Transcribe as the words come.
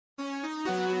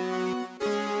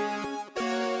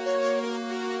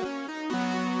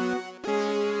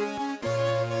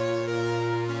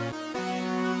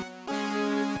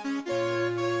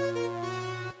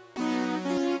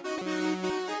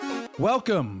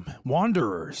Welcome,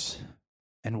 wanderers,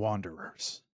 to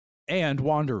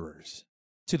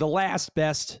the last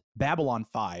best Babylon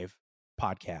 5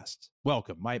 podcast.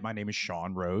 Welcome. My name is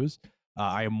Sean Rose.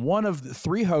 I am one of the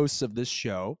three hosts of this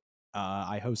show.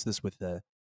 I host this with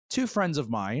two friends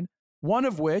of mine, one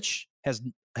of which has,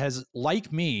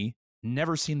 like me,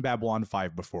 never seen Babylon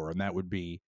 5 before, and that would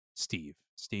be Steve.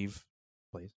 Steve,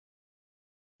 please.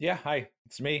 Yeah, hi,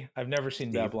 it's me. I've never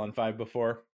seen Steve. Babylon 5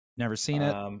 before. Never seen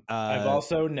it. I've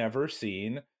also never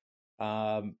seen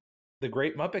The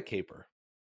Great Muppet Caper.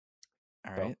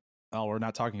 All right. Oh, we're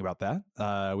not talking about that.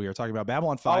 We are talking about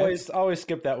Babylon 5. Always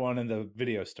skip that one in the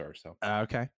video store. So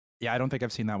okay. Yeah, I don't think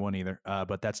I've seen that one either.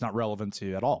 But that's not relevant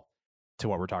at all to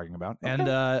what we're talking about. Okay. And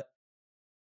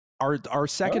our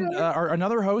second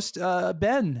another host,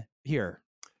 Ben here.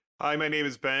 Hi, my name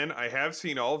is Ben. I have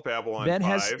seen all of Babylon 5. Ben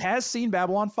has seen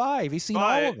Babylon 5. He's seen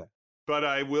all of it. But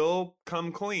I will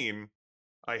come clean.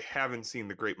 I haven't seen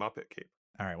The Great Muppet Caper.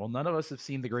 All right. Well, none of us have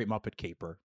seen The Great Muppet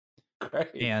Caper. great.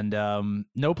 And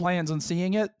no plans on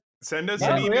seeing it. Send us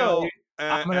Not an email really.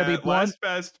 at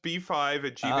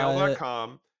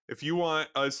lastbestb5@gmail.com if you want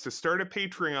us to start a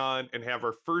Patreon and have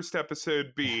our first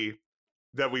episode be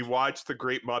that we watch The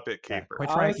Great Muppet Caper. Quite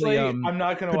Honestly, frankly, I'm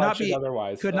not going to watch it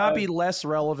otherwise. Could not be less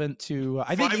relevant to.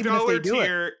 I think even if they do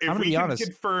tier, it, I'm if gonna we be can honest.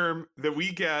 confirm that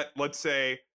we get, let's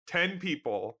say, 10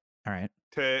 people All right.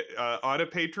 to on a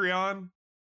Patreon,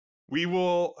 we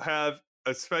will have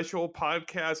a special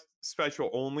podcast special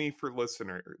only for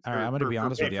listeners. All right. I'm going to be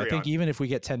honest with you. I think even if we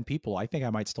get 10 people, I think I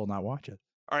might still not watch it.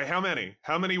 All right. How many?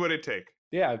 How many would it take?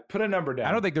 Yeah, put a number down.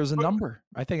 I don't think there's a number.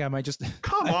 I think I might just.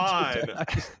 Come on. I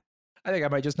think I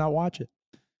might just not watch it.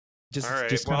 All right.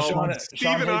 Just well, Sean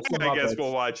Steve and hates the I guess Muppets.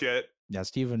 we'll watch it. Yeah,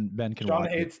 Steve and Ben can Sean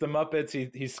watch hates the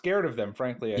Muppets. He's scared of them,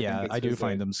 frankly. I do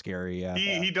find them scary. Yeah.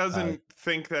 He doesn't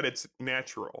think that it's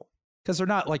natural. Because they're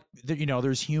not like,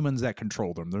 there's humans that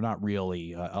control them. They're not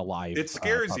really alive. It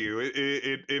scares you.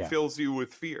 It fills you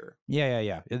with fear.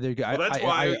 Yeah. Well, that's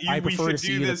why we prefer should to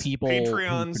see do this the people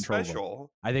Patreon who control special. them.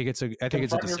 I think it's a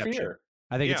deception. Fear.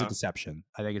 I think it's a Yeah. deception.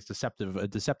 I think it's a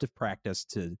deceptive practice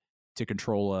to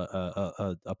control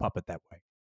a puppet that way.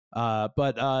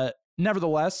 But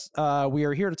nevertheless, we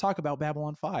are here to talk about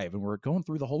Babylon 5, and we're going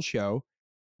through the whole show.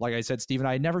 Like I said, Steve and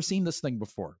I had never seen this thing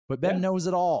before, but Ben knows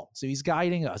it all, so he's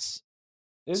guiding us.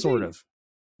 Sort of.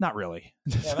 Not really.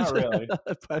 Yeah, not really.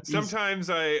 But Sometimes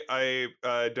I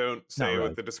don't say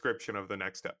what the description of the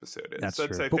next episode is. That's I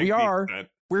true. think But we are. the extent.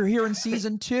 We're here in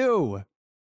season 2.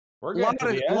 We're A getting lot to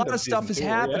the end of stuff season is 2,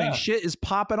 happening. yeah. Shit is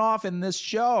popping off in this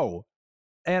show.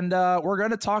 And we're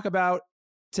going to talk about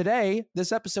today,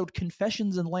 this episode,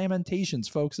 Confessions and Lamentations,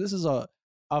 folks. This is a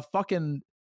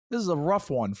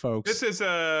rough one, folks. This is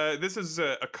a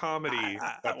comedy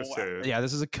episode. Yeah,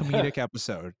 this is a comedic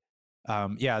episode.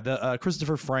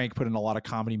 Christopher Frank put in a lot of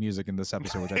comedy music in this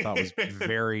episode, which I thought was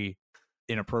very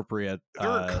inappropriate. There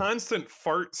were constant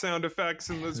fart sound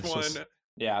effects in this one.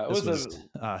 Yeah,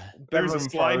 There's a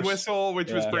slide whistle,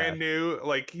 which was brand new.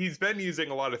 Like, he's been using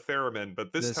a lot of theremin,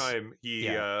 but this time he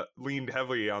leaned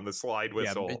heavily on the slide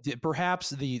whistle. Yeah, perhaps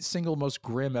the single most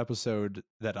grim episode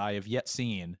that I have yet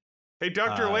seen. Hey,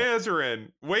 Dr.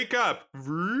 Lazarin, wake up.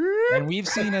 And we've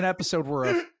seen an episode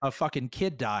where a fucking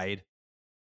kid died.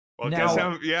 Well,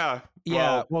 Yeah.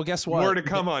 Well, guess what? More to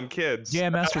come on kids.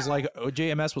 JMS was like, You oh,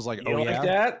 like yeah.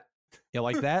 that? You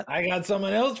like that? I got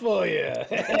someone else for you.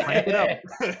 Crank it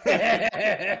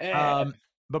up.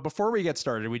 But before we get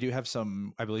started, we do have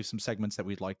some segments that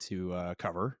we'd like to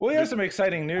cover. We have some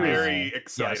exciting news. Very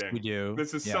exciting. Yes, we do.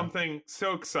 This is something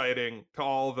so exciting to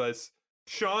all of us.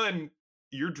 Sean,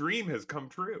 your dream has come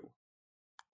true.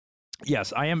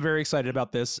 Yes, I am very excited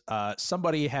about this.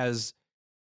 Somebody has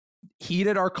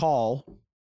heeded our call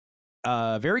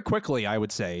very quickly, I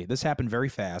would say. This happened very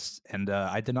fast, and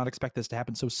I did not expect this to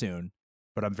happen so soon,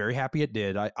 but I'm very happy it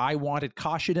did. I wanted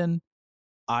Koshiden.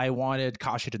 I wanted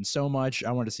Koshiden so much.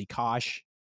 I wanted to see Kosh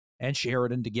and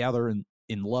Sheridan together in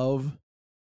love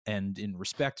and in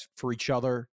respect for each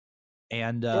other.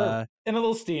 And and a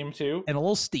little steam, too. And a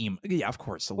little steam. Yeah, of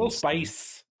course. A little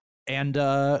spice. And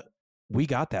we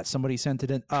got that. Somebody sent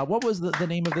it in. What was the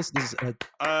name of this? This is,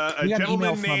 a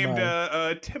gentleman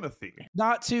named Timothy.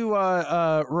 Not to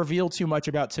reveal too much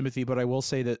about Timothy, but I will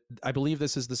say that I believe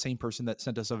this is the same person that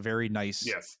sent us a very nice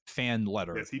fan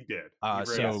letter. Yes, he did.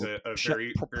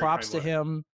 Props to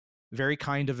him. Very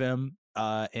kind of him.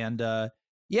 Let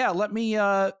me.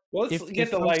 Let's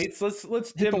get the lights.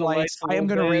 Let's dim the lights. I am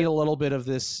going to read a little bit of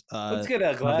this. Let's get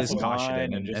a glass of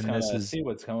wine and just this is, see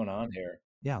what's going on here.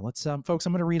 Yeah, let's folks,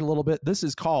 I'm going to read a little bit. This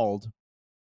is called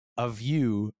A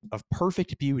View of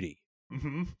Perfect Beauty,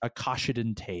 a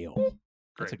Koshiden Tale.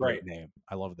 That's a great name.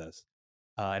 I love this.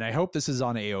 And I hope this is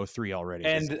on AO3 already.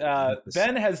 And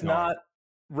Ben has not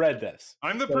read this.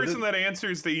 I'm the person that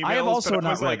answers the emails. I have also but I not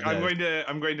was like, read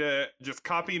I'm going to just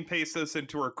copy and paste this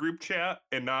into our group chat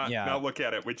and not look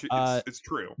at it, which it's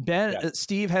true. Ben,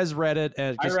 Steve has read it,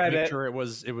 and just I read to make it. sure it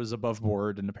was above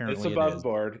board, and apparently it's above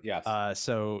board. Yes.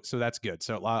 So that's good.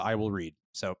 So I will read.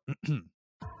 So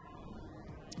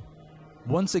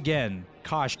once again,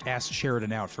 Kosh asked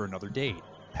Sheridan out for another date.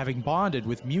 Having bonded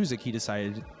with music, he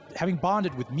decided to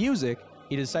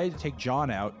take John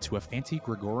out to a fancy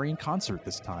Gregorian concert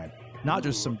this time. Not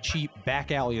just some cheap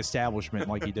back alley establishment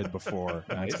like he did before.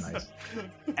 That's nice.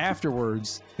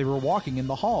 Afterwards, they were walking in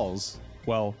the halls.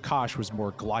 Well, Kosh was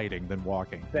more gliding than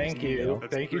walking. Thank you.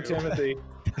 Thank you, Timothy.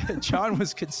 John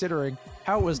was considering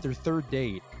how it was their third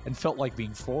date and felt like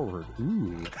being forward.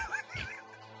 Ooh.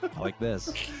 I like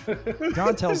this.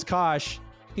 John tells Kosh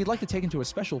he'd like to take him to a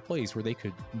special place where they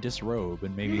could disrobe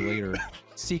and maybe later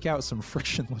seek out some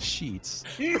frictionless sheets.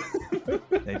 You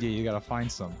gotta find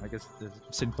some. I guess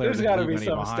Sinclair. There's gotta be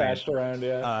some stashed around,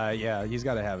 yeah, he's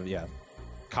gotta have it, yeah.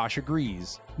 Kosh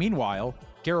agrees. Meanwhile,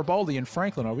 Garibaldi and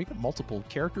Franklin, we got multiple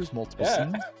characters, multiple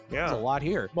scenes. Yeah. There's a lot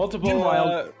here. Multiple,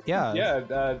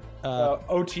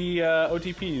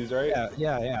 OTPs, right?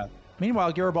 Yeah.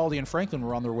 Meanwhile, Garibaldi and Franklin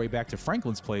were on their way back to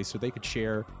Franklin's place so they could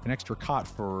share an extra cot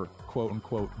for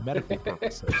quote-unquote medical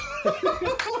purposes.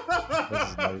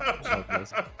 This is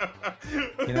nice.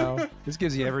 You know, this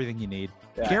gives you everything you need.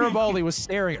 Yeah. Garibaldi was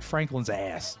staring at Franklin's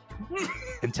ass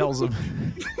and tells him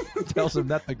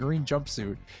that the green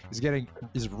jumpsuit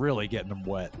is really getting him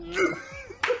wet.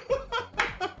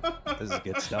 This is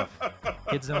good stuff.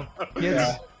 Kids don't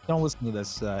listen to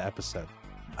this episode.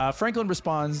 Franklin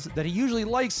responds that he usually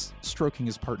likes stroking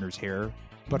his partner's hair,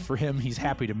 but for him, he's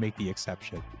happy to make the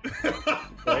exception.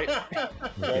 Right.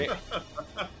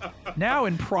 Now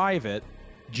in private,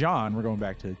 John, we're going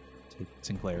back to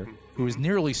Sinclair, who is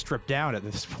nearly stripped down at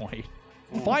this point,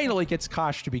 finally gets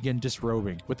Kosh to begin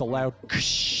disrobing with a loud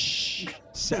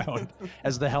sound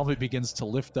as the helmet begins to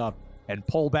lift up and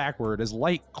pull backward as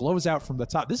light glows out from the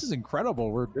top. This is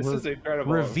incredible. This is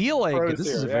incredible. Revealing this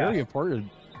is very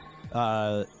important.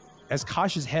 As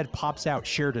Kosh's head pops out,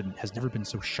 Sheridan has never been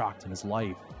so shocked in his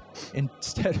life.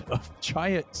 Instead of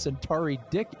giant Centauri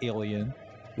dick alien,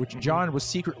 which John was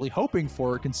secretly hoping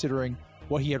for, considering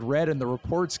what he had read in the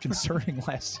reports concerning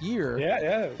last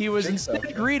year, he was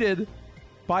instead greeted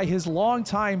by his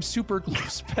longtime super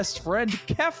close best friend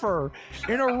Kefir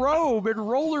in a robe and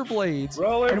rollerblades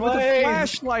and with a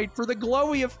flashlight for the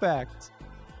glowy effect.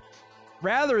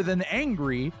 Rather than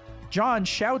angry, John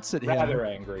shouts at him.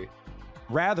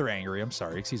 Rather angry,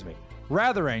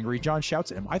 John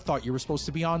shouts at him, "I thought you were supposed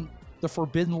to be on the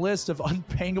forbidden list of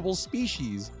unbangable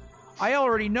species. I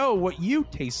already know what you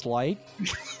taste like."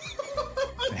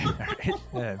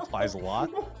 That implies a lot.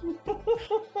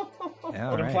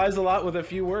 It implies a lot with a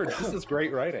few words. This is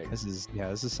great writing. This is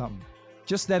something.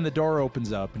 Just then the door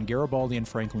opens up and Garibaldi and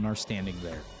Franklin are standing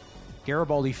there.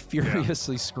 Garibaldi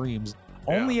furiously screams,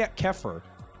 only at Kefir,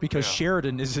 because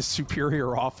Sheridan is his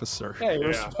superior officer. Hey,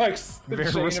 respects the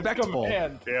very respectful.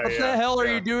 What the hell are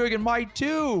you doing in my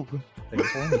tube?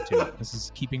 This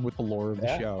is keeping with the lore of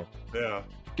the show. Yeah.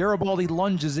 Garibaldi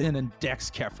lunges in and decks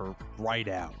Kefir right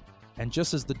out. And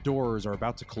just as the doors are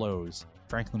about to close,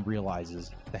 Franklin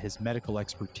realizes that his medical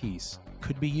expertise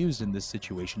could be used in this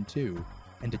situation too,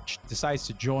 and decides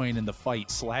to join in the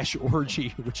fight / orgy,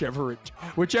 whichever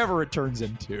it turns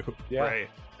into. Yeah. Right.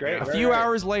 Great. A few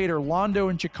hours later, Londo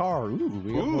and Jakar,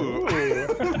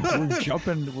 we're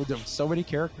jumping with so many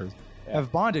characters,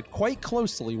 have bonded quite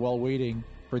closely while waiting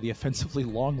for the offensively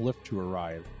long lift to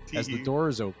arrive. As the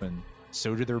doors open,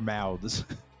 so do their mouths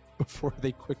before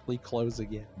they quickly close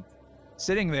again.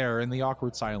 Sitting there in the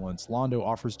awkward silence, Londo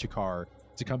offers Jakar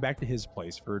to come back to his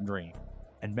place for a drink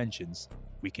and mentions,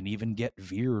 "We can even get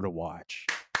Veer to watch."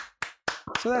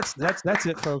 So that's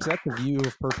it, folks. That's the view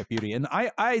of Perfect Beauty. And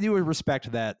I do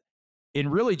respect that in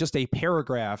really just a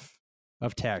paragraph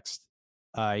of text.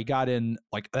 He got in,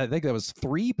 like, I think that was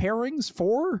 3 pairings,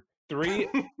 4? 3?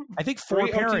 I think 4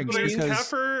 pairings. There's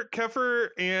Kefir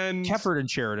and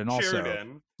Sheridan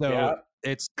also. So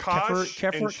it's Kosh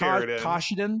and Sheridan.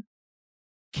 Koshiden,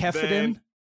 Kefidin,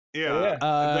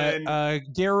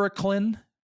 Gariclin.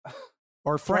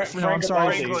 Or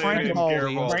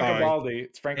Frankabaldi.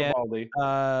 It's Frankabaldi.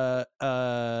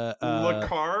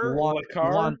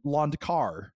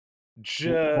 Londkar.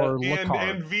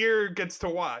 And Veer gets to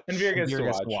watch.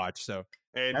 So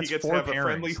and he gets to have a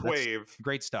friendly wave.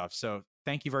 Great stuff. So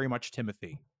thank you very much,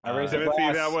 Timothy.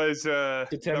 Timothy, that was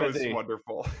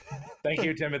wonderful. Thank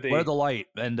you, Timothy. What a delight,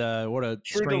 and what a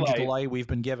strange delight we've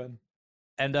been given.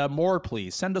 And more,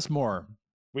 please. Send us more.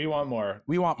 We want more.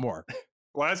 We want more.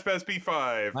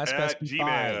 LastBestB5 at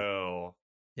Gmail.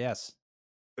 Yes.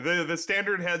 The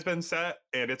standard has been set,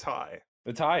 and it's high.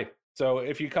 It's high. So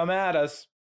if you come at us,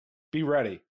 be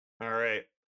ready. All right.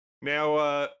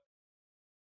 Now,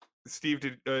 Steve,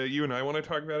 did you and I want to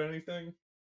talk about anything?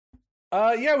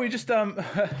 Yeah, we just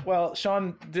well,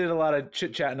 Sean did a lot of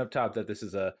chit-chatting up top that this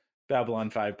is a Babylon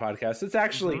 5 podcast. It's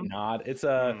actually not. It's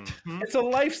a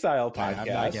lifestyle podcast. I'm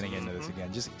not getting into this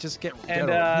again. Just get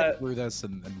through this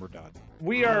and we're done.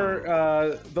 We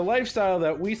are the lifestyle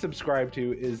that we subscribe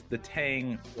to is the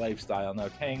Tang lifestyle. Now,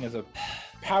 Tang is a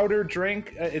powder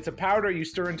drink. It's a powder you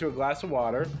stir into a glass of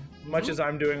water, much as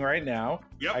I'm doing right now.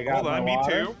 Yep, I got hold on, me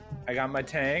too. I got my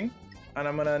Tang, and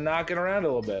I'm gonna knock it around a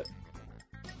little bit.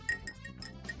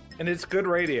 And it's good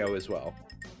radio as well.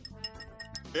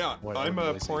 Yeah,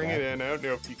 I'm pouring it in. I don't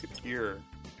know if you could hear.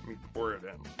 Let me pour it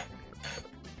in.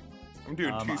 I'm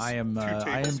doing I am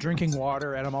drinking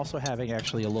water, and I'm also having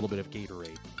actually a little bit of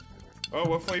Gatorade. Oh,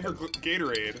 what flavor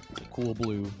Gatorade? Cool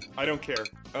blue. I don't care.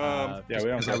 Yeah, we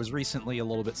don't. Because I was recently a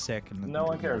little bit sick, and no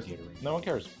one cares. No one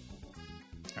cares.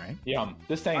 All right. Yum.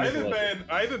 This Tang.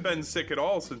 I haven't been sick at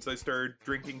all since I started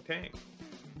drinking Tang.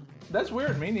 That's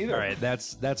weird. Me neither. All right,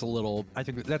 that's a little. I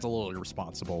think that's a little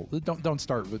irresponsible. Don't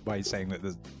start by saying that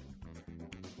this.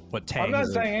 What Tang? I'm not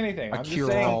saying anything. A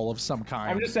cure-all of some kind.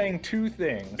 I'm just saying two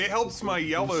things. It helps my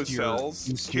yellow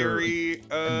cells carry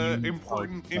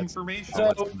important information.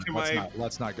 So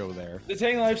let's not go there. The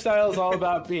Tang lifestyle is all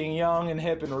about being young and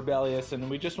hip and rebellious, and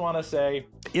we just want to say,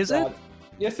 is it?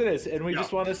 Yes, it is, and we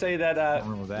just want to say that,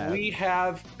 we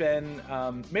have been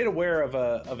made aware of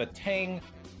a Tang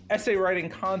essay writing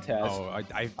contest. Oh,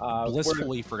 I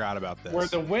blissfully forgot about this. Where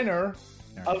the winner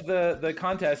of the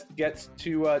contest gets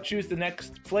to choose the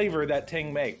next flavor that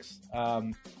Tang makes.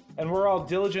 And we're all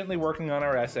diligently working on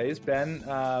our essays. Ben,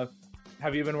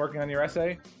 have you been working on your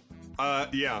essay?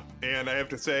 Yeah, and I have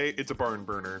to say, it's a barn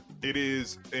burner. It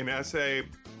is an essay.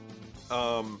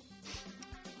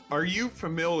 Are you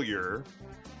familiar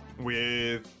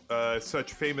with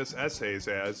such famous essays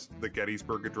as the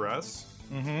Gettysburg Address?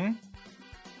 Mm-hmm.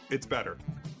 It's better.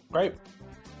 Great.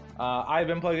 I've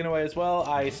been plugging away as well.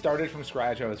 I started from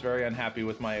scratch. I was very unhappy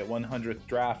with my 100th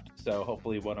draft, so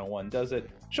hopefully 101 does it.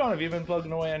 Sean, have you been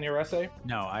plugging away on your essay?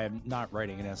 No, I am not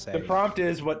writing an essay. The prompt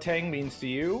is what Tang means to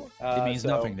you. It means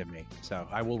nothing to me, so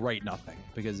I will write nothing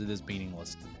because it is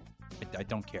meaningless. I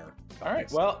don't care. All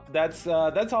right. Well, that's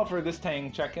all for this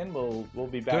Tang check-in. We'll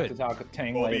be back to talk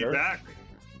Tang later.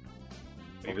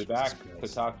 We'll be back to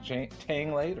talk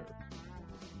Tang later.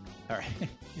 All right.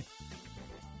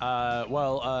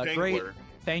 Great.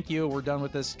 Thank you. We're done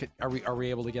with this. Are we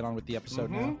able to get on with the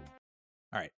episode now? All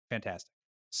right. Fantastic.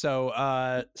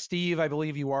 So, Steve, I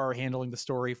believe you are handling the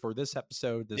story for this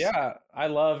episode. I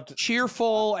loved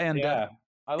cheerful and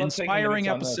inspiring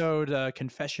episode,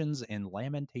 Confessions and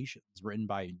Lamentations, written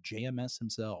by JMS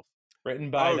himself. Written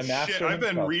by the master shit. I've been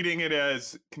himself. reading it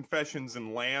as Confessions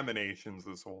and Laminations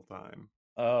this whole time.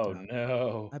 Oh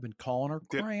no! I've been calling her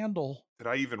Crandall. Did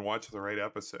I even watch the right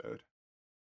episode?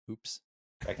 Oops.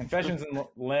 Yeah, Confessions and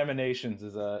Laminations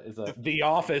is a The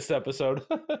Office episode.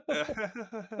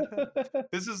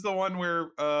 This is the one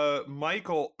where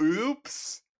Michael.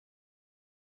 Oops.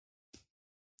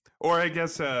 Or I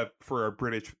guess for our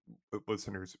British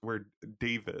listeners, we're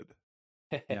David.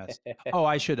 Yes. Oh,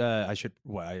 I should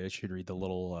read the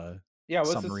little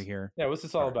summary here. Yeah, what's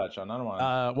this all about, Sean? I don't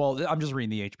want. Well, I'm just reading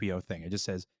the HBO thing. It just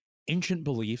says ancient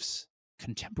beliefs,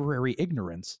 contemporary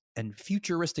ignorance, and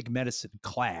futuristic medicine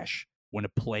clash when a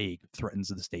plague threatens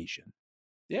the station.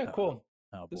 Yeah, cool.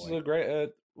 Oh boy. This is a great.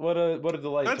 What a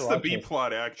delight. That's the B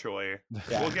plot, actually.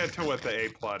 Yeah. We'll get to what the A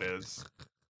plot is.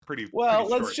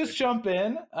 Let's just jump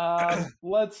in.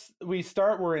 We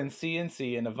start. We're in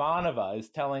CNC, and Ivanova is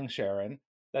telling Sharon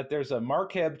that there's a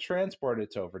Markeb transport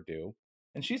that's overdue,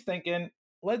 and she's thinking,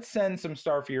 let's send some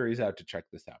Star Furies out to check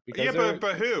this out.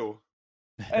 But who?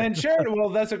 And Sheridan, well,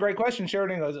 that's a great question.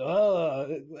 Sheridan goes,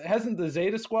 hasn't the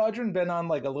Zeta Squadron been on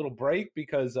like a little break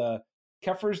because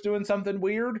Kefir's doing something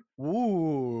weird?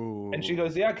 Ooh. And she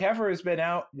goes, yeah, Kefir has been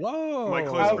out. Whoa. My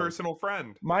close personal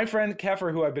friend. My friend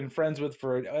Kefir, who I've been friends with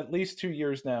for at least 2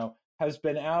 years now, has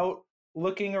been out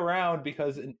looking around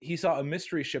because he saw a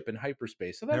mystery ship in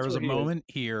hyperspace. So there was a moment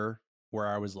here where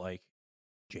I was like,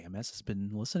 JMS has been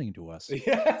listening to us.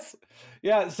 Yes.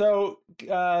 Yeah. So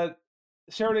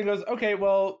Sheridan goes, okay,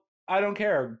 well, I don't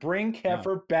care. Bring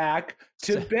Kefir back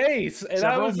to base. And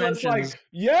I was just like,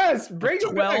 yes, bring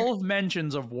him back. 12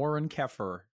 mentions of Warren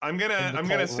Kefir. I'm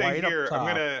gonna say right here.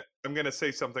 I'm gonna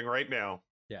say something right now.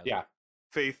 Yeah.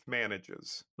 Faith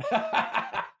manages.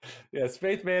 Yes,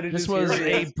 Faith manages. This was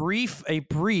a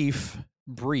brief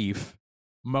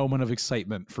moment of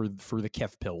excitement for the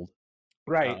Kef pilled.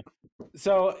 Right.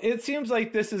 So it seems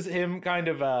like this is him kind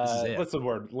of what's the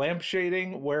word?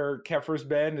 Lampshading, where Kefir's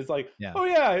been is like, oh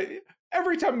yeah,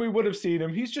 every time we would have seen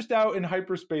him, he's just out in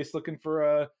hyperspace looking for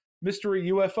a mystery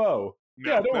UFO. No,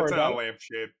 yeah, don't worry about it. That's not a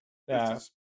lampshade. Yeah.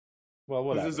 Well,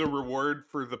 whatever. This is a reward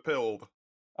for the pilled.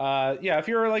 Yeah, if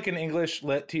you're like an English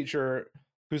lit teacher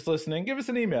who's listening, give us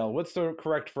an email. What's the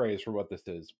correct phrase for what this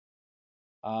is?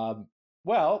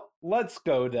 Well, let's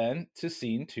go then to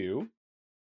scene 2.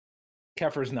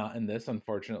 Kefir's not in this,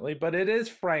 unfortunately, but it is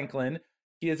Franklin.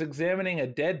 He is examining a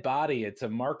dead body. It's a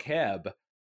Markheb.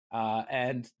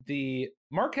 And the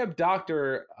Markheb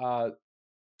doctor,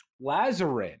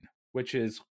 Lazarin, which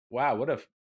is, wow, what a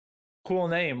cool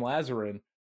name, Lazarin.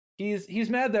 He's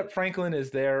mad that Franklin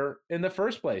is there in the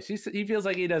first place. He feels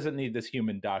like he doesn't need this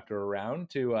human doctor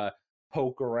around to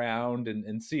poke around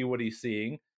and see what he's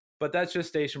seeing. But that's just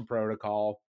station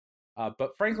protocol.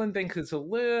 But Franklin thinks it's a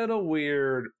little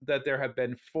weird that there have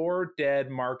been 4 dead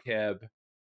Markheb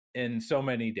in so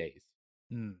many days.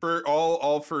 For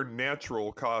all for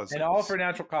natural causes. And all for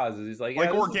natural causes. He's like,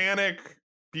 yeah, organic,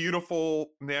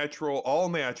 beautiful, natural, all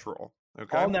natural.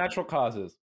 Okay. All natural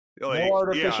causes. Like, no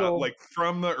artificial. Yeah, like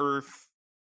from the earth,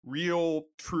 real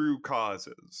true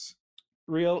causes.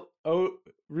 Real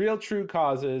true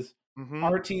causes,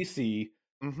 RTC.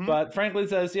 But Franklin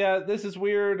says, yeah, this is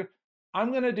weird.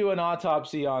 I'm going to do an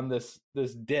autopsy on this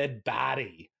dead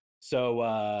body. So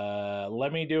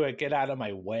let me do it. Get out of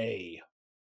my way.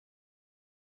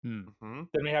 Then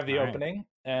we have the opening.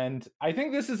 And I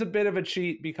think this is a bit of a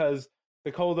cheat because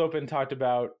the cold open talked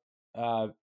about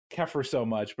Kefir so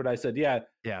much. But I said, yeah.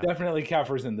 Definitely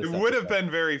Kefir's in this It would have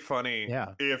been very funny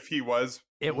if he was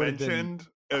mentioned.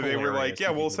 And they were like,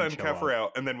 yeah, we'll send Kefir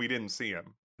out. And then we didn't see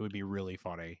him. It would be really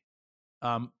funny.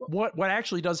 What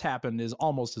actually does happen is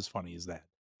almost as funny as that.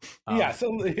 Yeah,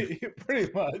 so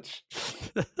pretty much.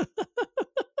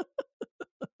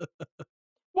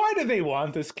 Why do they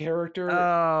want this character?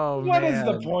 What is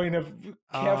the point of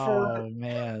Kefir? Oh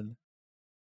man.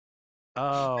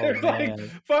 Oh man. Like,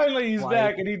 finally he's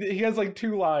back and he has like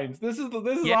 2 lines. This is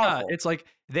awful. It's like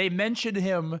they mentioned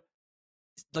him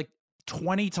like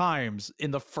 20 times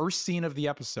in the first scene of the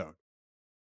episode.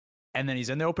 And then he's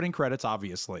in the opening credits,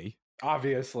 obviously.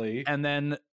 And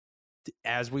then,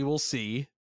 as we will see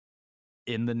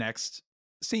in the next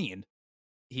scene,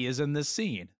 he is in this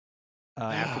scene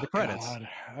after the credits. God.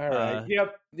 All right.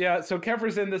 Yep. Yeah. So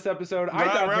Kefir's in this episode. I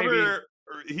thought Robert,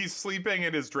 he's sleeping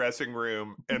in his dressing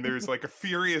room, and there's like a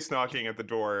furious knocking at the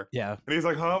door. Yeah. And he's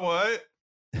like, "Huh? What?"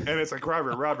 And it's like,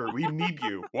 Robert, we need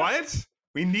you. What?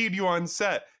 We need you on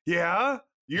set. Yeah.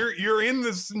 You're in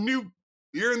this new.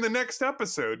 You're in the next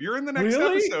episode. You're in the next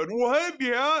episode. What?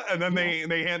 Yeah. And then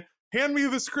they hand me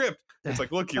the script. It's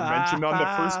like, look, you're mentioned on the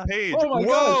first page. Oh my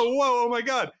whoa, oh my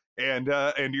god. And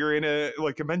you're in a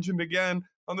mentioned again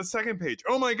on the second page.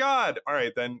 Oh my god. All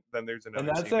right, then there's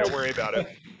another scene. Don't worry about it.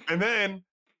 And then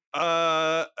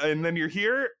you're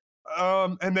here.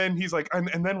 And then he's like,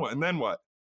 and then what? And then what?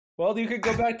 Well, you could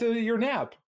go back to your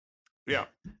nap. Yeah.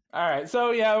 All right,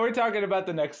 so yeah, we're talking about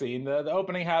the next scene. The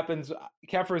opening happens.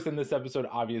 Kefir's in this episode,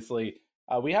 obviously.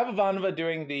 We have Ivanova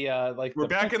doing the We're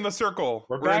back in the circle.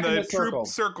 We're back in the troop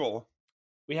circle.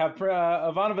 We have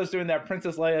Ivanova's doing that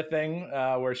Princess Leia thing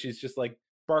where she's just like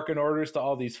barking orders to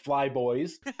all these fly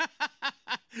boys.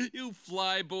 You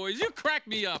fly boys, you crack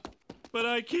me up. But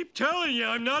I keep telling you,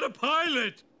 I'm not a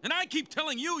pilot. And I keep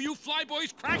telling you, you fly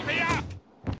boys crack me up.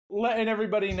 Letting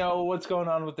everybody know what's going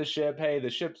on with the ship. Hey, the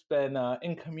ship's been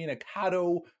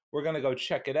incommunicado. We're going to go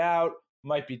check it out.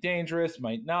 Might be dangerous,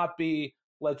 might not be.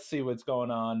 Let's see what's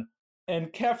going on.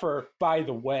 And Kefir, by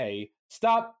the way,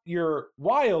 stop your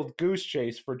wild goose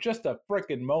chase for just a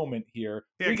frickin' moment here.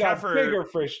 Yeah, we got bigger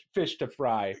fish to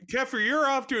fry. Kefir, you're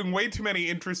off doing way too many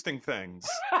interesting things.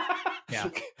 Yeah.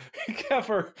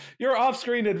 Kefir, your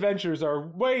off-screen adventures are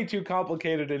way too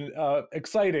complicated and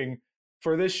exciting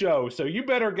for this show, so you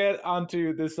better get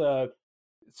onto this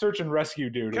search and rescue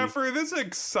duty. Kefir, this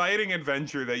exciting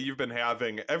adventure that you've been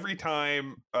having every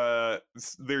time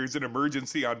there's an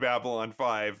emergency on Babylon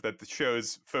 5 that the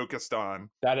show's focused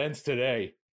on. That ends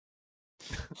today.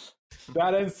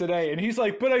 And he's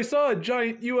like, but I saw a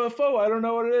giant UFO. I don't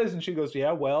know what it is. And she goes,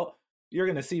 yeah, well, you're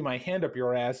going to see my hand up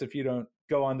your ass if you don't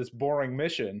go on this boring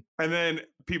mission. And then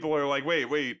people are like, wait,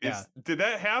 did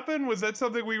that happen? Was that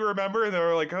something we remember? And they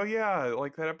were like, oh yeah,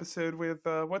 like that episode with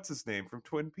what's his name from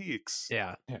Twin Peaks.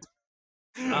 Yeah.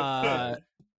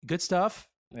 Good stuff.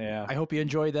 Yeah. I hope you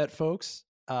enjoyed that, folks.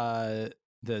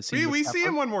 We see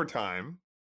him one more time.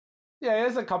 Yeah, he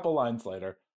has a couple lines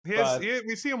later.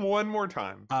 We see him one more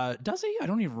time. Does he? I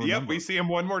don't even remember. Yep, we see him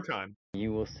one more time.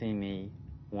 You will see me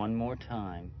one more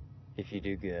time if you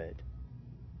do good.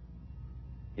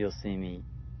 You'll see me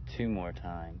 2 more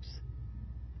times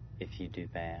if you do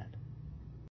bad.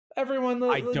 Everyone,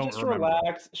 just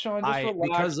relax. Sean, just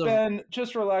relax. Ben,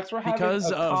 just relax. We're having because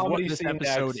a of comedy what this scene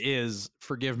episode next. is.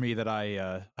 Forgive me that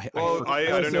I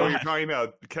don't know what you're talking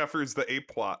about. Kefir's the ape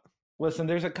plot. Listen,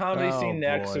 there's a comedy scene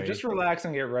next, so just relax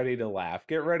and get ready to laugh.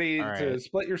 Get ready to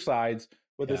split your sides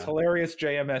with this hilarious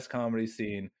JMS comedy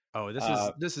scene. Oh,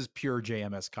 this is pure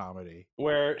JMS comedy.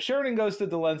 Where Sheridan goes to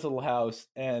Delen's little house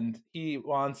and he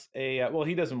wants he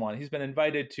doesn't want. He's been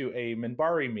invited to a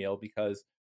Minbari meal because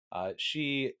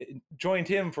she joined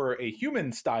him for a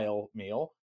human style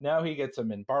meal. Now he gets a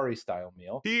Minbari style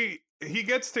meal. He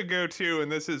gets to go to,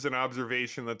 and this is an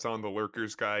observation that's on the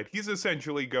Lurker's Guide. He's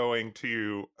essentially going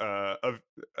to a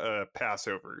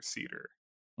Passover Seder.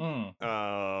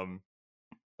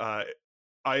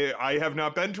 I have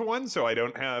not been to one, so I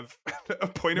don't have a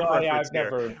point of reference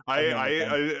there.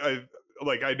 I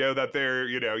know that there,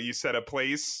 you set a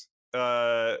place,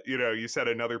 you set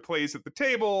another place at the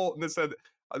table, and this said,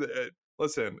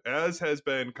 listen, as has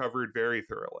been covered very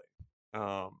thoroughly.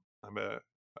 I'm a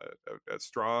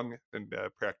strong and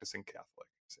practicing Catholic,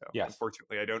 so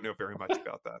unfortunately, I don't know very much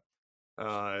about that.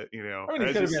 He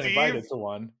could have been invited to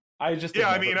one. I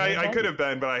could have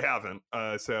been, but I haven't.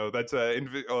 So that's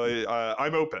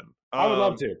I'm open. I would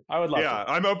love to. Yeah,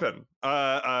 I'm open.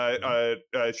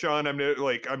 Sean, I'm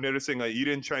noticing that you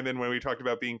didn't chime in when we talked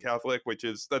about being Catholic,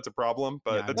 that's a problem,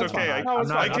 but that's okay.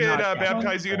 I could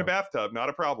baptize you in a bathtub, not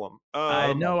a problem.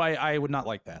 No, I would not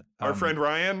like that. Our friend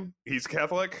Ryan, he's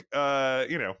Catholic.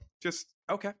 Just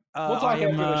okay. We'll talk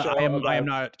after the show. I am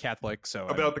not Catholic, so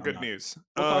about the good news.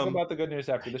 We'll talk about the good news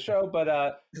after the show.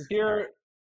 But here,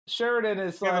 Sheridan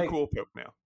is like, we have a cool pope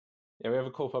now. Yeah, we have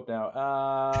a cool pope now.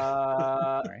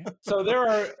 So there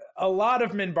are a lot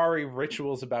of Minbari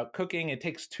rituals about cooking. It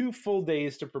takes 2 full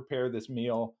days to prepare this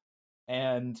meal,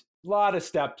 and a lot of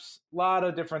steps, a lot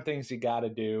of different things you got to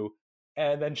do.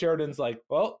 And then Sheridan's like,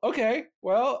 "Well, okay,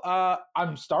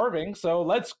 I'm starving, so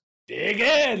let's dig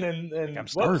in." And I'm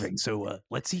starving, so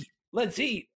let's eat. Let's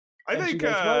eat. I think.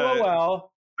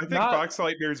 I think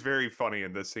Boxleitner is very funny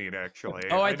in this scene, actually.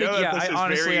 Oh, I think this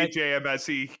is very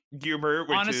JMS-y humor.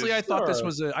 I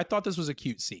thought this was a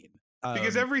cute scene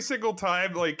because every single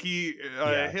time,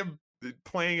 him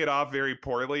playing it off very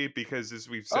poorly, because as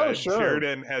we've said,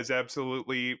 Sheridan has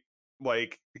absolutely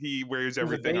he wears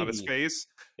everything on his face.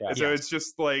 Yeah. So it's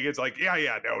just no,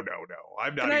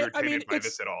 I'm not irritated by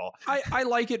this at all. I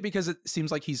like it because it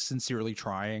seems like he's sincerely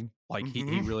trying. He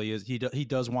really is. He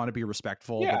does want to be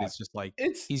respectful, but it's just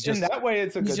he's just in that way.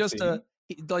 It's he's just scene.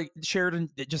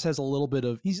 Sheridan. It just has a little bit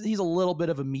of he's a little bit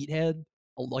of a meathead,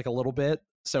 a little bit.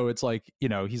 So it's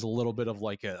he's a little bit of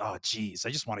oh geez, I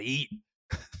just want to eat.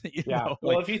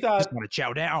 Well, if you thought, I just want to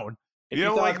chow down. You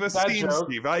don't like the scene,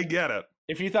 Steve. I get it.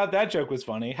 If you thought that joke was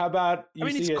funny, how about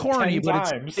it's corny,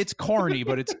 but it's corny,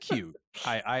 but it's cute.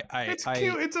 It's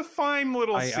cute. It's a fine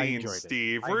little scene,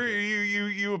 Steve. Were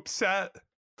you upset?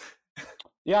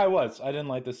 Yeah, I was. I didn't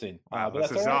like the scene. Wow,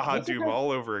 this is Zaha Doom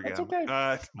all over again. That's okay.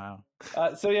 Wow.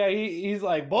 So yeah, he's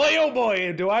like, boy, oh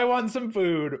boy, do I want some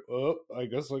food? Oh, I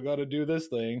guess I got to do this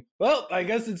thing. Well, I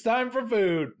guess it's time for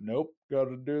food. Nope, got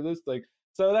to do this thing.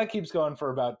 So that keeps going for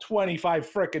about 25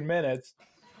 frickin' minutes.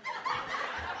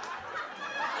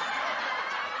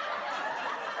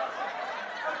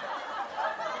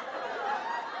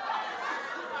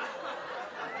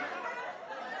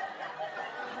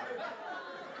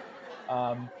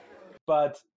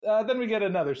 But then we get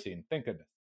another scene. Thank goodness.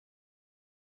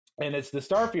 And it's the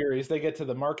Star Furies. They get to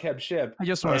the Marqueb ship. I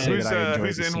just want to say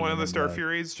who's in one of the Star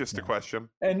Furies? Just a question.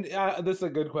 And this is a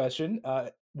good question.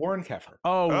 Warren Keffer.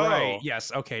 Oh, right.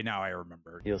 Yes. Okay. Now I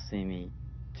remember. You'll see me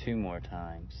 2 more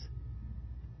times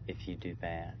if you do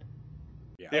bad.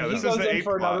 Yeah. And he goes in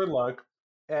for another look.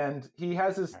 And he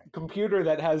has his computer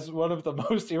that has one of the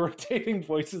most irritating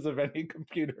voices of any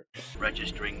computer.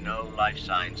 Registering no life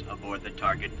signs aboard the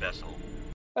target vessel.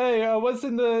 Hey,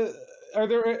 are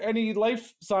there any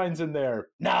life signs in there?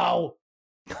 No.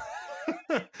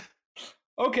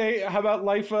 Okay, how about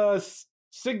life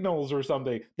signals or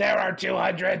something? There are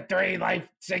 203 life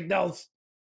signals.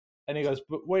 And he goes,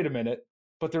 but wait a minute,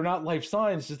 but they're not life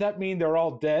signs. Does that mean they're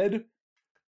all dead?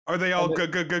 Are they all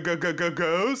ghosts?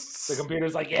 The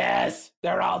computer's like, yes,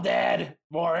 they're all dead,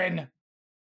 Warren.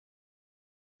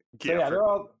 So yeah,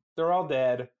 they're all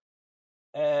dead.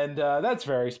 And that's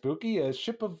very spooky. A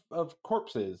ship of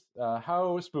corpses.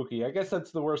 How spooky. I guess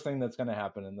that's the worst thing that's going to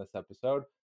happen in this episode.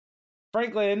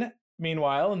 Franklin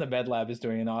Meanwhile, in the med lab is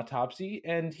doing an autopsy,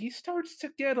 and he starts to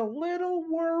get a little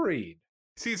worried.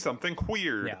 Sees something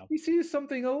weird. Yeah. He sees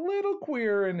something a little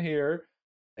queer in here,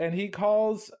 and he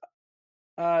calls.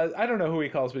 I don't know who he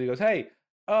calls, but he goes, "Hey,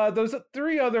 those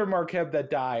 3 other Marqueb that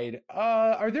died.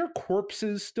 Are their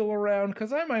corpses still around?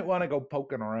 Because I might want to go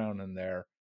poking around in there.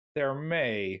 There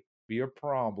may be a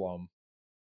problem."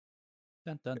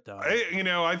 Dun, dun, dun.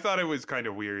 I thought it was kind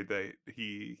of weird that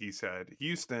he said,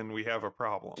 "Houston, we have a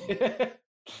problem."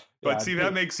 But see,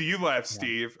 that makes you laugh,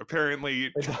 Steve.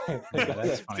 Apparently,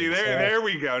 that's funny. See, there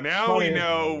we go. Now funny. we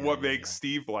know what makes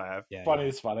Steve laugh. Funny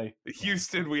is funny.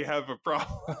 Houston, we have a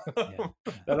problem.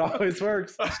 That always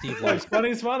works. Steve laughs. Funny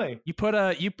is funny. You put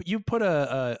a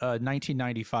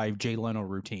 1995 Jay Leno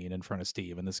routine in front of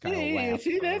Steve, and this guy will laugh. You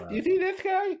see this? You see this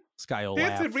guy? This guy will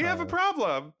Houston, laugh. we have a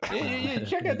problem.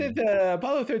 Check out this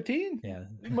Apollo 13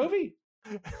 movie.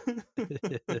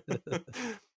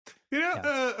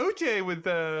 OJ with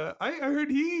I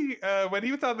heard he when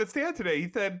he was on the stand today,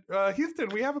 he said, "Houston,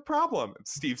 we have a problem." And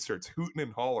Steve starts hooting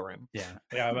and hollering. Yeah.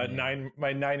 My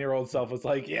 9-year-old self was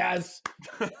like, "Yes,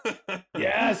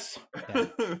 yes." Yeah.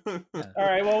 All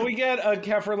right. Well, we get a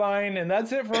Kefir line, and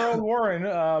that's it for old Warren.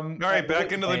 All right,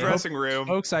 back into the dressing room,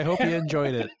 folks. I hope you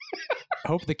enjoyed it. I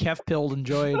hope the Kef Pill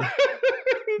enjoyed.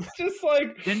 It's just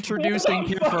like introducing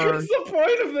Kefir. What's the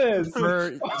point of this?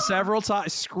 For several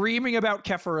times, screaming about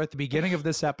Kefir at the beginning of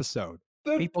this episode.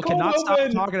 People cold cannot stop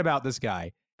open. talking about this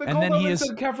guy. The And then cold he open is,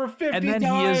 said Kefir 50 and then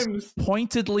times. he is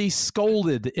pointedly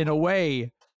scolded in a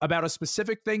way about a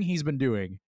specific thing he's been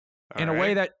doing in a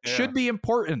way that should be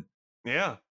important.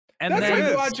 Yeah. And that's then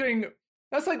like watching.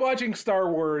 That's like watching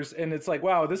Star Wars, and it's like,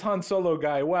 wow, this Han Solo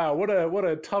guy, wow, what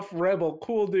a tough rebel,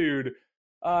 cool dude.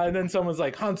 And then someone's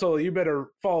like, Han Solo, you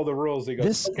better follow the rules. He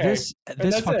goes, this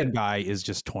fucking guy is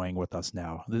just toying with us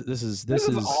now. This is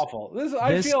awful.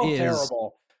 I feel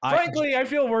terrible. Frankly, I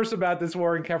feel worse about this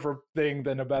Warren Kefir thing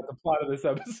than about the plot of this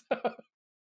episode.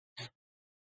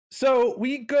 So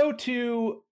we go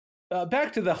to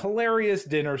back to the hilarious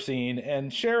dinner scene,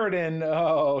 and Sheridan,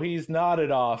 he's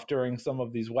nodded off during some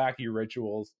of these wacky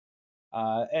rituals.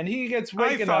 And he gets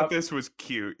waken up. I thought this was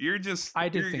cute. You're just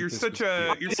you're such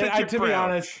a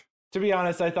to be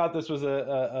honest, I thought this was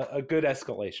a good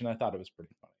escalation. I thought it was pretty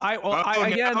funny.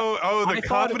 The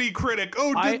comedy critic.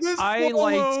 Did this? I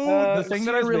liked the thing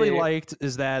that I really liked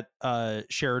is that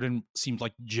Sheridan seemed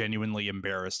like genuinely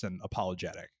embarrassed and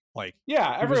apologetic. Like,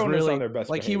 yeah, everyone was on their best.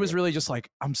 Like, behavior. He was really just like,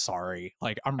 I'm sorry.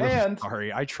 Like, I'm really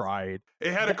sorry. I tried.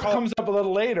 It comes up a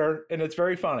little later, and it's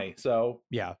very funny. So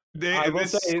yeah, I will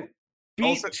say.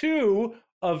 Beat 2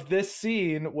 of this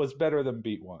scene was better than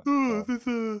beat 1.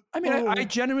 So. I mean, I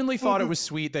genuinely thought it was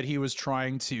sweet that he was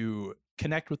trying to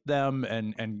connect with them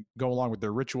and go along with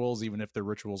their rituals, even if their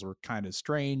rituals were kind of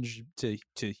strange to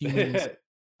humans.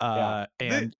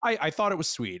 And I thought it was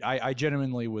sweet. I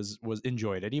genuinely was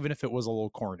enjoyed it, even if it was a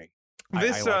little corny.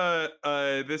 This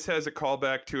this has a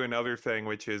callback to another thing,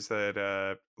 which is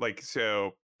that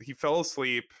so he fell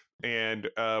asleep. And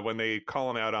when they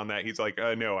call him out on that, he's like,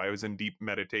 "No, I was in deep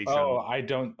meditation."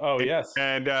 Yes.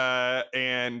 And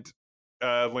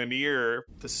Lanier,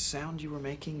 the sound you were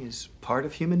making is part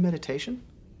of human meditation.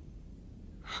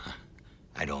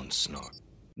 I don't snore.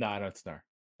 No, I don't snore.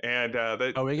 And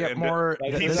we get more.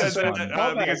 He says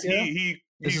that because he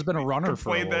this has been a runner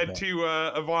for a explained that to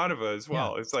Ivanova as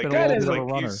well. Yeah, it's like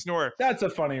you snore. That's a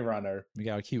funny runner. We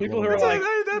got a cute people who are like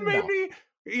that made me.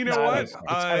 You know what?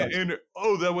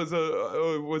 That was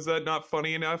that not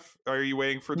funny enough? Are you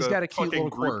waiting for the fucking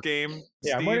group game?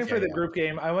 Yeah, I'm waiting for the group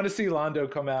game. I want to see Londo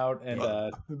come out and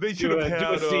they should have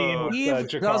had a scene with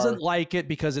Steve doesn't like it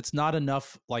because it's not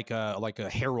enough like a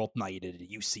Herald Night at a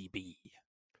UCB.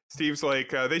 Steve's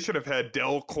like, they should have had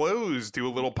Del Close do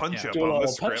a little punch up on the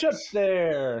script. Punch up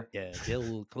there. Yeah,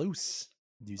 Del Close.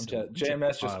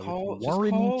 JMS just call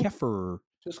Warren Kefir.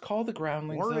 Just call the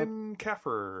groundlings Warren up.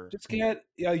 Kefir. Just get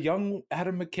a young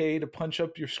Adam McKay to punch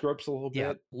up your scripts a little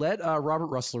bit. Let Robert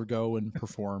Russler go and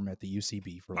perform at the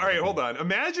UCB for. All right, hold on.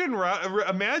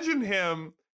 Imagine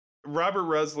him, Robert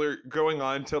Russler, going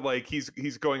on to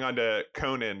he's going on to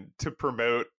Conan to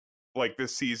promote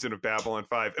this season of Babylon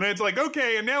 5, and it's like,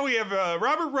 okay, and now we have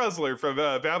Robert Russler from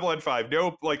Babylon 5.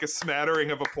 No, a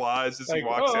smattering of applause as he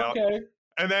walks out,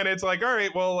 and then it's like, all right,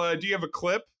 well, do you have a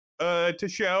clip to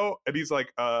show? And he's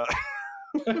like, yeah,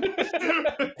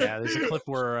 there's a clip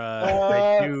where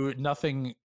they do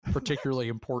nothing particularly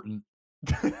important,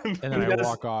 and then I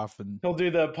walk off, and he'll do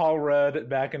the Paul Rudd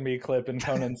back and me clip, and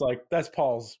Conan's like, that's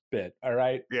Paul's bit, all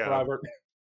right, Robert.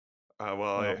 Oh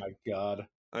my god,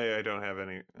 I don't have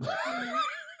any.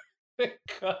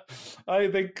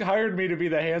 They hired me to be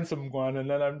the handsome one, and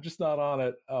then I'm just not on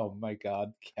it. Oh my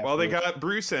god! Well, they got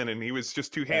Bruce in, and he was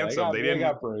just too handsome. They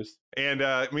got Bruce, and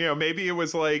maybe it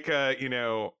was like Catherine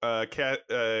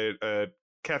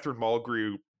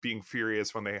Mulgrew being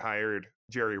furious when they hired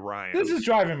Jerry Ryan. This is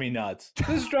driving me nuts.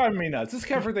 This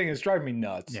Keffer thing is driving me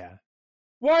nuts. Yeah.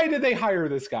 Why did they hire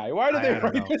this guy? Why did they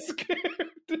write this character?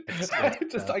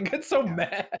 I get so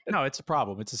mad. No, it's a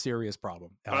problem. It's a serious problem.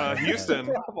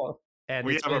 Houston, and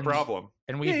we have a problem.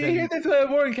 And you hear this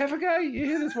Warren Keffer guy? You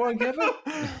hear this Warren Keffer?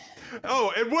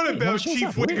 Oh, and what about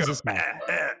Chief Wiggum?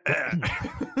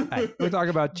 We're talking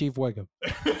about Chief Wiggum.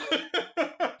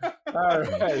 All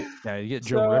right. Yeah, you get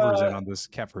Joe Rivers in on this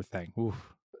Keffer thing. Oof.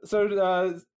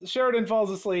 So Sheridan falls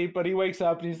asleep, but he wakes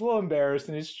up and he's a little embarrassed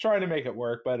and he's trying to make it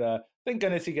work. But thank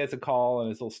goodness he gets a call and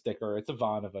his little sticker. It's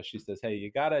Ivanova. She says, "Hey,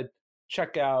 you gotta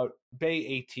check out Bay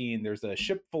 18. There's a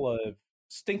ship full of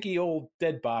stinky old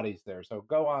dead bodies there. So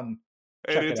go on."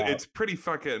 It's pretty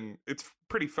fucking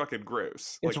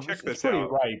gross. Check this out.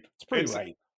 It's pretty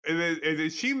ripe.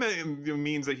 She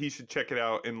means that he should check it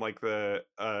out in like the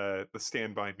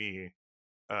Stand By Me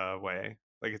way.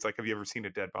 Like it's like, have you ever seen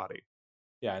a dead body?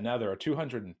 Yeah, now there are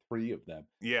 203 of them.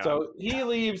 Yeah. So he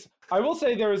leaves. I will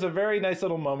say there is a very nice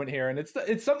little moment here, and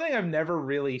it's something I've never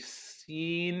really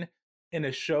seen in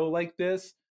a show like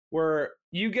this, where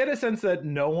you get a sense that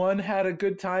no one had a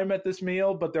good time at this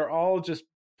meal, but they're all just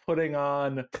putting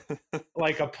on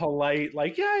like a polite,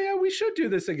 like, yeah, we should do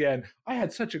this again. I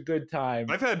had such a good time.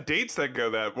 I've had dates that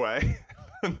go that way.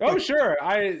 Oh, sure.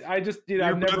 I just, you're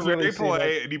I've never both really very polite,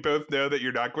 seen and you both know that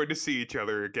you're not going to see each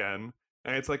other again.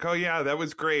 And it's like, oh yeah, that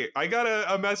was great. I got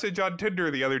a message on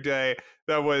Tinder the other day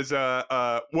that was,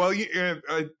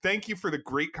 thank you for the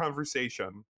great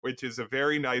conversation, which is a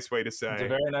very nice way to say. It's a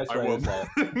very nice way to say.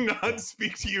 I will not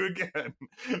speak to you again.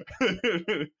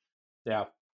 Yeah,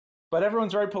 but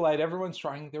everyone's very polite. Everyone's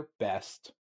trying their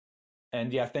best,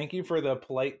 and yeah, thank you for the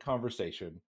polite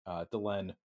conversation,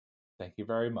 Delenn. Thank you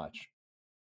very much.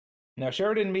 Now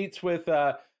Sheridan meets with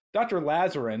Dr.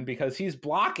 Lazarin because he's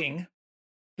blocking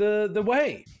the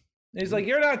way. He's like,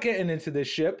 "You're not getting into this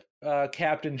ship,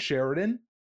 Captain Sheridan.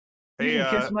 You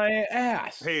can kiss my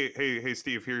ass." Hey,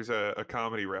 Steve. Here's a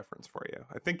comedy reference for you.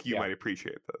 I think you might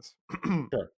appreciate this.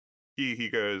 Sure. He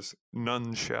goes,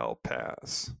 "None shall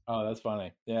pass." Oh, that's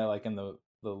funny. Yeah, like in the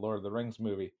Lord of the Rings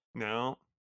movie. No.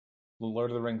 The Lord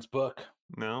of the Rings book.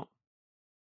 No.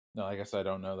 No, I guess I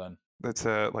don't know then. That's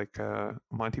like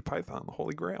Monty Python, the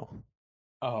Holy Grail.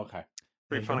 Oh, okay.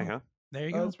 Pretty funny, huh? There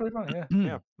you go. That's pretty funny. Yeah.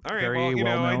 Yeah. All right. Very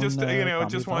well, I just well-known,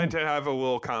 wanted to have a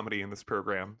little comedy in this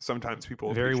program. Sometimes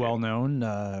people very well-known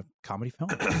comedy film.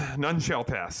 None shall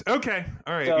pass. Okay.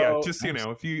 All right. So, yeah. Just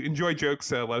if you enjoy jokes,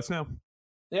 let us know.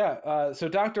 Yeah. So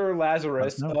Dr.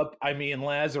 Lazarin.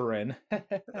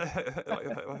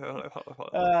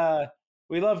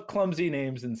 We love clumsy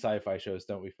names in sci-fi shows,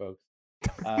 don't we, folks?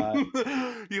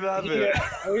 You love it.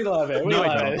 We love it. We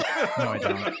love it. No, I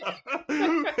don't.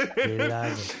 We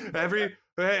love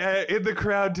it. In the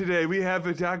crowd today, we have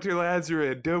a Dr.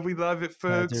 Lazarin. Don't we love it,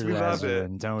 folks? We love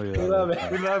it. Don't we love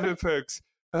it? We love it, folks.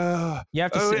 You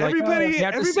have to say, you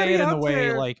have to say it in the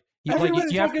way like you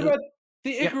have to. About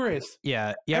the Icarus.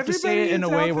 Yeah, you have to say it in a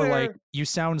way where like you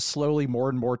sound slowly more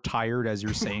and more tired as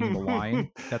you're saying the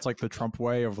line. That's like the Trump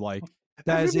way of like.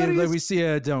 That's it. Let me see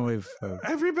it. Don't we?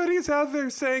 Everybody's out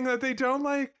there saying that they don't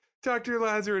like Dr.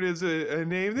 Lazarin as a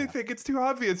name. They think it's too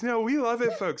obvious. No, we love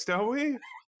it, folks, don't we?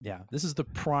 Yeah, this is the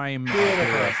prime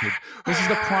era. This is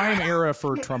the prime era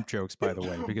for Trump jokes, by the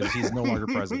way, because he's no longer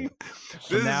president.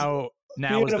 So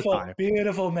now is the time.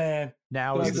 Beautiful man.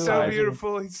 Now is the time.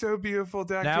 He's so beautiful,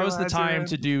 Dr. Now is the time Lazarin.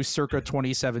 to do circa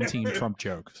 2017 Trump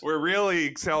jokes. We're really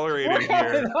accelerating We're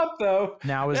coming here. up though.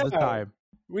 Now is the time.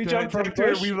 We jump from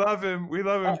Bush. We love him.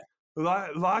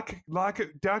 Lock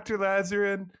Dr.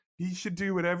 Lazarin. He should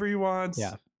do whatever he wants.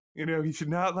 Yeah. He should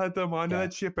not let them onto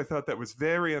that ship. I thought that was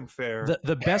very unfair.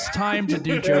 The best time to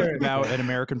do jokes about an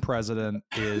American president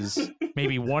is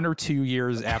maybe 1 or 2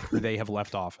 years after they have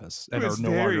left office and are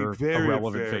no longer a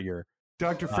relevant figure.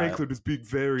 Dr. Franklin was being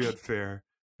very unfair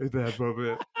at that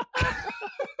moment.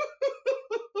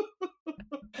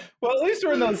 Well, at least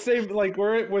we're in the same, like,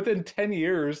 we're within 10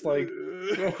 years. Like,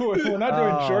 we're not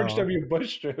doing George W.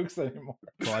 Bush jokes anymore.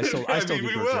 Well, I still do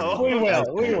we George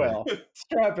We will.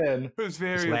 Strap in. It was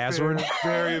very Lazarin,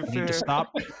 very unfair. need to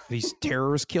stop these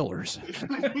terrorist killers.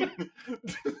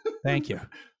 Thank you.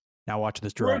 Now watch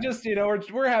this drone. We're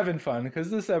just, we're having fun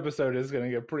because this episode is going to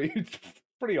get pretty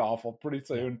pretty awful pretty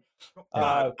soon.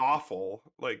 Not awful,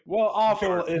 like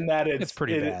awful in that it's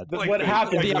pretty bad. What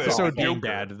happens? The episode being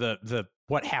bad. The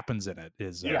what happens in it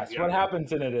is what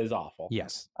happens in it is awful.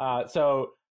 Yes.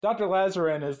 So Dr.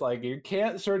 Lazarin is like, you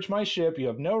can't search my ship. You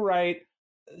have no right.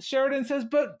 Sheridan says,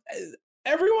 but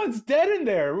everyone's dead in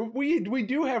there. We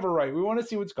do have a right. We want to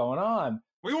see what's going on.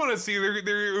 We want to see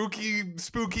their ooky,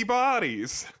 spooky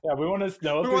bodies. Yeah, we want to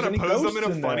know. We want to pose them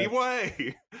in a funny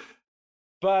way.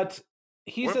 But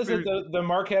he says that the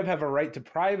Marqueb have a right to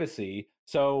privacy.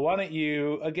 So why don't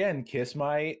you again kiss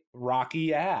my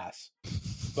rocky ass?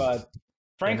 But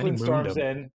Franklin storms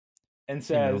in and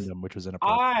says, which was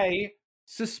I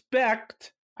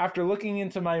suspect, after looking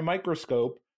into my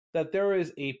microscope, that there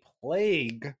is a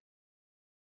plague,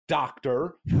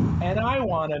 doctor, and I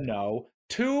want to know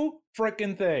two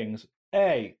frickin' things.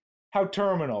 A, how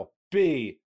terminal.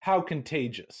 B, how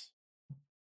contagious.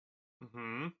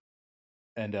 Mm-hmm.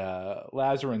 And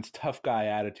Lazarin's tough guy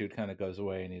attitude kind of goes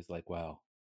away, and he's like, well,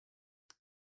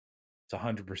 it's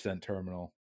 100%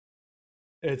 terminal.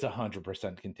 It's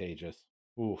 100% contagious.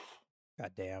 Oof.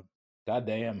 God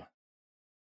damn.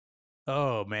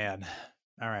 Oh, man.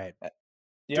 All right.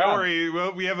 Don't worry.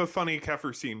 Well, we have a funny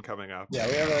Kefir scene coming up. Yeah,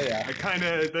 we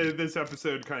have this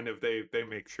episode they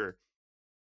make sure.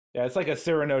 Yeah, it's like a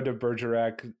Cyrano de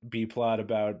Bergerac B plot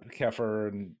about Kefir,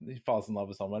 and he falls in love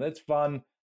with someone. It's fun.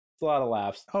 It's a lot of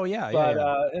laughs. Oh yeah.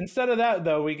 But instead of that,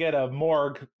 though, we get a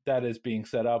morgue that is being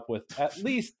set up with at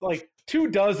least like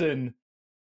 24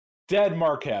 dead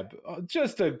Marqueb.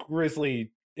 Just a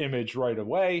grisly image right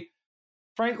away.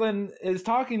 Franklin is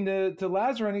talking to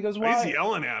Lazarin, and he goes, "Why?" He's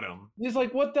yelling at him. He's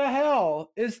like, "What the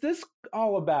hell is this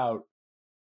all about?"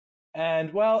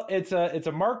 And well, it's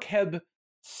a Marqueb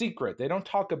secret. They don't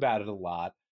talk about it a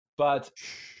lot, but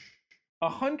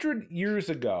 100 years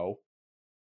ago,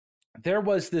 there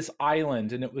was this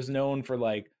island, and it was known for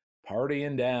like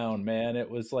partying down, man. It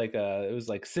was like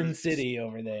Sin City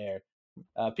over there.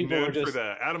 People known were just for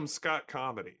the Adam Scott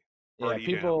comedy. Yeah,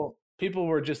 people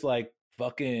were just like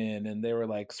fucking, and they were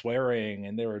like swearing,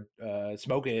 and they were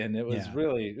smoking. It was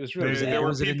really there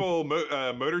were people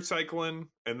motorcycling,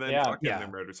 and then fucking their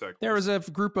motorcycles. There was a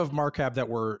group of Marqueb that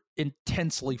were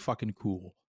intensely fucking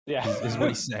cool. Yeah, is what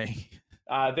he's saying.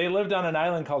 They lived on an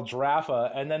island called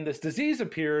Jaffa, and then this disease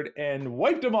appeared and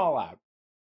wiped them all out.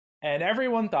 And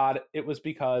everyone thought it was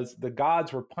because the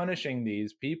gods were punishing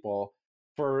these people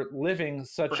for living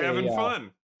such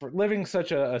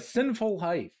a sinful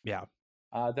life. Yeah.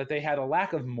 That they had a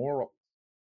lack of morals.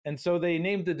 And so they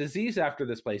named the disease after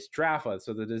this place, Jaffa.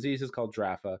 So the disease is called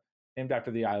Jaffa, named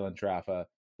after the island Jaffa,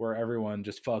 where everyone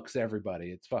just fucks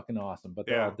everybody. It's fucking awesome, but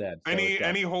they're all dead. So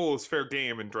any hole is fair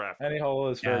game in Jaffa. Any hole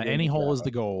is fair game. Any hole is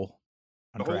the goal.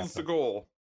 The hole is the goal.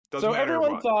 Doesn't so matter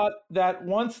everyone what. thought that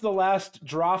once the last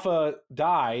Jaffa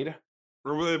died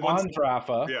on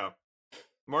Jaffa. Yeah.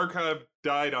 Marqueb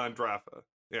died on Jaffa.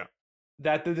 Yeah.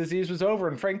 That the disease was over.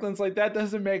 And Franklin's like, that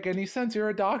doesn't make any sense. You're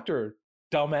a doctor,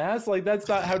 dumbass. Like, that's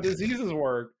not how diseases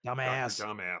work.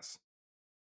 Dumbass.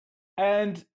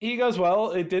 And he goes,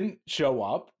 well, it didn't show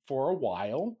up for a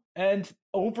while. And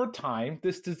over time,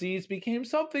 this disease became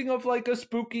something of like a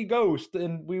spooky ghost.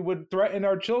 And we would threaten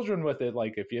our children with it.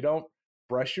 Like, if you don't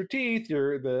brush your teeth,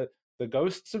 the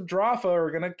ghosts of Jaffa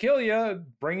are going to kill you,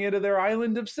 bring you to their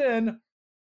island of sin.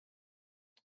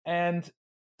 And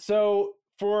so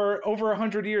for over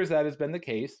 100 years, that has been the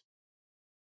case.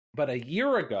 But a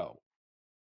year ago,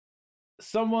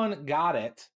 someone got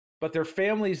it, but their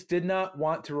families did not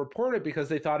want to report it because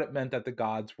they thought it meant that the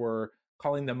gods were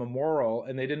calling them immoral,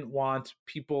 and they didn't want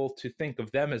people to think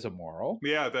of them as immoral.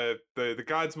 Yeah, the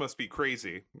gods must be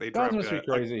crazy. They dropped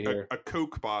a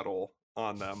Coke bottle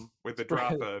on them with the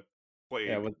Jaffa plague.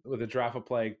 Yeah, with the Jaffa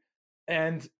plague.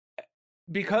 And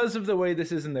because of the way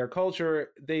this is in their culture,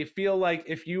 they feel like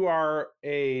if you are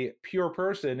a pure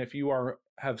person, if you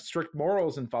have strict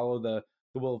morals and follow the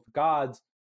will of the gods,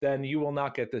 then you will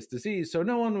not get this disease. So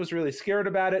no one was really scared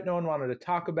about it. No one wanted to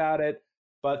talk about it.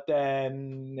 But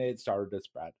then it started to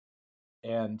spread.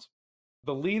 And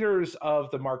the leaders of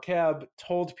the Marqueb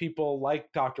told people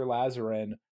like Dr.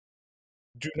 Lazarin,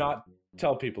 do not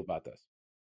tell people about this.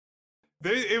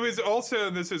 It was also,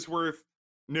 this is worth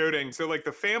noting, so like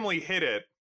the family hid it,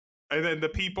 and then the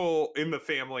people in the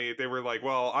family, they were like,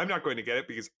 well, I'm not going to get it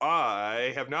because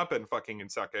I have not been fucking and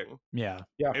sucking. Yeah.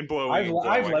 And blowing.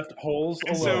 I've left holes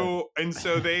alone.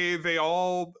 So they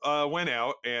all went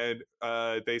out and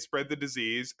they spread the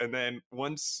disease, and then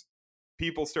once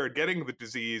people started getting the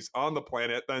disease on the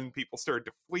planet, then people started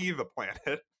to flee the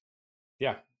planet.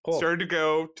 Yeah. Cool. Started to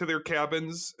go to their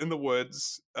cabins in the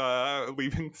woods,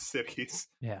 leaving the cities.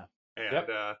 Yeah. And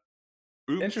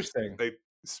oops, interesting.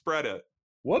 spread it.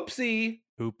 Whoopsie.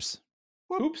 Oops.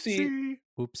 Oopsie.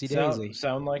 Oopsie daisy.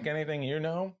 Sound like anything you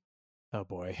know? Oh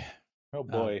boy. Oh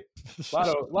boy.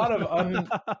 A lot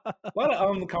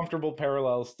of uncomfortable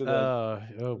parallels to the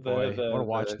oh boy. the- What to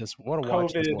watch the this. What to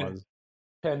watch this COVID was.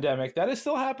 pandemic that is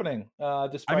still happening.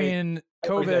 Despite I mean,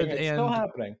 everything, COVID it's and still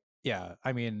happening. yeah.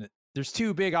 I mean, there's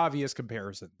two big obvious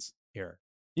comparisons here.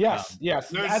 Yes.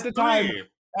 There's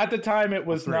At the time, it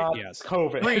was Three, not yes.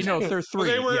 COVID. Three. No, there's three.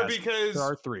 Well, they were yes. because there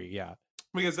are three. Yeah.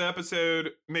 Because the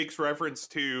episode makes reference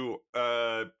to,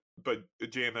 but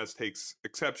JMS takes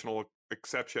exception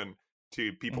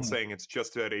to people saying it's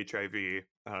just about HIV. In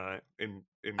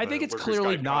I think it's workers'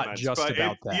 clearly guide not comments, just but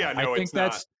about that. Yeah, no, it's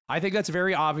not. I think that's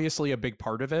very obviously a big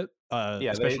part of it.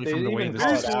 Especially they from the way even this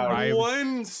call is it out. described.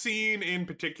 One scene in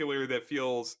particular that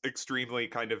feels extremely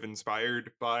kind of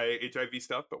inspired by HIV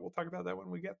stuff, but we'll talk about that when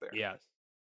we get there. Yes.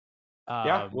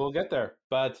 Yeah, we'll get there.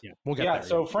 But we'll get there.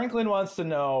 So Franklin wants to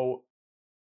know,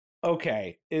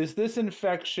 okay, is this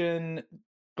infection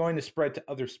going to spread to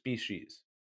other species?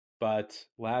 But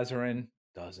Lazarin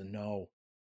doesn't know.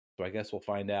 So I guess we'll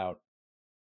find out.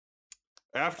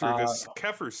 After this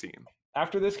Kefir scene.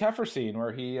 After this Kefir scene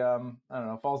where he, I don't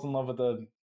know, falls in love with a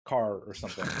car or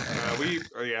something.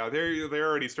 They're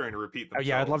already starting to repeat themselves.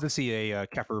 I'd love to see a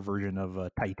Kefir version of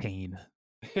Titan.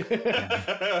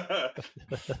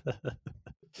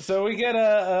 So we get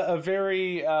a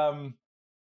very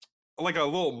like a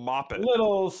little moppet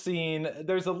little scene.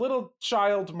 There's a little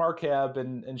child Markeb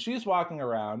and she's walking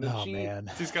around and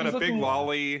man, she's got a big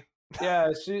lolly.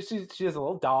 Yeah, she has a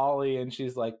little dolly and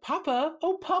she's like, Papa,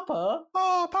 oh Papa,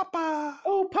 oh Papa,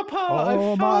 oh Papa,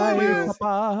 oh my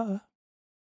Papa.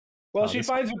 Well, she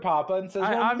finds her Papa and says,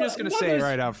 I'm just gonna say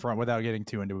right out front without getting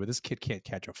too into it, this kid can't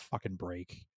catch a fucking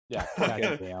break. Yeah,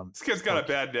 damn. This kid's got a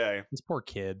bad day. This poor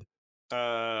kid.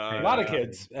 A lot of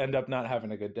kids end up not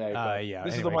having a good day.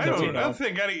 This is the one that we know. I don't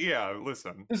think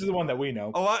listen. This is the one that we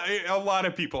know. A lot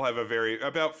of people have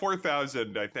about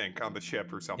 4,000, I think, on the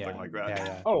ship or something like that.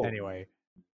 Yeah. Oh, anyway,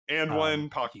 and one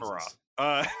Pakmara.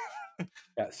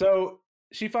 Yeah. So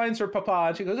she finds her Papa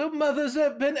and she goes, "Oh, Mother's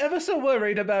been ever so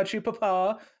worried about you,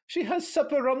 Papa. She has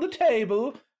supper on the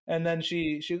table." And then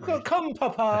she goes, "Come,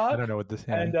 Papa." I don't know what this is.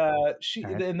 And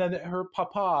and then her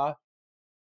Papa.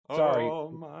 Sorry,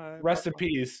 rest in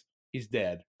peace. He's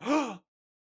dead. And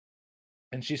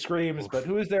she screams, but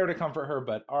who is there to comfort her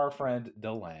but our friend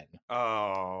Delenn?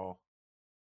 Oh.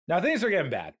 Now things are getting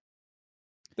bad.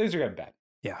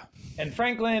 Yeah. And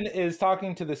Franklin is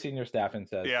talking to the senior staff and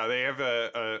says, "Yeah, they have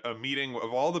a meeting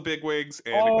of all the bigwigs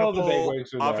and all a couple the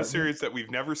bigwigs are officers that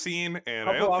we've never seen, and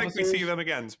I don't think we see them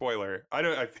again. Spoiler.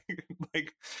 I think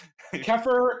like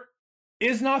Kefir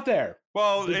is not there.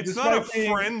 Well, it's not a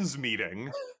friends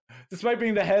meeting. Despite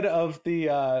being the head of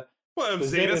the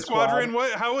Zeta Squadron,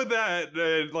 how would that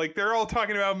they're all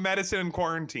talking about medicine and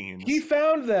quarantines. He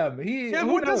found them.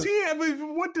 What does he have?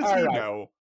 What does he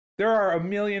know? There are a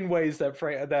million ways that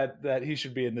that he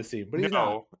should be in the scene, but he's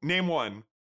not. Name one.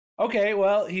 Okay,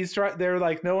 well, he's trying. They're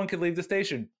like, no one can leave the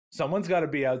station. Someone's got to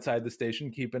be outside the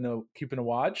station, keeping a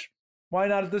watch. Why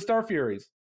not at the Star Furies?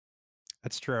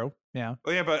 That's true. Yeah.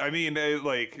 Well, yeah, but I mean, they're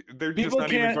People just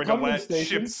not even going to let the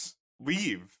ships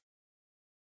leave.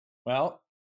 Well,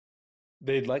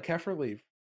 they'd let Kefir leave.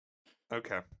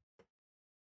 Okay.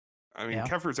 I mean,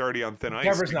 Kefir's already on thin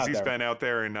ice because he's been out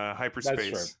there in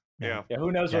hyperspace. That's true. Yeah.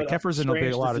 Who knows what Kefir's in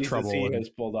a lot of trouble. He has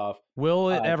pulled off. Will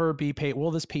it ever be paid?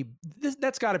 Will this pay?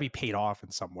 That's got to be paid off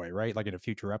in some way, right? Like in a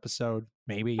future episode,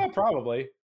 maybe. Yeah, probably.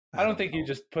 I don't think you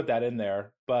just put that in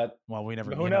there, but we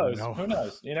never. Who knows? Who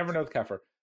knows? You never know with Kefir.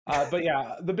 But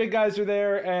yeah, the big guys are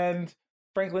there, and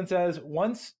Franklin says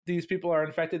once these people are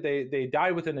infected, they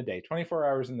die within a day, 24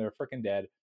 hours, and they're freaking dead.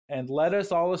 And let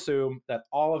us all assume that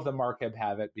all of the Markeb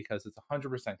have it because it's 100%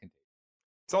 contagious.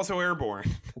 It's also airborne.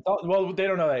 Well, they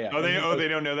don't know that yet. They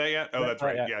don't know that yet? Oh, that's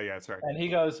right. Yeah, that's right. And he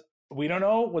goes, we don't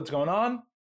know what's going on.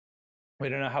 We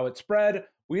don't know how it spread.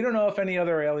 We don't know if any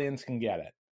other aliens can get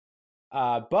it.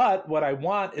 But what I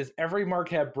want is every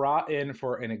Markeb brought in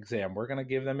for an exam. We're going to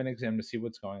give them an exam to see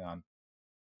what's going on.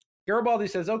 Garibaldi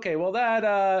says, okay, well,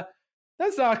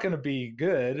 that's not going to be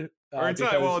good. Or it's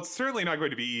not. Well, it's certainly not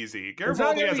going to be easy.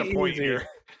 Garibaldi has a point here.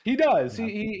 He does. Yeah.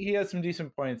 He has some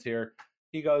decent points here.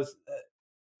 He goes,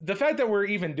 the fact that we're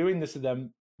even doing this to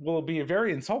them will be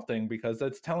very insulting because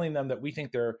that's telling them that we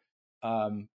think they're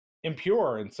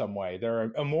impure in some way.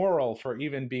 They're immoral for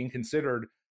even being considered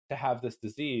to have this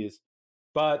disease.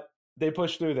 But they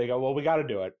push through. They go, well, we got to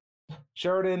do it.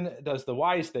 Sheridan does the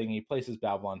wise thing. He places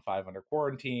Babylon 5 under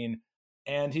quarantine.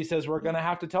 And he says, we're going to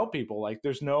have to tell people, like,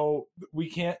 we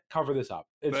can't cover this up.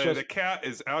 It's just the cat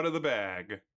is out of the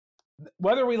bag.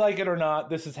 whether we like it or not,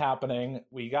 this is happening.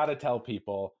 We got to tell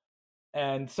people.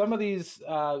 And some of these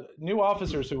new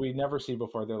officers who we never see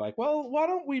before, they're like, well, why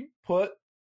don't we put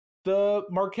the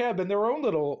Marqueb in their own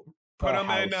little put them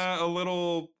house? in a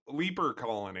little leaper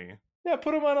colony. Yeah,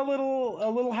 put them on a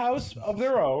little house of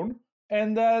their own,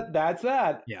 and that's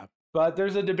that. Yeah. But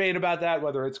there's a debate about that,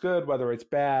 whether it's good, whether it's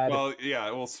bad. Well, yeah,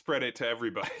 we'll spread it to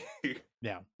everybody.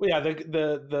 Yeah. Well, yeah,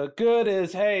 the good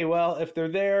is, hey, well, if they're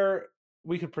there,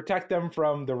 we could protect them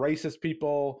from the racist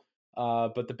people.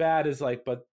 But the bad is like,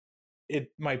 but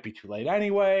it might be too late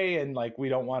anyway, and like we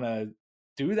don't want to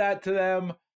do that to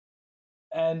them.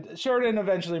 And Sheridan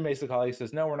eventually makes the call. He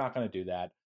says, no, we're not going to do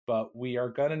that, but we are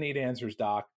going to need answers,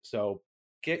 Doc. So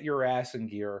get your ass in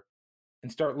gear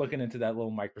and start looking into that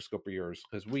little microscope of yours,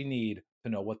 because we need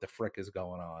to know what the frick is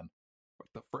going on. What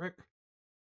the frick?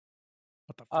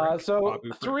 What the frick? So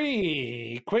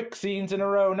 3 quick scenes in a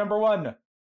row. Number 1,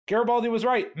 Garibaldi was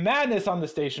right. Madness on the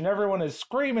station. Everyone is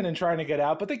screaming and trying to get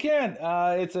out, but they can't.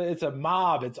 It's a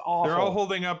mob. It's awful. They're all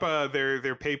holding up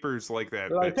their papers like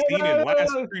that. Like, That scene in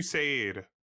Last Crusade.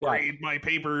 Yeah. Read my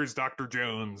papers, Dr.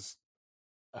 Jones.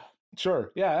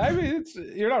 Sure. Yeah. I mean,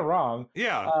 you're not wrong.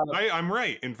 Yeah, I'm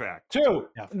right, in fact. 2.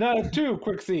 Yeah. No, 2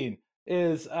 quick scene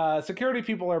is security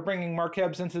people are bringing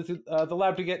Marquebs into the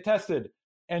lab to get tested.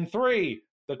 And 3,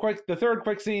 the third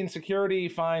quick scene, security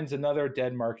finds another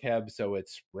dead Marqueb, so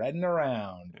it's spreading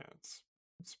around. Yeah,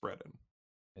 it's spreading.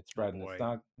 It's spreading. boy.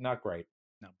 It's not great.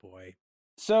 No, boy.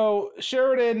 So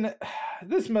Sheridan,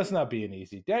 this must not be an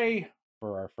easy day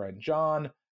for our friend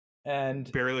John. And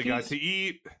Barely got to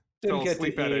eat. didn't Fell get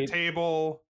asleep to at a eat.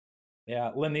 table.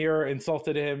 Yeah, Lanier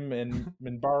insulted him in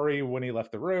Minbari when he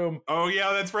left the room. Oh,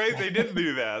 yeah, that's right. They did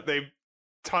do that. They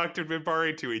talked to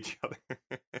Minbari to each other.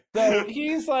 So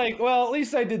he's like, well, at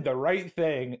least I did the right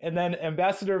thing. And then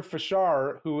Ambassador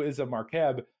Fashar, who is a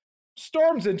Marqueb,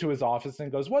 storms into his office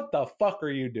and goes, what the fuck are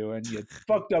you doing, you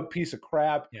fucked up piece of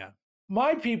crap? Yeah.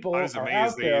 My people I was are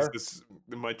amazed out they there. used this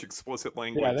much explicit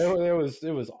language. Yeah,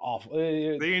 it was awful.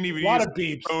 They didn't even a lot use of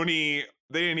beeps. phony.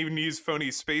 They didn't even use phony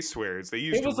space swears. They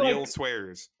used was real like-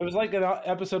 swears. It was like an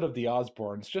episode of The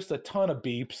Osbournes, just a ton of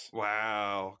beeps.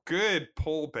 Wow, good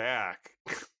pull back.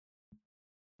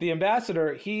 The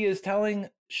ambassador, he is telling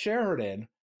Sheridan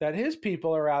that his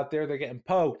people are out there, they're getting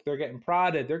poked, they're getting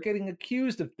prodded, they're getting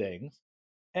accused of things.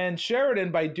 And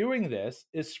Sheridan, by doing this,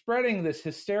 is spreading this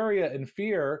hysteria and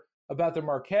fear about the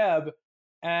Marqueb,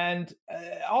 and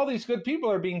all these good people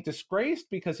are being disgraced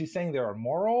because he's saying they're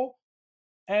immoral.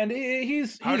 And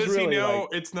he's How does really he know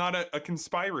like, it's not a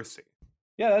conspiracy?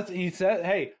 yeah, he said,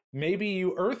 hey, maybe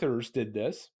you Earthers did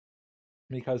this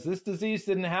because this disease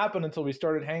didn't happen until we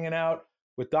started hanging out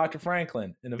with Dr.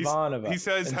 Franklin and Ivanova. He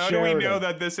says, and how do we know Sheridan."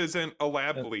 that this isn't a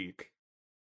lab leak?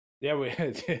 Yeah,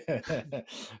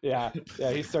 yeah,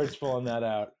 he starts pulling that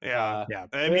out. Yeah. Yeah.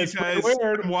 And he it's pretty says,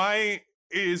 weird. why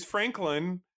is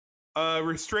Franklin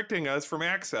restricting us from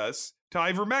access to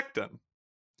ivermectin?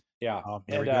 Yeah,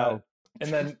 Here we go.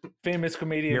 and then famous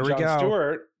comedian Here we Jon go.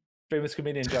 Stewart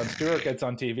gets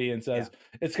on TV and says,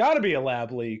 "It's got to be a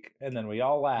lab leak," and then we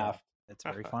all laugh. It's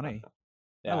very funny.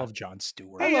 Yeah. I love Jon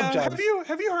Stewart. Hey, love Jon.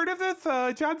 have you heard of this,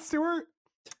 Jon Stewart?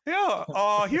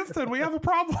 Yeah, Houston, we have a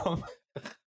problem.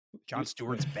 Jon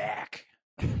Stewart's back.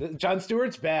 Jon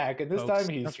Stewart's back, and this Folks, time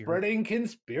he's if you're- spreading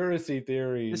conspiracy This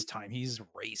theories. time he's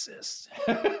racist.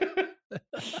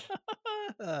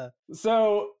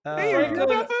 So Hey, you heard Franklin,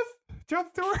 about this, Jon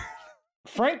Stewart?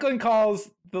 Franklin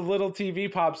calls, the little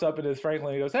TV pops up and it's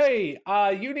Franklin. He goes, "Hey,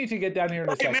 you need to get down here in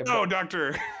a second." No,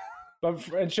 Doctor.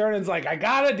 And Sheridan's like, "I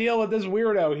gotta deal with this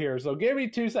weirdo here, so give me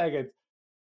 2 seconds."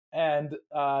 And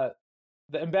the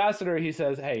ambassador, he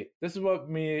says, "Hey, this is what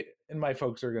me and my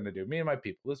folks are gonna do. Me and my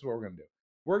people. This is what we're gonna do.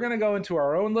 We're gonna go into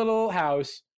our own little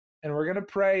house and we're gonna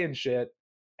pray and shit.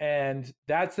 And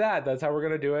that's that. That's how we're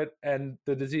gonna do it. And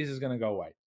the disease is gonna go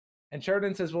away." And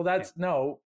Sheridan says, "Well, that's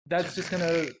just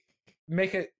gonna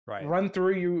make it Right. run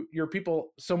through your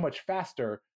people so much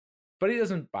faster." But he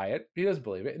doesn't buy it. He doesn't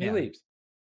believe it, and he Yeah. leaves.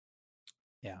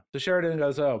 Yeah. So Sheridan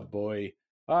goes, "Oh boy,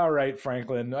 all right,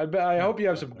 Franklin. I hope you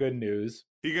have some good news."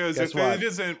 He goes, Guess if what? it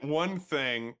isn't one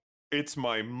thing, it's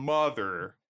my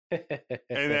mother. And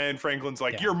then Franklin's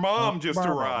like, Yeah. your mom just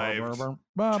arrived. And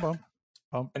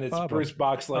it's Bruce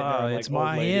Boxleitner. and, It's like, old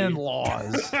my lady.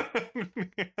 in-laws.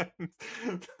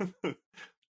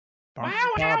 Why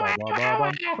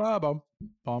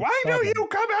don't you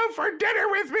come out for dinner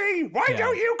with me? Why Yeah.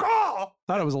 don't you call?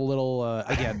 Thought it was a little,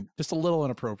 again, just a little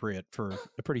inappropriate for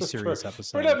a pretty serious For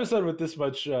episode. an episode with this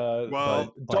much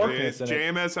Well, darkness in it.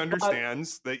 JMS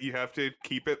understands that you have to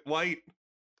keep it light.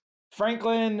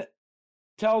 Franklin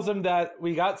tells him that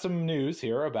we got some news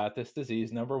here about this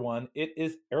disease. Number 1, it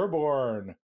is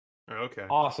airborne. Okay.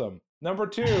 Awesome. Number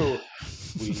 2,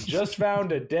 we just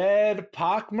found a dead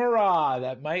Pak Mara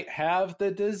that might have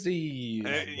the disease.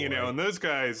 And those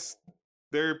guys,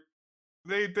 they're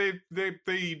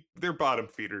bottom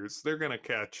feeders. They're gonna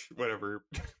catch whatever.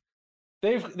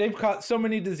 They've caught so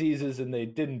many diseases and they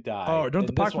didn't die. Oh, don't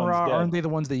the Pak Mara, aren't they the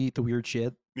ones that eat the weird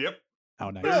shit? Yep. Oh,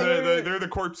 nice. They're the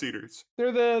corpse eaters.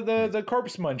 They're the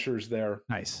corpse munchers there.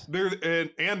 Nice.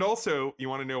 And also, you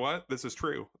want to know what? This is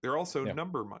true. They're also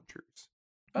number munchers.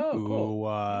 Oh, cool.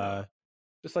 Ooh,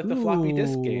 just like the floppy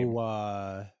disk game.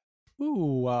 That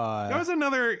was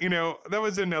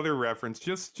another reference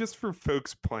just for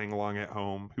folks playing along at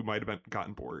home who might have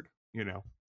gotten bored,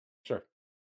 Sure.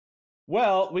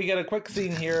 Well, we get a quick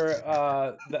scene here.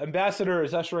 The ambassador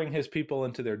is ushering his people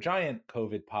into their giant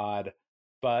COVID pod,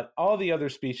 but all the other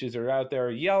species are out there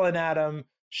yelling at them,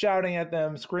 shouting at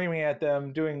them, screaming at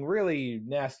them, doing really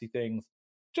nasty things.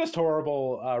 Just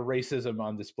horrible racism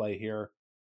on display here.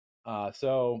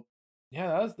 So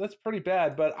yeah, that's pretty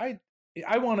bad. But I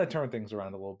want to turn things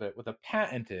around a little bit with a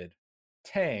patented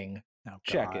Tang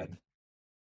check-in.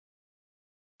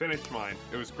 Finished mine.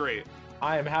 It was great.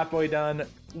 I am halfway done.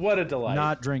 What a delight.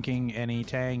 Not drinking any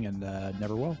Tang and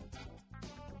never will.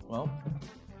 Well,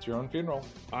 it's your own funeral.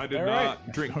 I did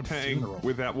not drink Tang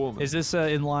with that woman. Is this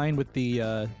in line with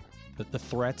the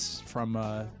threats from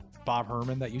Bob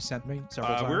Herman that you sent me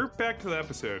several times? We're back to the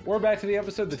episode. We're back to the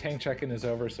episode. The Tang check-in is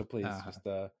over, so please just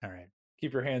all right.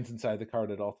 Keep your hands inside the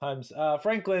card at all times.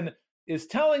 Franklin is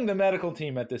telling the medical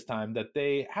team at this time that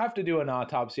they have to do an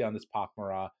autopsy on this Pak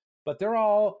Mara, but they're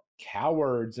all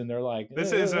cowards and they're like,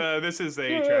 this is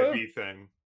the HIV thing.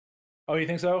 Oh, you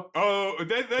think so? Oh,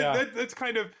 that's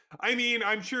kind of. I mean,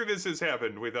 I'm sure this has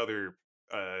happened with other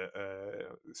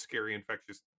scary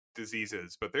infectious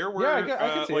diseases, but there were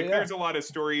I see there's a lot of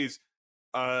stories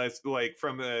like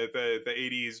from the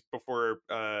 80s before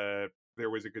there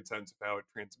was a good sense of how it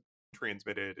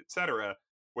transmitted, etc.,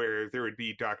 where there would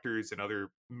be doctors and other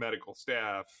medical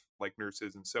staff like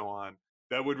nurses and so on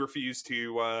that would refuse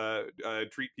to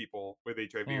treat people with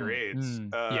HIV or AIDS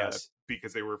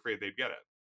because they were afraid they'd get it.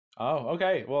 Oh,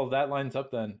 okay. Well, that lines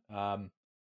up then.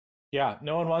 Yeah,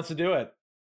 no one wants to do it.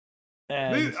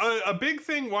 And a big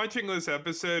thing watching this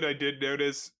episode, I did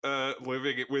notice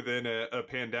living within a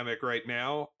pandemic right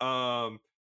now, not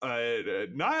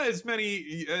as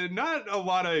many, not a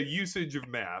lot of usage of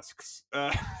masks.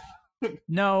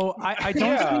 No, I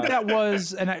don't think that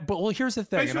was, but here's the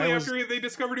thing. Especially after they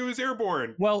discovered it was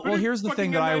airborne. Well, here's the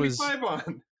thing that I was.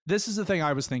 On. This is the thing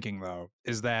I was thinking though,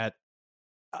 is that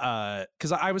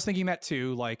because I was thinking that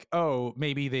too, like, oh,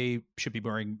 maybe they should be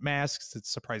wearing masks.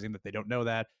 It's surprising that they don't know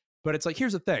that, but it's like,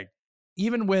 here's the thing.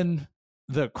 Even when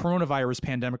the coronavirus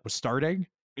pandemic was starting,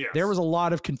 there was a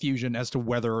lot of confusion as to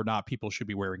whether or not people should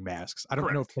be wearing masks. I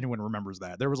don't know if anyone remembers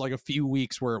that. There was like a few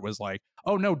weeks where it was like,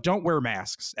 oh no, don't wear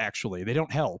masks. Actually, they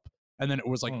don't help. And then it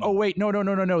was like, oh wait, no,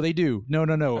 they do.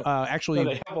 No. Actually,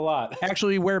 they help a lot.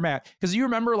 Actually, wear masks. Because you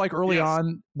remember, like early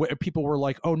on, people were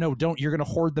like, oh no, don't. You're going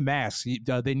to hoard the masks.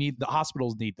 The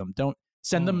hospitals need them. Don't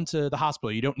send them to the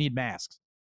hospital. You don't need masks.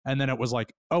 And then it was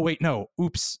like, oh wait, no,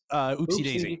 oopsie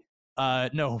daisy.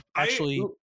 No, actually,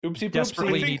 oopsie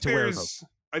desperately need to wear them.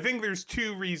 I think there's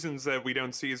two reasons that we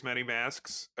don't see as many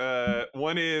masks.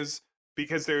 One is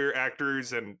because they're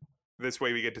actors and this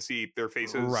way we get to see their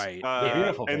faces. Right.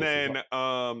 Beautiful and faces. then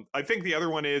I think the other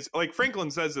one is, like, Franklin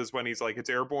says this when he's like, it's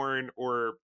airborne,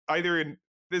 or either in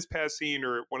this past scene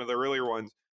or one of the earlier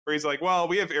ones where he's like, well,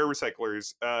 we have air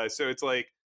recyclers. So it's like,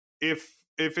 if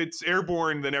it's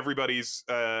airborne, then everybody's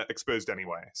exposed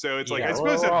anyway. So it's like, I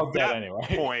suppose at that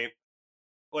point,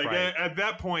 like at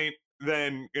that point,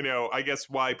 then, I guess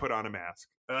why put on a mask?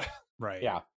 Right.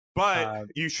 Yeah. But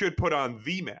you should put on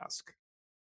the mask.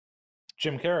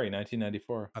 Jim Carrey,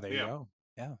 1994. Oh, there you go.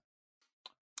 Yeah.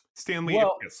 Stanley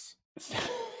Ipkiss.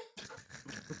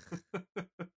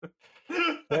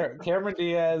 Cameron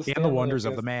Diaz. And the wonders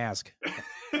of the mask.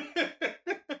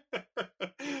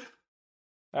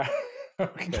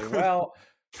 Okay, well,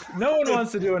 no one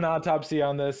wants to do an autopsy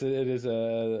on this. It is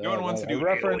no one wants to do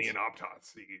an alien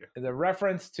autopsy. The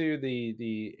reference to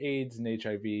the AIDS and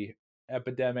HIV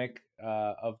epidemic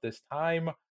of this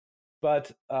time,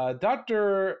 but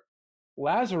Dr.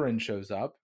 Lazarin shows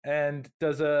up and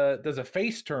does a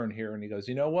face turn here, and he goes,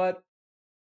 "You know what?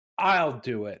 I'll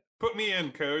do it. Put me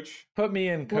in, coach. Put me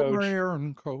in, coach." Put me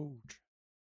in, coach.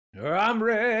 I'm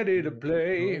ready to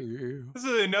play. This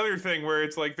is another thing where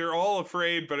it's like they're all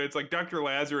afraid, but it's like Dr.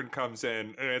 Lazarin comes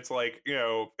in, and it's like, you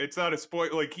know, it's not a spoil.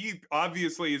 Like, he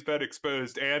obviously has been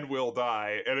exposed and will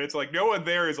die, and it's like no one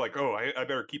there is like, oh, I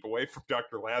better keep away from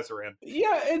Dr. Lazarin.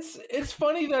 Yeah, it's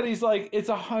funny that he's like, it's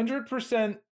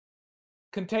 100%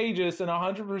 contagious and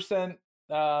 100%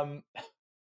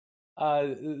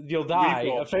 you'll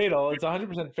die, fatal. It's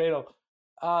 100% fatal.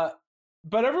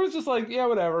 But everyone's just like, yeah,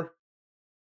 whatever.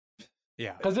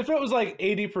 Yeah. Because if it was like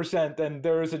 80%, then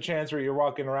there is a chance where you're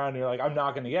walking around and you're like, I'm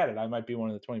not going to get it. I might be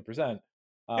one of the 20%.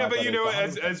 Yeah, but you know,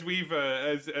 as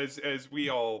we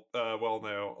all well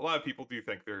know, a lot of people do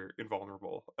think they're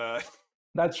invulnerable.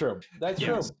 That's true. That's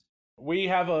true. We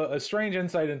have a strange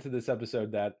insight into this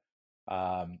episode that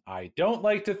I don't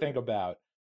like to think about.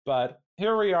 But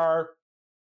here we are.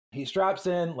 He straps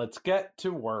in. Let's get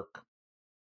to work.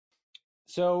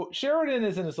 So Sheridan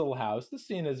is in his little house. This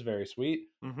scene is very sweet.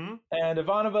 Mm-hmm. And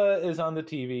Ivanova is on the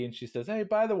TV, and she says, hey,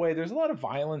 by the way, there's a lot of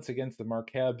violence against the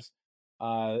Marquebs.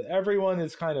 Everyone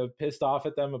is kind of pissed off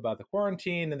at them about the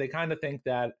quarantine, and they kind of think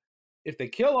that if they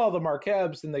kill all the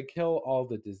Marquebs, then they kill all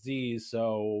the disease.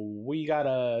 So we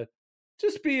gotta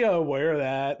just be aware of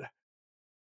that.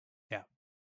 Yeah.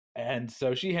 And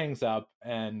so she hangs up,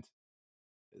 and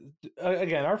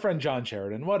again, our friend John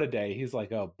Sheridan, what a day. He's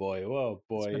like, oh boy, whoa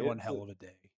boy. It's been one hell of a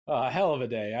day. A hell of a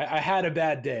day. I had a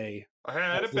bad day. I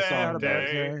had a bad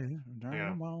day.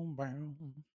 Yeah.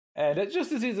 And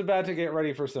just as he's about to get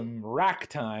ready for some rack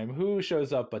time, who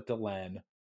shows up but Delenn?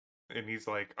 And he's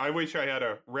like, I wish I had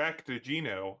a rack to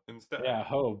Gino instead. Yeah,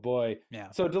 oh boy.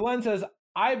 Yeah. So Delenn says,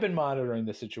 I've been monitoring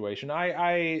the situation.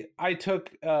 I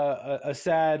took a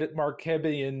sad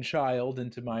Marquebian child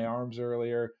into my arms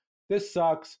earlier. This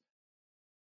sucks.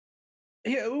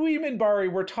 We Minbari,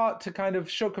 we're taught to kind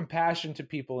of show compassion to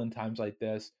people in times like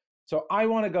this. So I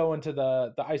want to go into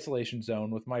the isolation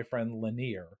zone with my friend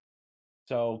Lanier.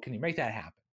 So can you make that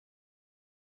happen?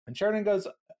 And Sheridan goes,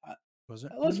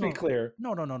 let's be clear.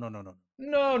 No.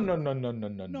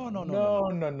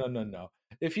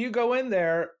 If you go in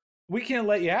there, we can't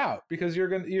let you out because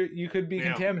you could be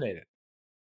contaminated.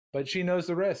 But she knows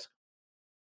the risk.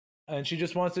 And she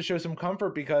just wants to show some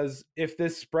comfort because if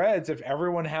this spreads, if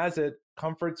everyone has it,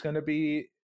 comfort's going to be,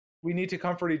 we need to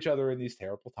comfort each other in these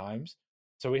terrible times.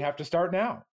 So we have to start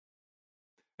now.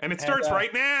 And it starts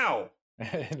right now.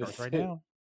 It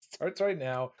starts right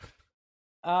now.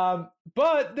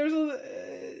 But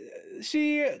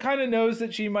she kind of knows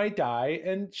that she might die.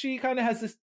 And she kind of has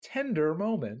this tender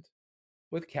moment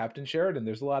with Captain Sheridan.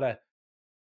 There's a lot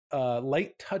of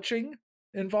light touching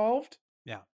involved.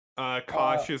 Yeah.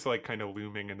 Kosh is like kind of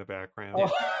looming in the background.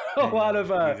 A lot of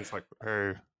he's just like,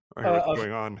 hey, what's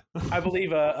going on? I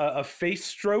believe a face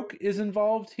stroke is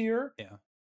involved here. Yeah.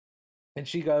 And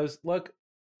she goes, look,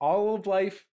 all of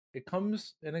life, it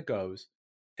comes and it goes.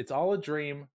 It's all a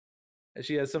dream. And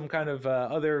she has some kind of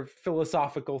other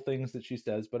philosophical things that she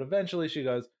says, but eventually she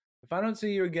goes, if I don't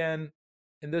see you again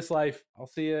in this life, I'll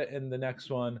see you in the next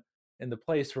one, in the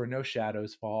place where no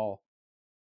shadows fall.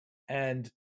 And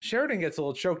Sheridan gets a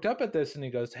little choked up at this, and he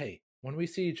goes, hey, when we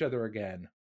see each other again,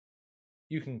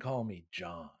 you can call me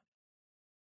John.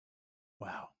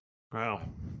 Wow.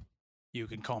 You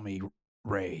can call me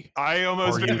Ray. I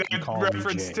almost made that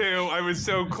reference too. I was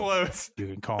so close. You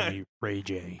can call me Ray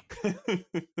J.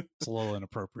 It's a little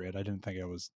inappropriate. I didn't think it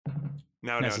was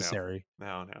necessary.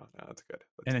 No, that's good.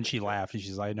 And then she laughed, and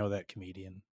she's like, I know that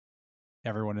comedian.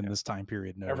 Everyone in this time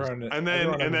period knows. And then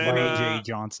Ray J.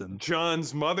 Johnson.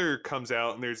 John's mother comes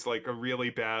out, and there's like a really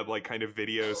bad, like kind of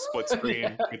video split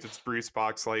screen. It's Bruce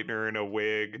Boxleitner in a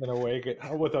wig.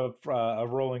 With a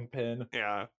rolling pin.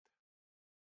 Yeah.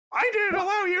 I didn't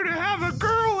allow you to have a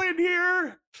girl in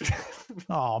here.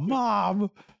 Oh, Mom.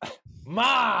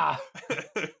 Ma!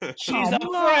 She's a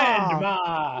friend,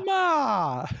 Ma!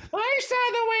 Ma! I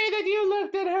saw the way that you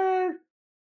looked at her.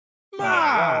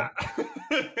 Ma!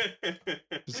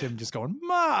 Just him just going,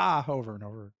 Ma! Over and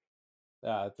over.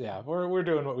 Yeah, we're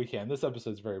doing what we can. This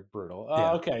episode's very brutal.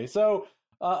 Yeah. Okay, so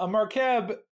a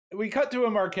Marqueb, we cut to a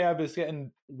Marqueb is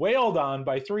getting wailed on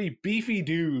by three beefy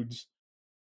dudes.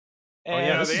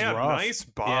 And they have nice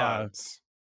bods.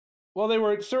 Well, they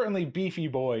were certainly beefy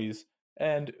boys.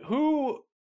 And who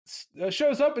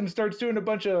shows up and starts doing a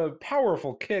bunch of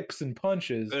powerful kicks and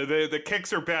punches. The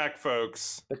kicks are back,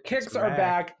 folks. The kicks are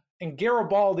back, and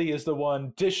Garibaldi is the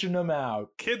one dishing them out.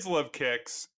 Kids love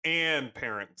kicks, and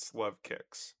parents love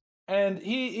kicks. And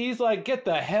he's like, get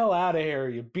the hell out of here,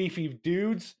 you beefy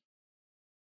dudes.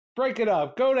 Break it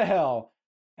up. Go to hell.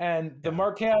 And the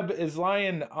Marqueb is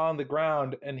lying on the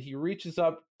ground, and he reaches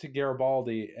up to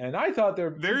Garibaldi. And I thought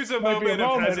there's a moment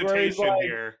of hesitation like,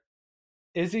 here.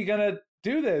 is he gonna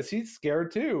do this? He's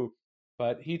scared too.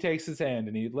 But he takes his hand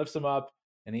and he lifts him up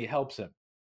and he helps him.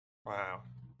 Wow.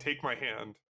 Take my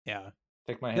hand. Yeah.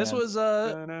 Take my hand.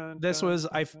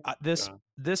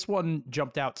 This one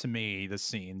jumped out to me, this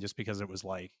scene, just because it was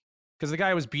like, because the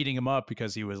guy was beating him up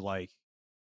because he was like,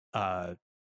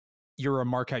 you're a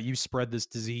markout, you spread this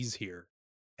disease here.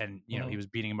 And, you know, he was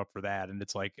beating him up for that. And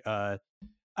it's like, I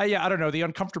don't know, the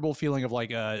uncomfortable feeling of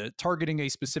like targeting a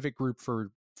specific group for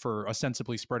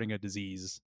ostensibly spreading a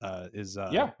disease it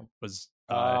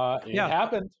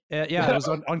happened. It was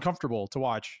uncomfortable to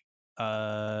watch.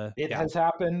 It has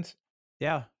happened.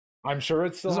 Yeah, I'm sure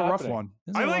it's still a rough one.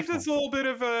 I like this little bit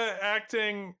of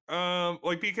acting,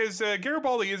 because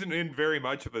Garibaldi isn't in very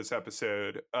much of this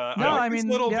episode. This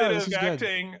little bit of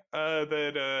acting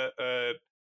that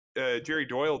Jerry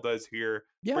Doyle does here,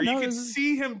 where you can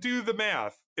see him do the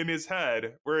math in his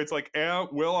head, where it's like,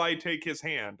 will I take his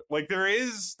hand? Like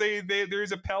there's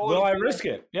a palatable. Will I risk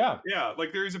it? Yeah,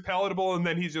 like there is a palatable, and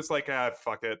then he's just like,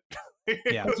 fuck it.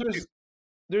 Yeah,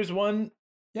 there's one.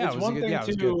 Yeah, it's one thing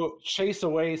to chase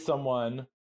away someone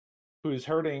who's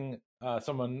hurting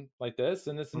someone like this,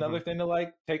 and it's another thing to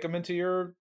like take them into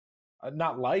your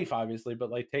not life, obviously, but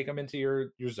like take them into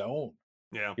your zone,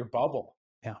 your bubble.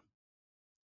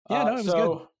 Yeah, no, it was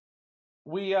good.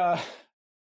 We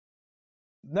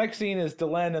next scene is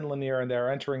Delenn and Lanier, and they're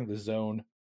entering the zone.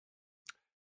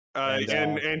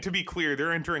 And to be clear,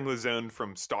 they're entering the zone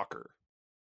from Stalker.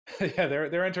 Yeah,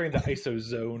 they're entering the ISO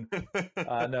zone.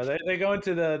 No, they go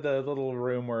into the little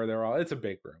room where they're all. It's a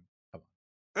big room. Come on.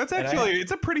 That's actually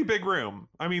it's a pretty big room.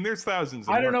 I mean, there's thousands.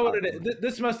 I don't know what it is.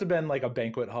 This must have been like a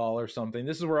banquet hall or something.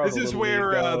 This is where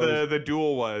the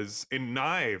duel was in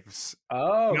Knives.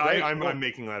 Oh, no, I'm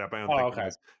making that up. I don't think it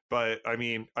is. But I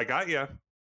mean, I got you.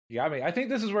 You got me. I think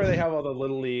this is where they have all the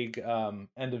Little League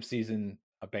end of season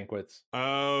banquets.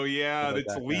 Oh yeah,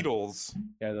 it's Lidl's.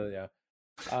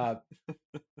 Yeah.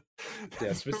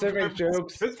 Specific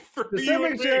jokes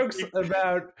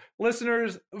about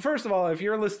listeners. First of all, if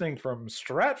you're listening from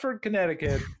Stratford,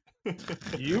 Connecticut,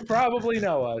 you probably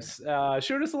know us.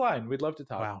 Shoot us a line. We'd love to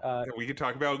talk. Wow. We could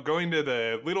talk about going to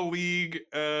the Little League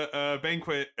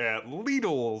banquet at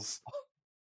Lidl's.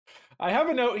 I have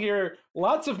a note here.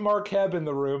 Lots of Mark Heb in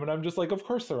the room, and I'm just like, of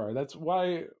course there are. That's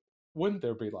why wouldn't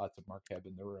there be lots of Mark Heb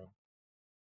in the room?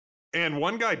 And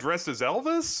one guy dressed as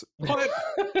Elvis? What?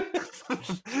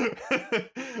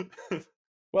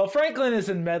 Well, Franklin is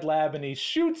in med lab and he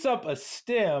shoots up a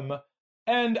stim.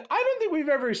 And I don't think we've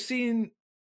ever seen,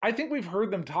 I think we've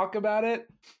heard them talk about it,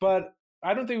 but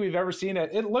I don't think we've ever seen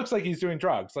it. It looks like he's doing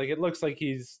drugs. Like it looks like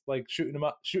he's like shooting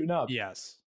up.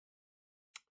 Yes.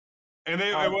 And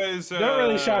it was don't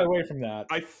really shy away from that.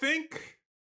 I think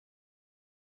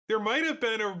there might have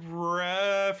been a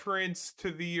reference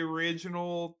to the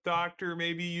original Doctor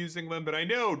maybe using them, but I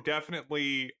know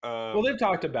definitely. Well, they've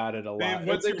talked about it a lot.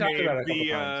 They've talked about it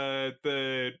a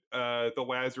couple times. The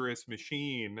Lazarus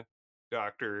Machine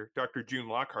Doctor, Dr. June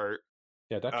Lockhart.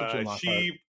 Yeah, Dr. June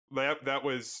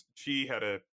Lockhart. She had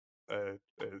a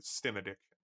stim addiction.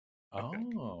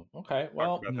 Oh, okay.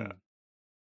 Well, about that.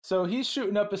 So he's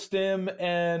shooting up a stim,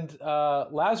 and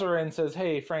Lazarin says,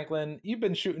 "Hey, Franklin, you've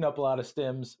been shooting up a lot of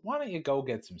stims. Why don't you go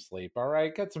get some sleep? All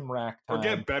right, get some rack time, or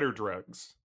get better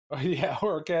drugs. Yeah,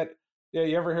 or get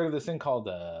You ever heard of this thing called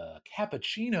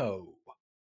cappuccino?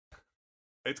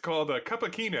 It's called a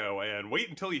cappuccino, and wait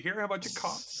until you hear how much it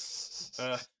costs.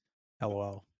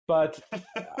 LOL. But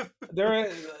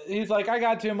he's like, I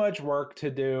got too much work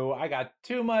to do. I got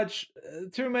too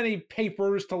many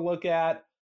papers to look at.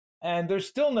 And there's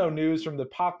still no news from the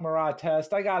Pakmara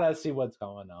test. I gotta see what's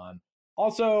going on.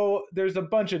 Also, there's a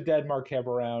bunch of dead Marqueb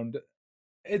around.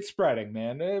 It's spreading,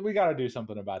 man. We gotta do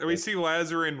something about this. We see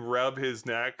Lazarin rub his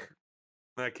neck.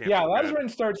 That can't Lazarin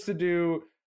starts to do...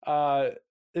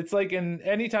 it's like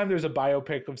anytime there's a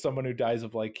biopic of someone who dies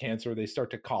of like cancer, they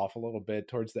start to cough a little bit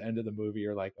towards the end of the movie.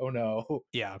 You're like, oh no.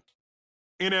 Yeah.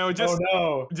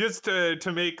 Just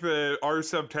to make the R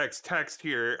subtext text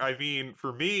here, I mean,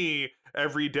 for me,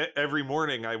 every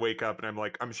morning I wake up and I'm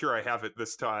like, I'm sure I have it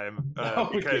this time.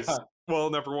 Well,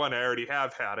 number one, I already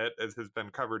have had it, as has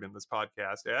been covered in this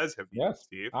podcast, as have you,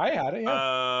 Steve. I had it,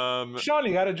 yeah. Sean,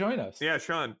 you got to join us. Yeah,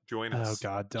 Sean, join us. Oh,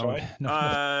 God, don't.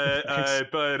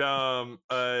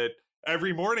 But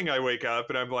every morning I wake up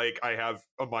and I'm like, I have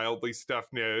a mildly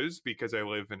stuffed nose because I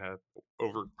live in a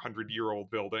over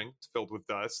 100-year-old building. It's filled with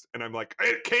dust. And I'm like,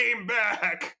 it came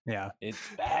back. Yeah. It's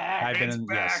back.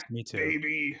 Yes, me too.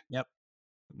 Baby. Yep.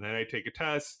 And then I take a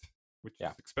test, which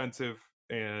is expensive,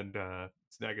 and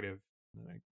it's negative. And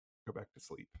then I go back to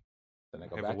sleep. Then I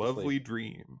have a lovely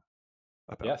dream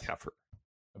about Kefir.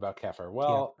 About Kefir.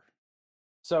 Well,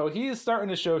 So he's starting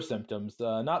to show symptoms.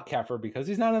 Not Kefir, because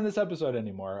he's not in this episode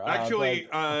anymore. Actually,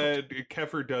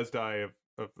 Kefir does die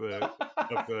of the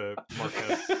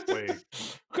Marquez plague.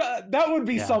 That would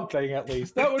be something, at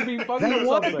least. That would be fucking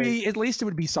something. At least it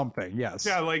would be something, yes.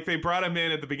 Yeah, like they brought him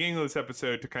in at the beginning of this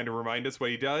episode to kind of remind us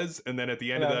what he does, and then at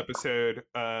the end of the episode,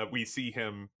 we see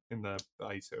him in the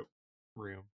ISO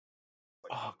room.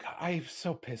 Oh god, I'm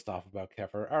so pissed off about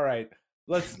Kefir. All right,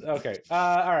 okay.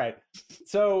 All right.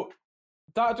 So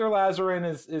Dr. Lazarin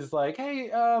is like, hey,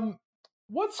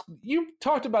 you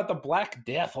talked about the Black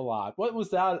Death a lot. What was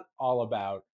that all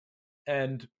about?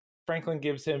 And Franklin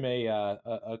gives him a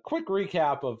quick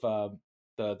recap of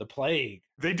the plague.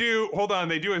 They do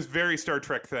a very Star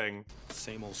Trek thing.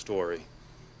 Same old story.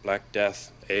 Black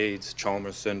Death, AIDS,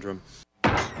 Chalmers syndrome.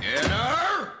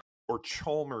 Skinner? Or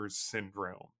Chalmers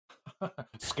syndrome.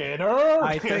 Skinner?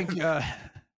 I think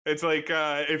it's like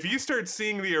if you start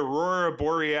seeing the Aurora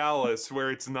Borealis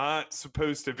where it's not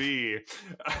supposed to be.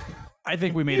 I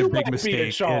think we made a big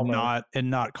mistake in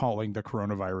not calling the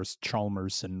coronavirus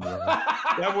Chalmers syndrome.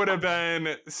 That would have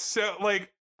been so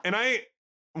and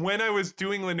when I was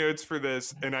doing the notes for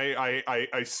this, and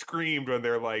I screamed when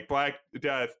they're like Black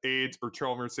Death, AIDS, or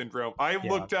Chalmers syndrome. I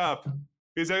looked up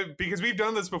because we've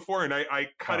done this before, and I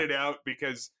cut it out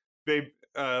because they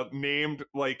named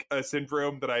like a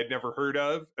syndrome that I had never heard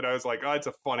of, and I was like, oh, it's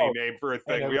a funny name for a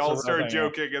thing. We all started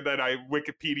joking, and then I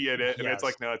Wikipedia'd it, and it's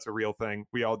like, no, it's a real thing.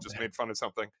 We all just made fun of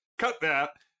something. Cut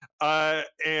that.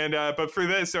 But for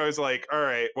this, I was like, all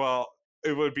right, well,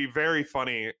 it would be very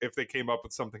funny if they came up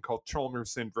with something called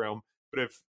Chalmers syndrome, but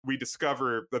if we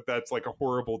discover that that's like a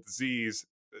horrible disease,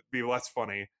 it'd be less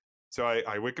funny. So I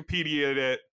Wikipedia'd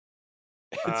it.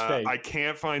 It's fake. I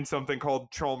can't find something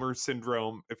called Chalmers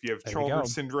syndrome. If you have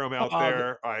Chalmers syndrome out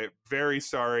there, I'm very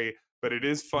sorry, but it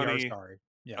is funny. We are sorry.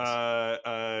 Yes.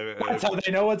 That's how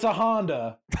they know it's a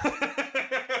Honda.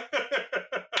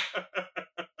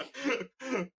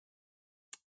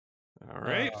 All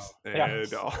right.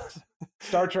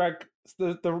 Star Trek,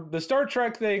 the Star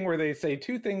Trek thing where they say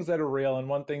two things that are real and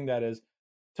one thing that is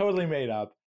totally made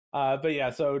up. But yeah,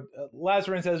 so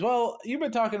Lazarin says, well, you've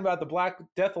been talking about the Black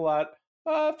Death a lot.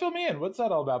 Fill me in. What's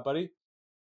that all about, buddy?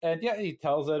 And yeah, he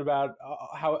tells it about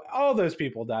how all those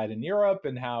people died in Europe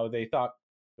and how they thought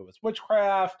it was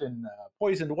witchcraft and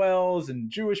poisoned wells and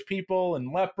Jewish people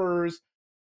and lepers.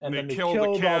 And then they killed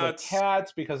all the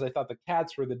cats because they thought the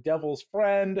cats were the devil's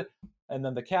friend. And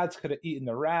then the cats could have eaten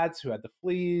the rats who had the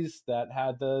fleas that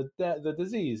had the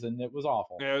disease, and it was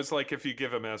awful. Yeah, it was like if you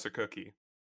give a mouse a cookie.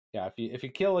 Yeah, if you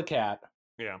kill a cat.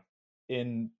 Yeah.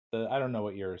 In I don't know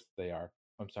what years they are.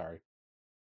 I'm sorry.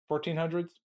 1400s?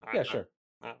 Yeah, sure.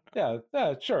 Yeah,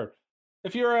 sure.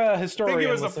 If you're a historian, I think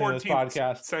it was listening the 14th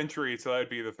podcast, century, so that would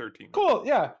be the 13th. Cool.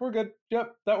 Yeah, we're good.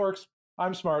 Yep, that works.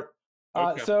 I'm smart.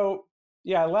 Okay. So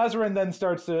yeah, Lazarin then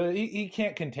starts to he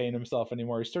can't contain himself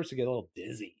anymore. He starts to get a little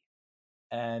dizzy,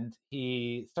 and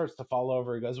he starts to fall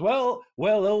over. He goes, "Well,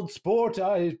 old sport,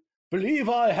 I believe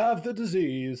I have the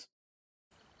disease."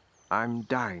 I'm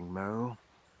dying, Mo.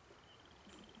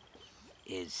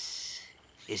 Is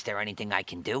there anything I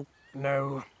can do?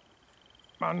 No.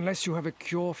 Unless you have a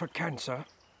cure for cancer.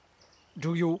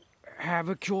 Do you have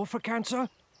a cure for cancer?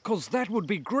 'Cause that would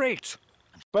be great.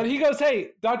 But he goes,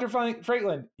 hey, Dr.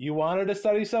 Franklin, you wanted to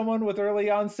study someone with early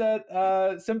onset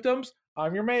symptoms?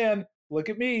 I'm your man. Look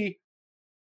at me.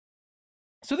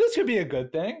 So this could be a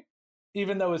good thing,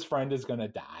 even though his friend is going to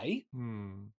die.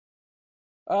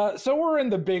 So we're in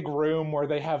the big room where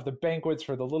they have the banquets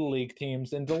for the Little League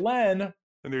teams, and Delenn...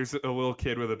 And there's a little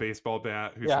kid with a baseball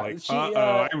bat who's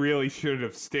I really should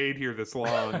have stayed here this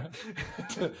long.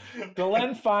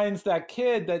 Delenn finds that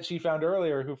kid that she found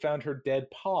earlier who found her dead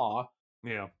paw.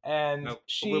 Yeah. And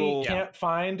she can't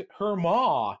find her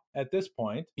ma at this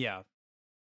point. Yeah.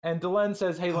 And Delenn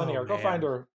says, hey, Linear, go find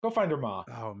her ma.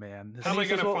 Oh, man. How am I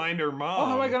going to find her mom? Oh,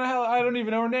 how am I going to I don't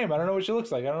even know her name. I don't know what she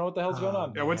looks like. I don't know what the hell's going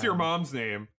on. Yeah, what's your mom's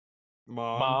name?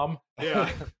 Mom.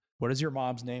 Yeah. What is your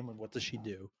mom's name and what does she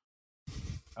do?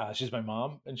 She's my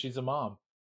mom, and she's a mom.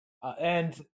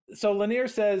 And so Lanier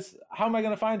says, how am I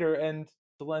going to find her? And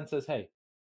Delenn says, hey,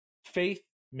 Faith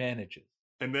manages.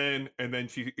 And then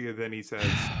he says,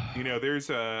 there's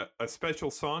a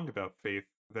special song about faith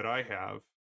that I have.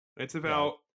 It's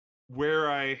about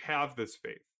where I have this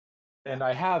faith. And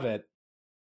I have it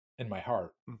in my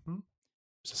heart. Mm-hmm.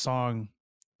 It's a song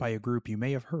by a group you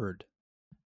may have heard,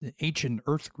 the ancient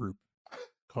Earth group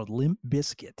called Limp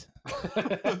Bizkit.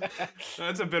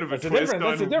 That's a bit of a twist on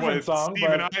what song, Steve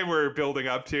and I were building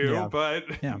up to, but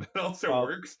it also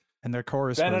works. And their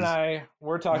chorus Ben was, and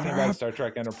we're talking about Star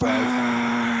Trek Enterprise.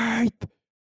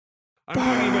 I'm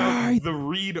talking about the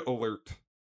read alert.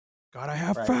 Gotta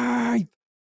have faith.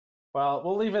 Well,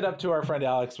 we'll leave it up to our friend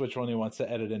Alex which one he wants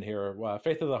to edit in here.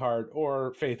 Faith of the Heart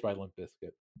or Faith by Limp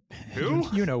Bizkit. Who?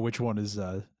 You know which one is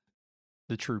the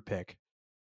true pick.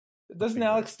 Doesn't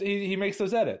Alex, he makes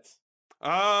those edits.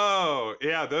 Oh,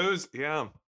 yeah, those, yeah.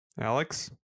 Alex?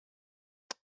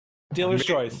 Dealer's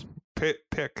choice.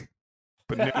 Pick.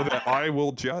 But know that I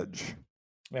will judge.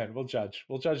 Man, we'll judge.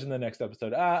 We'll judge in the next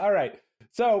episode. All right.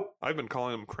 So I've been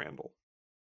calling him Crandall.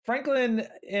 Franklin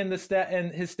and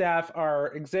his staff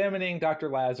are examining Dr.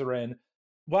 Lazarin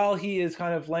while he is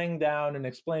kind of laying down and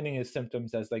explaining his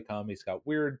symptoms as they come. He's got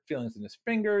weird feelings in his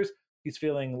fingers. He's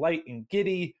feeling light and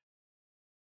giddy.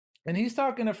 And he's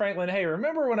talking to Franklin, hey,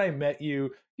 remember when I met you?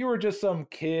 You were just some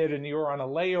kid and you were on a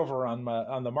layover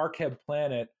on the Markheb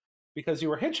planet because you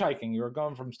were hitchhiking. You were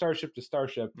going from starship to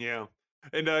starship. Yeah.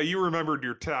 And you remembered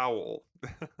your towel.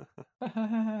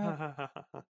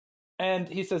 And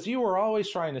he says, you were always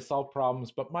trying to solve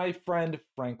problems, but my friend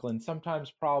Franklin,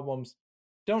 sometimes problems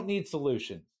don't need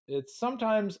solutions. It's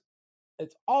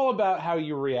all about how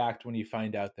you react when you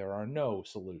find out there are no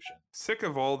solutions. Sick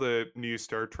of all the new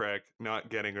Star Trek not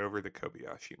getting over the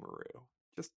Kobayashi Maru.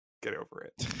 Just get over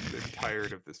it. I'm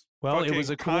tired of this. Well, it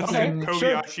was a constant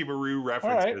Kobayashi Maru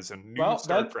references and new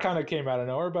Star Trek. That kind of came out of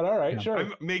nowhere, but all right, sure.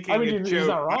 I'm making a joke. He's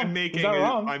not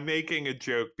wrong. I'm making a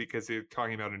joke because they're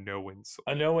talking about a no-win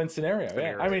scenario. A no-win scenario.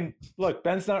 Yeah. I mean, look,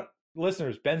 Ben's not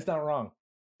wrong.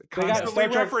 Constantly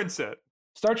reference it.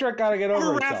 Star Trek got to get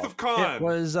over itself. Wrath of Khan. It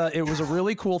was a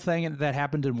really cool thing that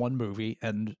happened in one movie,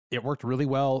 and it worked really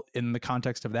well in the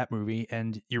context of that movie,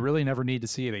 and you really never need to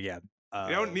see it again.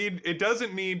 It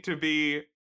doesn't need to be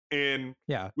in.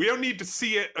 Yeah. We don't need to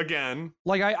see it again.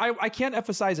 Like I can't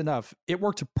emphasize enough. It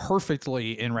worked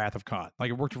perfectly in Wrath of Khan.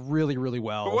 Like it worked really, really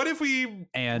well. But what if we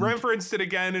referenced it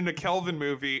again in a Kelvin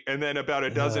movie and then about a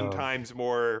dozen times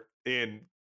more in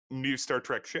new Star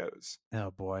Trek shows?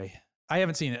 Oh boy. I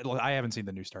haven't seen it. I haven't seen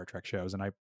the new Star Trek shows, and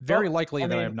I'm not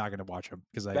going to watch them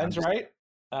because Ben's right.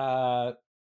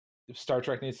 Star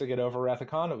Trek needs to get over Wrath of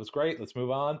Khan. It was great. Let's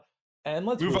move on. And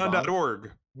let's move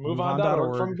on.org.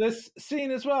 MoveOn.org from this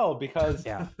scene as well, because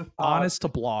honest to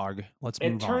blog. Let's move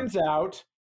on. It turns out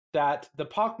that the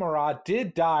Pak'mara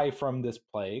did die from this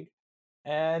plague,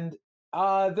 and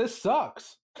this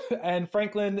sucks. And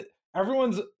Franklin,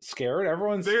 everyone's scared.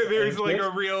 Everyone's there's like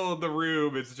the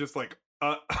room. It's just like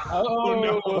no.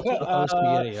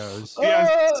 SpaghettiOs.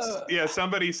 Yeah.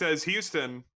 Somebody says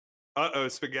Houston.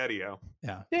 SpaghettiO.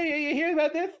 Yeah. You hear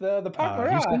about this? The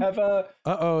Pak'mara have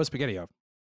SpaghettiO.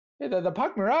 Yeah, the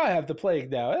Pak'mara have the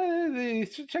plague now.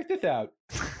 Check this out.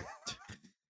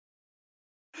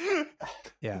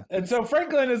 Yeah. And so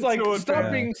Franklin is like,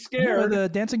 stop being scared. The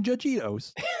dancing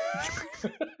Judgitos.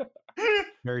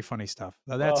 Very funny stuff.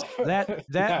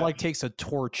 That like takes a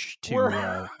torch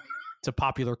to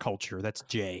popular culture. That's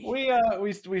Jay.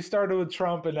 We started with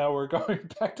Trump and now we're going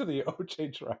back to the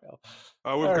OJ trial.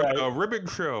 We've got a ribbing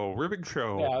show.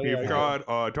 Yeah, we've got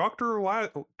Dr.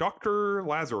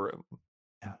 Lazarin.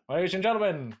 Yeah. Ladies and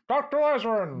gentlemen, Dr.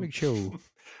 Lazarin. Big show.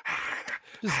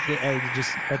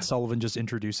 just Ed Sullivan just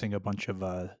introducing a bunch of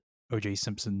OJ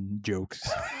Simpson jokes,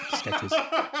 sketches. We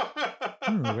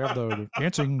have the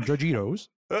dancing Judgitos.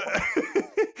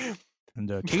 And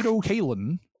Kato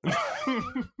Kalin.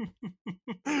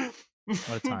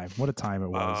 What a time it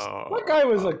was. That guy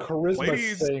was a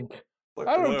charisma sink.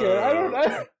 I don't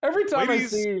care. Every time I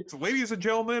see, ladies and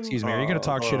gentlemen. Excuse me, are you going to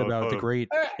talk shit about the great?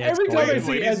 Every time I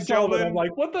see Ed Sullivan, I'm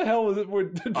like, what the hell is it?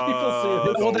 Did people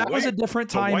say this? Well, that was a different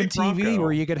time in TV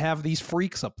where you could have these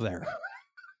freaks up there,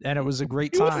 and it was a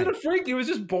great time. He wasn't a freak. He was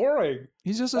just boring.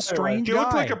 He's just a strange guy. He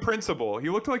looked like a principal. He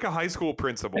looked like a high school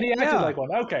principal. And he acted like one.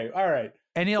 Okay, all right.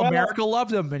 And America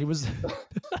loved him, and he was.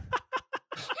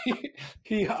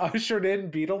 he ushered in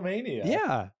Beatlemania.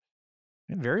 Yeah.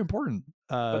 Very important.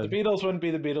 But the Beatles wouldn't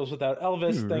be the Beatles without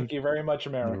Elvis. Thank you very much,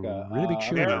 America. Really big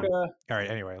show. America. All right,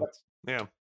 anyway.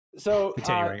 So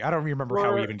continuing. I don't remember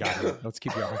how we even got here. Let's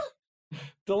keep going.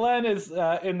 Delenn is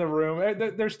in the room.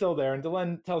 They're still there. And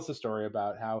Delenn tells the story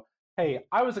about how, hey,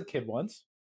 I was a kid once.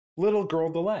 Little girl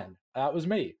Delenn. That was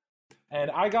me.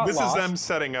 And I got lost. This is them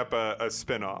setting up a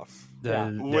spin-off.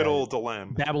 Little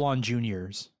Delenn. Babylon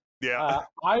Juniors. Yeah.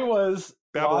 I was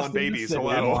Babylon Babies. Hello.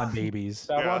 Babylon Babies.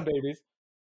 Babylon Babies.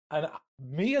 And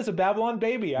me as a Babylon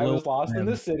baby, I was lost in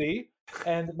the city,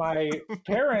 and my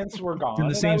parents were gone. In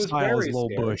the same style as Lil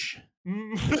Bush.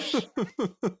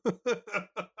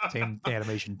 Same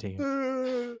animation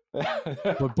team.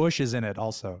 But Bush is in it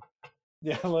also.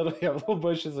 Yeah, Little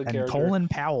Bush is a character. And Colin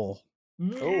Powell.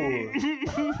 Oh.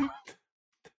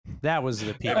 That was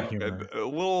the peak humor. A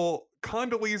little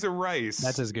Condoleezza Rice.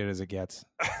 That's as good as it gets.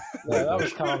 Yeah, that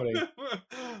was comedy.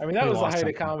 I mean, that was the height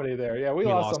of comedy there. Yeah, we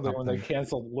lost something when they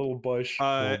canceled Little Bush.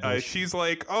 She's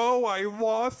like, "Oh, I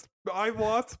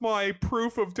lost my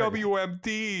proof of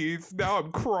WMDs. Now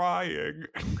I'm crying."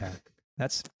 Okay.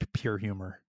 That's pure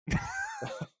humor.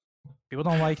 People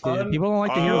don't like the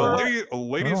humor.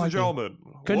 Ladies and gentlemen,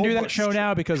 couldn't do that show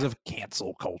now because of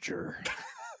cancel culture.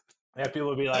 Yeah, people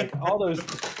would be like, all those.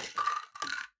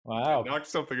 Wow, knock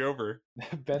something over.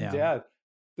 Ben, yeah.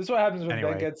 This is what happens when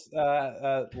Ben gets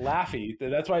laughy.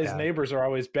 That's why his neighbors are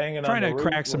always banging. Trying on the to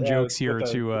crack some jokes here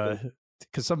to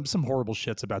because some horrible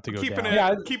shit's about to go keeping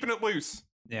down. Keeping it loose.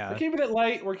 Yeah, we're keeping it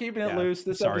light. We're keeping it loose.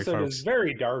 This episode is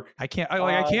very dark. I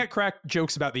can't crack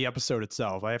jokes about the episode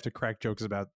itself. I have to crack jokes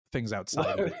about things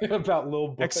outside of it. About Lil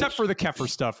Bush. Except for the Kefir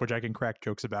stuff, which I can crack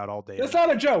jokes about all day. That's not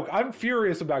a joke. I'm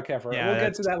furious about Kefir. Yeah, we'll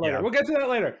get to that later. Yeah. We'll get to that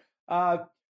later.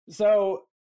 So,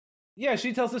 yeah,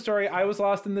 she tells the story. I was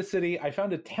lost in the city. I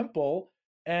found a temple,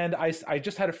 and I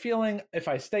just had a feeling if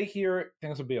I stay here,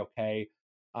 things will be okay.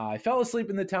 I fell asleep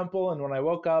in the temple, and when I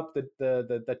woke up,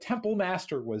 the temple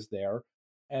master was there,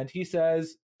 and he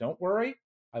says, "Don't worry.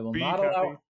 I will not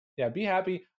allow. Yeah, be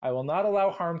happy. I will not allow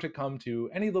harm to come to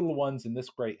any little ones in this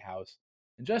great house."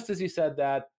 And just as he said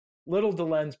that, little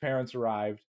Delen's parents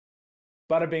arrived.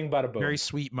 Bada bing, bada boom. Very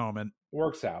sweet moment.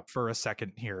 Works out for a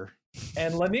second here.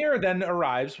 And Lanier then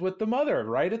arrives with the mother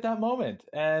right at that moment,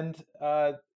 and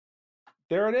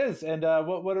there it is. And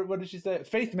what did she say?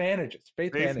 Faith manages.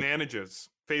 Faith manages.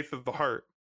 Faith of the heart.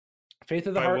 Faith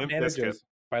of the heart manages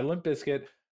by Limp Bizkit.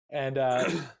 And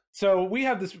so we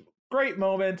have this great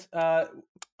moment. Now,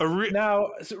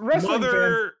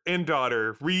 mother and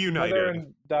daughter reunited. Mother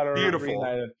and daughter beautiful.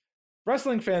 Reunited.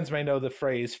 Wrestling fans may know the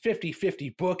phrase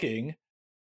 50-50 booking.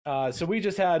 So we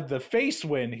just had the face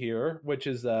win here, which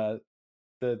is the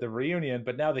reunion,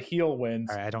 but now the heel wins.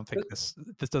 All right, I don't think this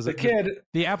doesn't.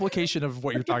 The application of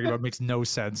what you're talking about makes no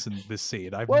sense in this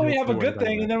scene. We have a good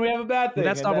thing and then we have a bad thing.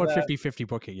 That's not what 50-50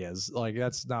 booking is. Like,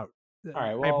 that's not. All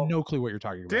right, well, I have no clue what you're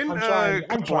talking about. Didn't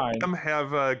I'm trying.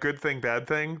 have a good thing, bad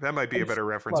thing? That might be a better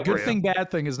reference. Good thing,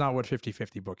 bad thing is not what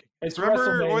 50-50 booking.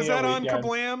 Remember, was that on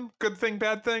Kablam? Good thing,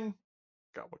 bad thing.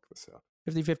 Gotta look this up.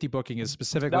 50-50 booking is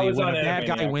specifically when a bad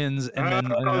guy wins and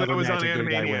then another was magic on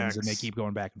good guy wins, and they keep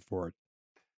going back and forth.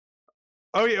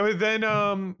 Oh yeah, then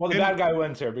well, the bad guy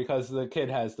wins here because the kid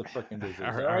has the freaking disease.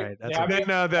 All right, that's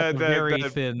the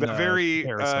very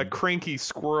cranky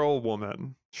squirrel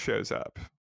woman shows up.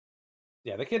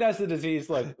 Yeah, the kid has the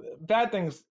disease. Look, bad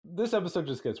things. This episode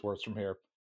just gets worse from here.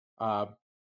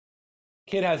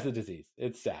 Kid has the disease.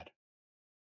 It's sad.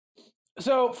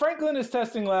 So Franklin is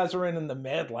testing Lazarin in the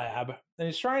med lab, and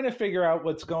he's trying to figure out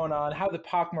what's going on, how the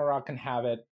Pak'ma'ra can have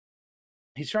it.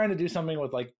 He's trying to do something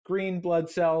with like green blood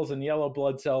cells and yellow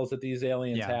blood cells that these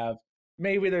aliens have.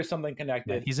 Maybe there's something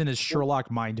connected. Yeah, he's in his Sherlock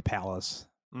mind palace.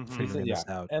 Figuring this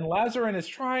out. And Lazarin is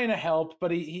trying to help,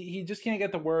 but he just can't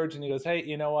get the words, and he goes, "Hey,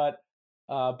 you know what,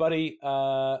 buddy?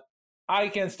 I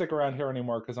can't stick around here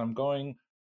anymore because I'm going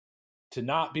to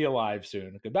not be alive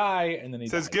soon. Goodbye." And then he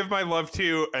says, dies. "Give my love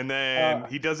to," and then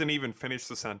he doesn't even finish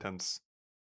the sentence.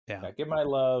 Yeah, give my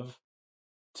love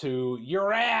to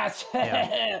your ass.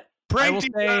 Yeah. I will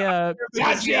say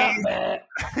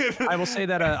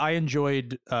that I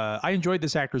enjoyed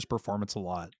this actor's performance a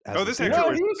lot. This actor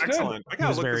was excellent. I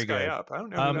gotta look very this guy good. up. I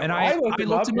don't know. And I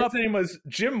looked him up. His name was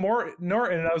Jim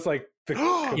Norton, and I was like,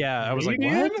 I was like,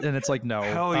 what? And it's like, no.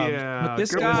 Hell yeah. But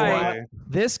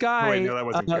this guy,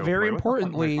 very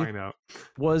importantly,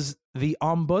 was the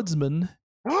ombudsman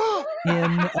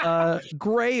in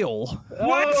Grail.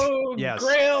 What? Yes.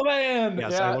 Grail man.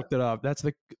 Yes, I looked it up. That's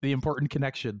the important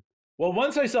connection. Well,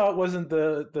 once I saw it wasn't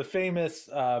the famous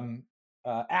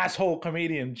asshole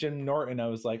comedian Jim Norton, I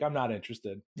was like, I'm not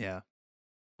interested. Yeah,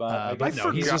 but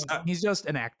no, he's just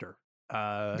an actor.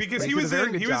 Because he was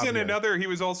in another. He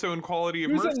was also in Quality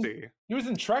of Mercy. He was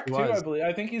in Trek too, I believe.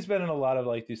 I think he's been in a lot of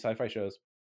like these sci-fi shows.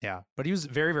 Yeah, but he was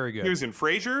very, very good. He was in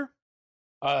Frasier.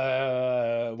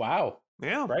 Wow.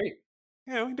 Yeah. Right.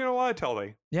 Yeah, he did a lot of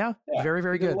telly. Yeah, very,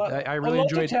 very good. I really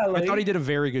enjoyed. I thought he did a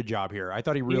very good job here. I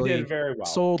thought he really did very well.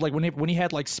 Sold like when he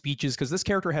had like speeches, because this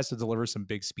character has to deliver some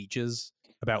big speeches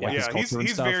about like his culture and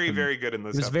stuff. He's very, very good in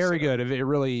this. He was very good. It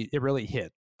really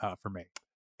hit for me.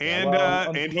 And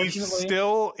and he's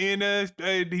still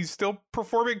he's still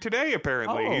performing today.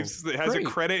 Apparently, he has a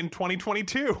credit in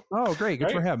 2022. Oh, great!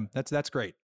 Good for him. That's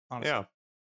great. Honestly. Yeah,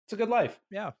 it's a good life.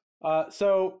 Yeah.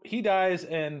 So he dies,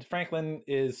 and Franklin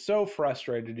is so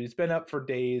frustrated. He's been up for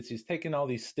days. He's taken all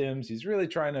these stims. He's really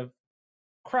trying to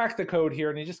crack the code here,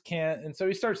 and he just can't. And so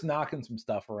he starts knocking some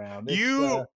stuff around.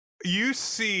 you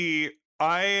see,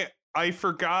 I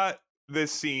forgot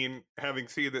this scene, having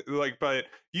seen it, like, but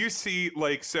you see,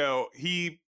 like, so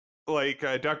he, like,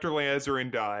 Dr.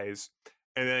 Lazarin dies,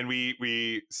 and then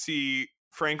we see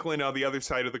Franklin on the other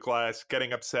side of the glass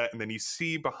getting upset, and then you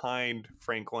see behind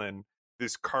Franklin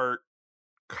this cart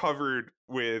covered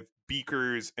with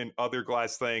beakers and other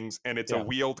glass things, and it's a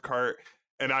wheeled cart,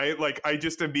 and I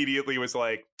just immediately was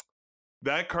like,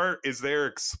 that cart is there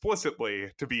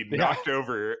explicitly to be knocked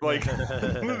over. Like,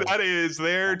 that is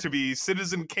there to be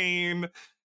Citizen Kane,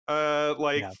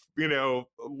 you know,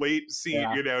 late scene,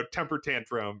 you know, temper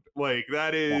tantrum. Like,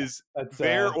 that is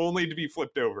there only to be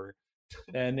flipped over.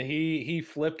 And he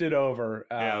flipped it over.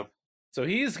 So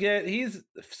he's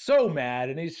so mad,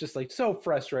 and he's just like so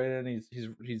frustrated, and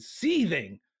he's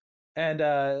seething. And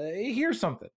he hears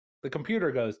something. The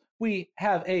computer goes, "We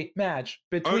have a match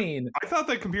between." I thought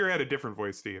the computer had a different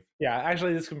voice, Steve. Yeah,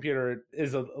 actually, this computer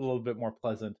is a little bit more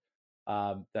pleasant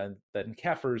than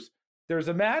Keffer's. There's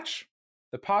a match.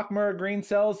 The Pockmer green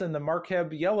cells and the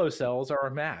Markheb yellow cells are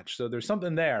a match. So there's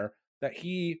something there that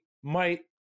he might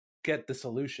get the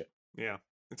solution. Yeah,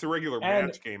 it's a regular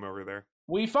match game over there.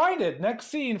 We find it. Next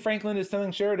scene, Franklin is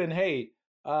telling Sheridan, "Hey,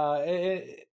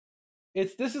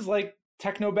 this is like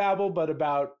technobabble, but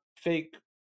about fake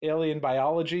alien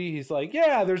biology." He's like,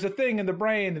 "Yeah, there's a thing in the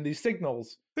brain and these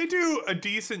signals." They do a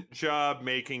decent job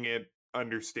making it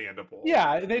understandable.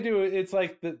 Yeah, they do. It's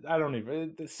like the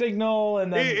signal,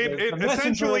 and then the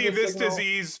essentially the this signal.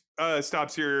 Disease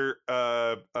stops your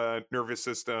nervous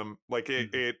system. Like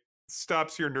it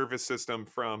stops your nervous system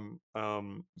from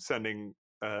sending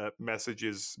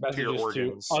messages to your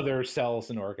organs, to other cells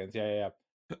and organs. Yeah.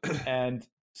 And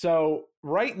so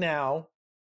right now,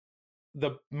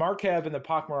 the Markheb and the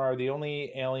Pockmer are the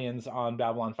only aliens on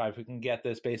Babylon 5 who can get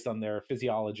this based on their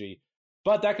physiology.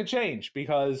 But that could change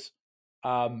because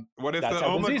what if the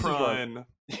Omicron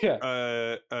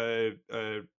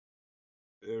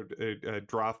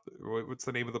what's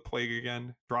the name of the plague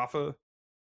again? Dropha?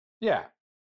 Yeah.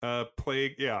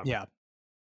 Plague, yeah.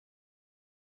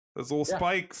 Those little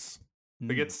spikes,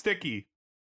 they get sticky.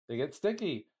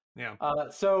 Yeah.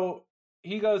 So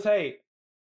he goes, "Hey,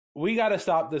 we got to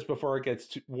stop this before it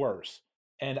gets worse.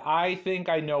 And I think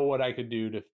I know what I could do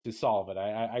to solve it.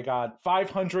 I got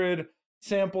 500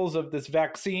 samples of this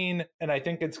vaccine, and I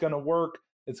think it's going to work.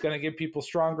 It's going to give people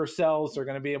stronger cells. They're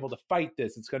going to be able to fight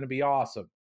this. It's going to be awesome.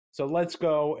 So let's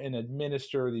go and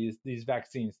administer these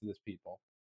vaccines to these people."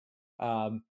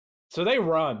 So they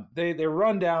run. They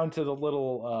run down to the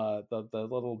little the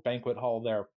little banquet hall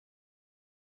there,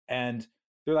 and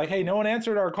they're like, "Hey, no one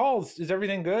answered our calls. Is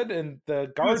everything good?" And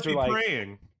the guards are like,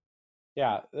 praying.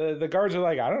 Yeah, the guards are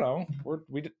like, "I don't know.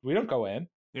 We don't go in."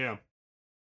 Yeah.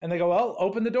 And they go, "Well,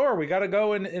 open the door. We got to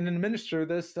go and administer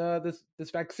this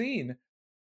vaccine."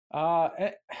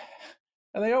 And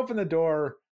they open the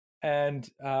door, and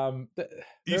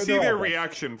you see their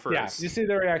reaction first. Yeah, you see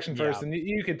their reaction first, and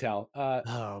you can tell.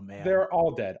 Oh man, they're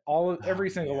all dead. Every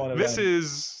single one of this them.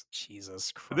 This is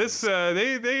Jesus Christ. This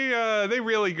they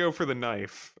really go for the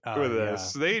knife with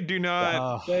this. They do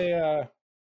not.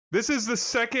 This is the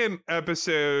second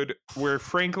episode where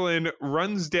Franklin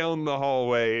runs down the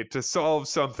hallway to solve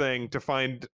something, to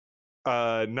find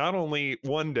not only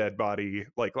one dead body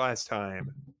like last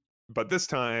time, but this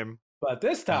time,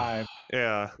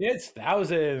 yeah, it's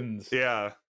thousands.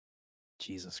 Yeah,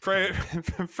 Jesus Christ.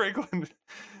 Franklin.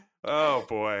 Oh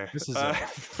boy, this is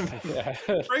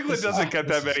Franklin doesn't get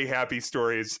that many happy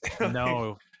stories.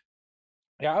 No.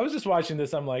 Yeah, I was just watching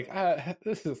this. I'm like,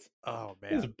 this is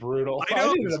this is brutal. I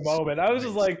know. I needed a moment. I was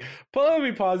just like, let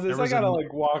me pause this. I gotta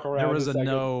like walk around. There was a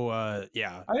I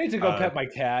need to go pet my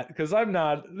cat because I'm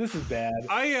not. This is bad.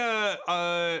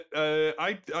 I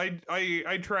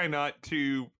try not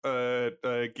to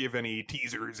give any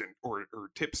teasers or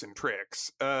tips and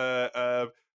tricks.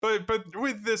 But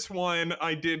with this one,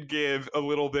 I did give a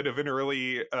little bit of an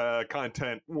early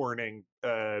content warning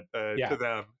to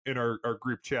them in our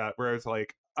group chat, where I was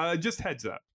like, just heads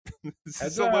up.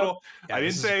 This a little. Yeah, I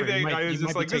didn't say anything. I was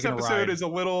just like, this episode is a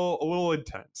little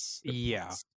intense.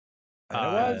 Yeah,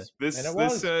 and it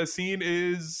was. This scene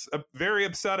is very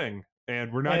upsetting,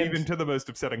 and we're not even to the most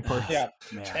upsetting part. Yeah,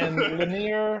 and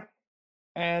Lanier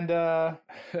and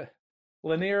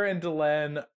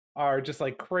Delenn are just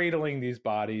like cradling these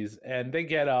bodies, and they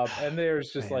get up, and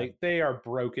there's just like, they are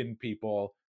broken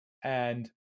people, and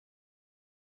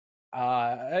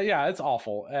it's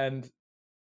awful. And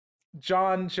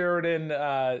John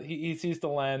Sheridan, he sees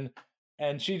Delenn,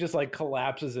 and she just like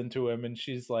collapses into him, and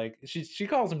she's like, she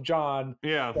calls him John,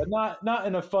 Yeah, but not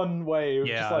in a fun way.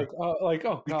 Yeah. Just like oh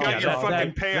god, you got your John.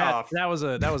 fucking payoff. That was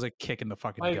a kick in the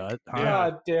fucking Like, gut. Huh?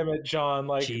 God damn it, John!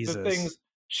 Like Jesus. the things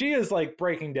she is like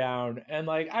breaking down, and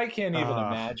like I can't even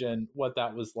imagine what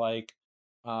that was like.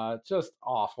 Just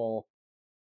awful.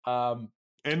 And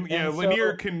yeah, and so-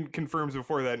 Lanier confirms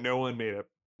before that no one made it.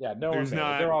 Yeah, no There's one made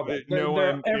it. not. They're all dead. No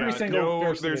They're- one. every yeah, single no,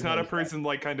 person there's in not there a is dead. person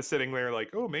like kind of sitting there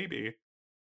like, oh, maybe.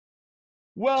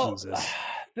 Well, Jesus.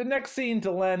 the next scene,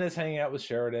 Delenn is hanging out with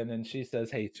Sheridan, and she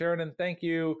says, "Hey, Sheridan, thank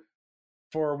you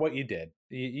for what you did.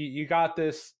 You got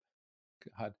this.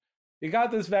 God, you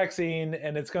got this vaccine,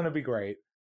 and it's going to be great."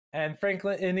 And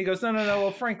Franklin, and he goes, "No.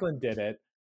 Well, Franklin did it."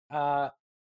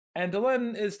 And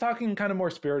Delenn is talking kind of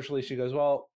more spiritually. She goes,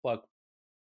 "Well, look,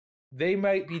 they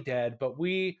might be dead, but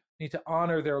we need to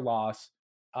honor their loss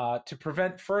to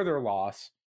prevent further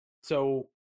loss. So,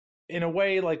 in a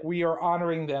way, like we are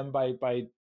honoring them by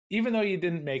even though you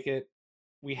didn't make it,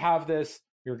 we have this.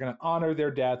 You're going to honor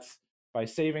their deaths by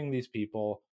saving these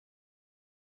people,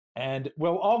 and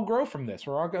we'll all grow from this.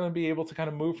 We're all going to be able to kind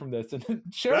of move from this." And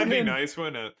Sheridan, That'd be nice,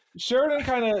 wouldn't it? Sheridan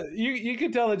kind of you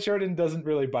could tell that Sheridan doesn't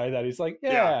really buy that. He's like,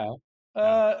 yeah.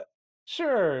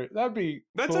 Sure, that'd be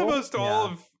That's cool. almost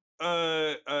all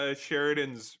of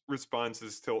Sheridan's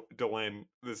responses to Delenn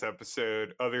this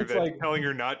episode, other It's than like- telling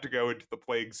her not to go into the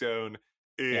plague zone,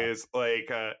 is like,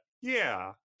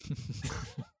 yeah.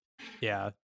 Yeah.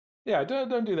 Yeah,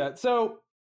 don't do that. So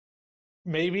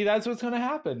maybe that's what's going to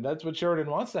happen. That's what Sheridan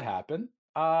wants to happen.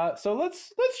 So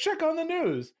let's check on the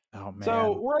news. Oh man.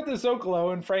 So we're at the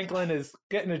Zocalo, and Franklin is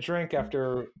getting a drink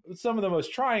after some of the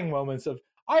most trying moments of,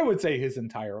 I would say, his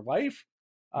entire life.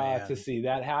 To see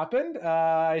that happen,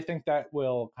 I think that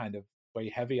will kind of weigh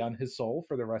heavy on his soul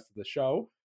for the rest of the show.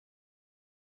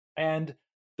 And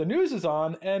the news is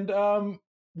on, and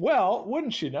well,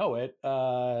 wouldn't you know it,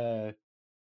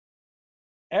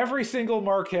 every single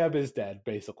Marqueb is dead,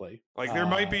 basically. Like there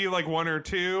might be like one or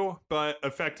two, but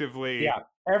effectively, yeah,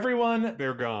 everyone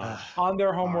they're gone. On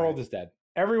their homeworld is dead.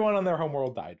 Everyone on their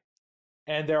homeworld died,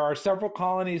 and there are several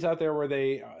colonies out there where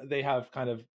they have kind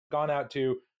of gone out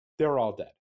to. They're all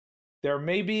dead. There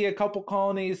may be a couple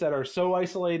colonies that are so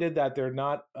isolated that they're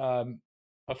not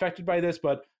affected by this,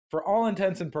 but for all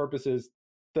intents and purposes,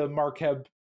 the Marqueb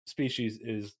species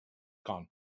is gone,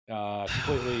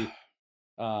 completely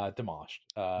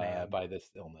demolished by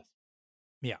this illness.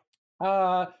 Yeah.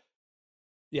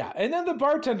 Yeah, and then the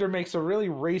bartender makes a really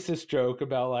racist joke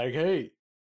about like, hey,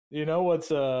 you know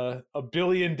what's a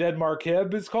billion dead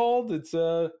Marqueb is called? It's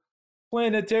a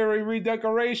planetary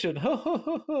redecoration.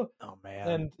 Oh man.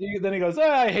 And then he goes,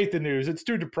 I hate the news. It's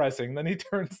too depressing. Then he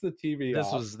turns the TV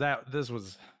off. This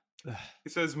was He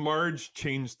says Marge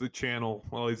changed the channel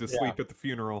while he's asleep at the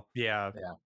funeral. Yeah.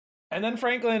 And then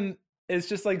Franklin is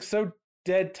just like so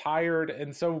dead tired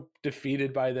and so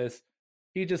defeated by this.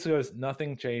 He just goes,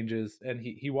 nothing changes, and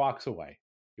he walks away.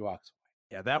 He walks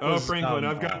away. Yeah, that was Franklin,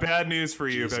 I've got bad news for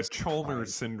you Jesus about Chalmers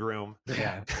Christ. syndrome.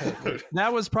 Yeah.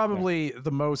 That was probably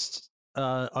the most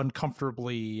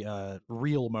uncomfortably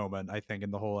real moment, I think,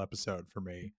 in the whole episode for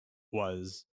me,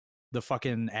 was the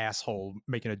fucking asshole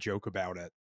making a joke about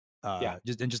it.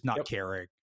 Just not caring.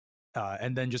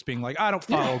 And then just being like, I don't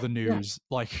follow the news.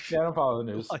 Like, I don't follow the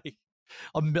news.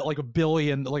 Like a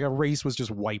billion, like a race was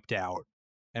just wiped out.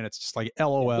 And it's just like,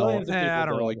 LOL, I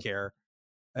don't really care.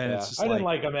 And it's just I didn't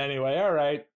like him anyway. All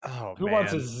right. Oh, Who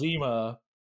wants a Zima?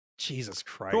 Jesus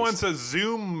Christ. Who wants a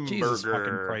Zoom Jesus burger?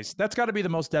 fucking Christ. That's got to be the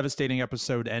most devastating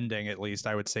episode ending, at least,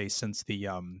 I would say, since the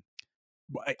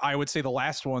I would say the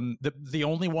last one, the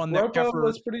only one that Keffer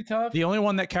was pretty tough. The only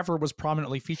one that Keffer was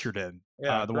prominently featured in.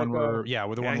 Yeah, the one where with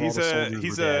the one where all the soldiers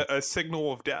he's were dead. a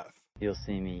signal of death. You'll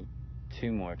see me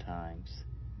 2 more times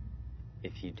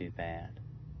if you do bad.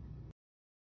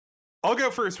 I'll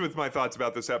go first with my thoughts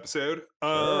about this episode.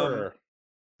 Sure.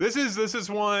 This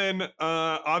is one.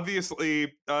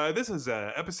 Obviously, this is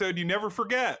an episode you never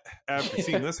forget after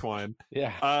seeing this one.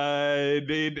 Yeah.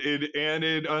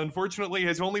 It unfortunately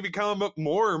has only become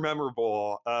more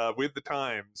memorable with the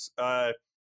times.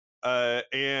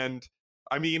 And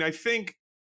I mean, I think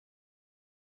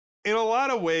in a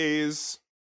lot of ways,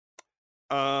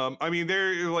 I mean,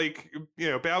 they're like,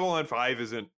 Babylon 5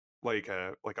 isn't like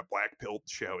a black pilled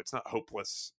show. It's not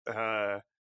hopeless.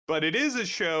 But it is a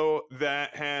show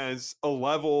that has a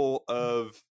level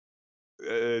of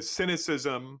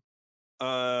cynicism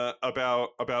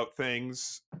about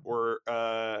things, or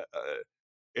and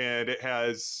it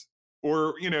has,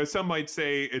 or some might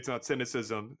say it's not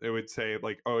cynicism. They would say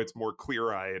like, oh, it's more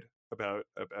clear-eyed about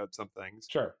some things.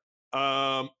 Sure.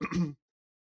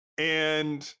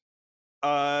 And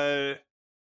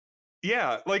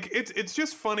yeah, like it's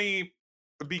just funny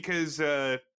because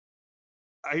I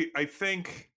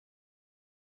think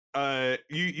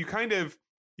you kind of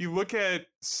you look at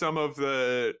some of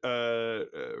the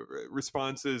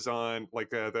responses on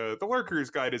like the lurkers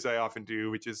guide, as I often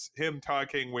do, which is him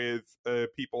talking with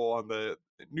people on the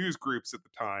news groups at the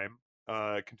time,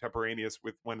 contemporaneous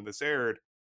with when this aired,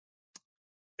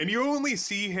 and you only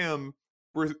see his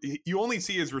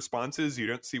responses. You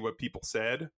don't see what people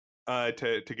said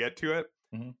to get to it.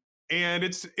 Mm-hmm. And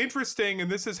it's interesting, and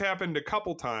this has happened a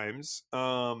couple times,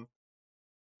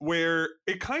 where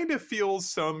it kind of feels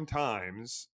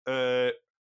sometimes that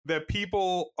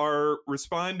people are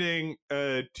responding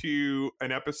to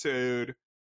an episode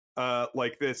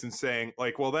like this and saying,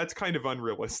 like, well, that's kind of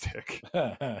unrealistic.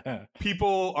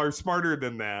 People are smarter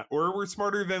than that, or we're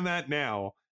smarter than that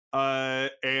now.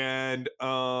 Nope.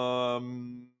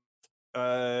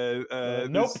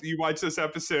 You watch this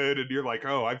episode and you're like,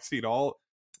 oh, I've seen all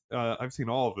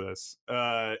of this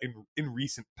in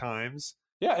recent times.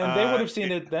 Yeah, and they would have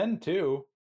seen it then too.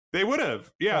 They would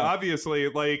have, yeah, obviously,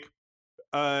 like,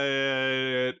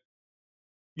 yeah,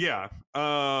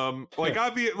 like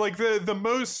like the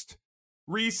most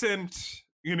recent,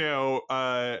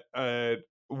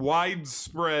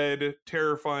 widespread,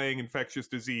 terrifying infectious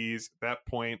disease at that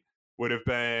point would have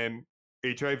been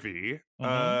HIV.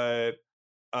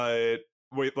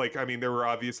 Wait, like, I mean, there were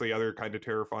obviously other kind of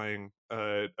terrifying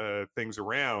things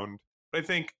around, but I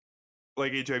think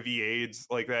like HIV/AIDS,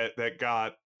 like that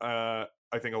got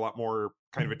I think a lot more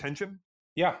kind of attention.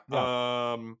 Yeah.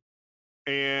 But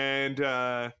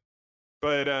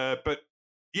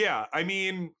yeah, I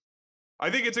mean, I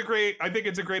think it's a great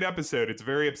episode. It's a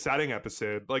very upsetting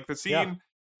episode. Like the scene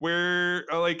where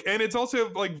like, and it's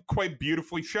also like quite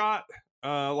beautifully shot.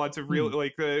 Lots of real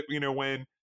like when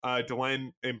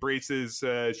Delenn embraces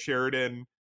Sheridan,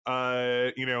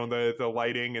 the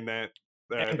lighting and that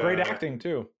and great acting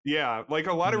too. Yeah, like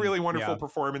a lot of really wonderful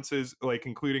performances, like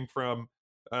including from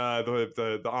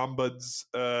the ombuds.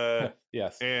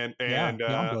 Yes, and the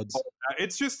ombuds.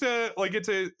 It's just like it's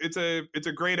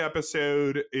a great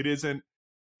episode. It isn't.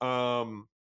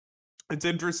 It's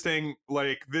interesting.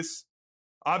 Like this,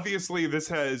 obviously, this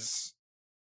has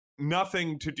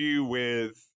nothing to do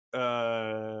with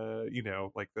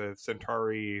like the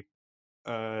Centauri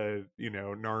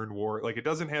Narn War. Like it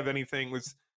doesn't have anything.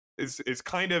 It's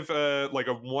kind of like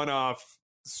a one-off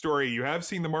story. You have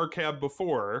seen the Marcab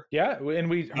before. Yeah, and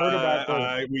we heard about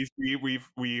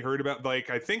we heard about, like,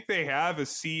 I think they have a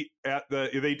seat at they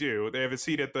have a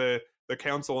seat at the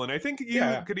council, and I think you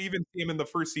could even see him in the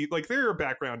first seat. Like they're a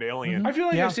background alien. I feel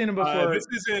like I've seen him before. This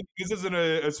isn't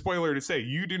a spoiler to say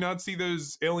you do not see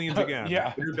those aliens again.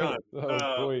 They're done.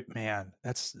 Oh boy, man,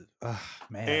 that's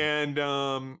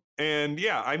man. And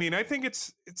yeah, I mean, I think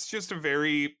it's just a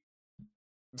very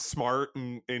smart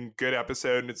and good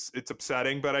episode, and it's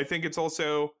upsetting, but I think it's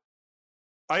also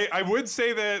I would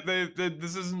say that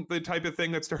this isn't the type of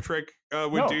thing that Star Trek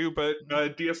would do, but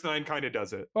DS9 kind of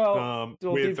does it. Well,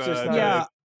 with I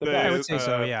would say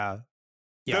so. Yeah.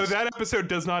 So that episode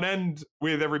does not end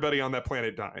with everybody on that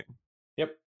planet dying.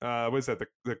 Yep. Was that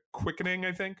the quickening?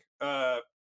 I think.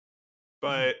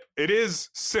 But it is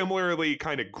similarly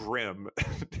kind of grim.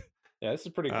 Yeah, this is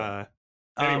pretty good.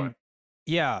 Anyway.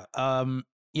 Yeah. I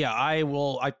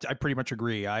pretty much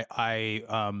agree.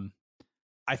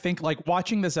 I think like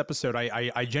watching this episode,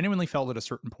 I genuinely felt at a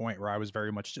certain point where I was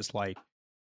very much just like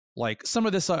some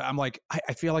of this, I'm like,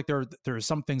 I feel like there are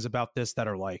some things about this that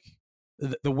are like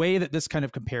the way that this kind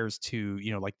of compares to,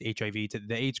 like the HIV, to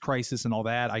the AIDS crisis and all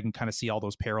that. I can kind of see all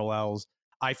those parallels.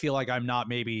 I feel like I'm not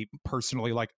maybe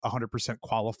personally like 100%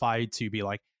 qualified to be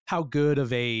like, how good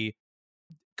of a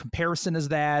comparison is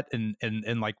that, and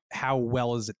like how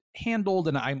well is it handled?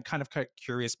 And I'm kind of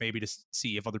curious maybe to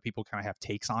see if other people kind of have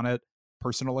takes on it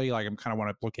personally. Like I'm kind of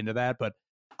want to look into that, but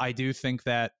I do think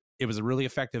that it was a really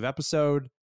effective episode.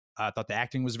 I thought the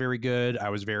acting was very good. I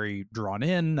was very drawn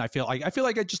in. I feel like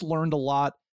I just learned a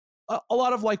lot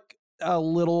of like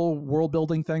little world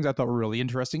building things I thought were really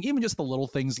interesting. Even just the little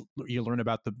things you learn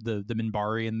about the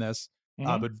Minbari in this,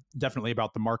 but definitely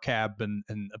about the Marcab and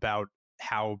about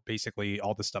how basically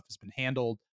all this stuff has been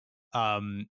handled.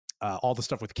 All the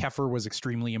stuff with Kefir was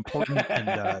extremely important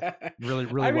and really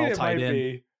well tied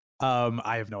in.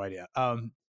 I have no idea.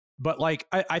 But like,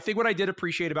 I think what I did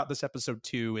appreciate about this episode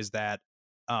too is that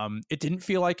it didn't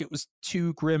feel like it was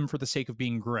too grim for the sake of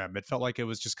being grim. It felt like it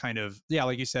was just kind of,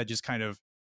 like you said, just kind of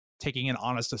taking an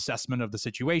honest assessment of the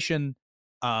situation.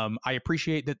 I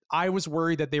appreciate that. I was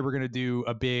worried that they were going to do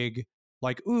a big,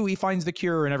 like, ooh, he finds the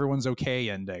cure and everyone's okay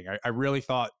ending. I really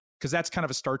thought, because that's kind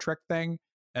of a Star Trek thing.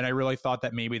 and I really thought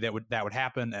that maybe that would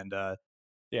happen. And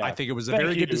yeah, I think it was a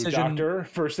very good decision, Doctor,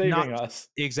 for saving us.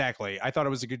 Exactly, I thought it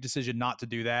was a good decision not to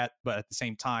do that, but at the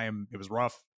same time, it was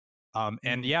rough.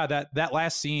 And yeah, that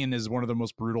last scene is one of the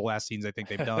most brutal last scenes I think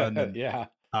they've done. And, yeah.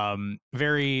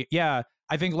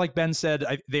 I think like Ben said,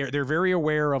 they're very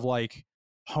aware of like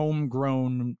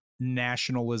homegrown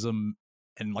nationalism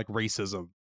and like racism.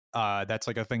 That's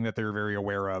like a thing that they're very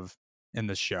aware of in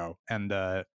this show. And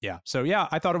so yeah,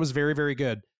 I thought it was very, very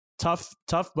good. Tough,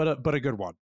 but a good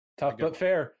one. Tough but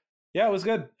fair. Yeah, it was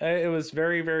good. It was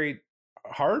very, very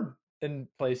hard in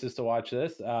places to watch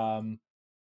this.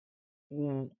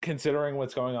 Considering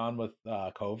what's going on with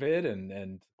COVID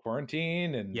and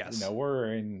quarantine, and yes.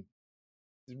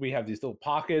 we have these little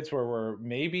pockets where we're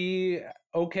maybe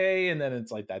okay, and then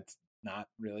it's like that's not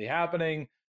really happening.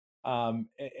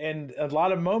 And a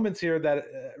lot of moments here that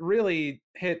really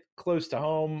hit close to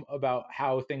home about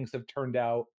how things have turned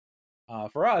out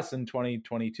for us in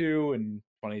 2022 and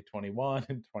 2021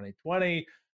 and 2020.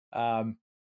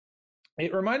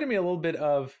 It reminded me a little bit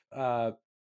of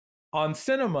On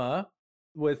Cinema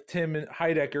with Tim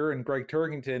Heidecker and Greg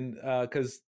Turkington,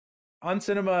 because On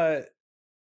Cinema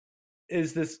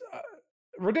is this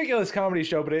ridiculous comedy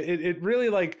show, but it really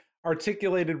like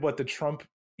articulated what the Trump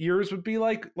years would be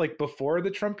like before the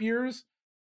Trump years.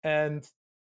 And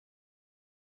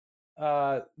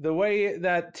the way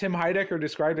that Tim Heidecker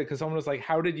described it, because someone was like,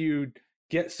 how did you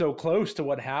get so close to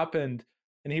what happened?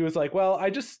 And he was like, well, I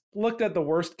just looked at the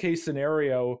worst case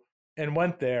scenario and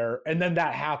went there, and then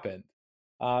that happened.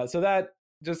 So that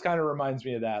just kind of reminds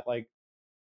me of that. Like,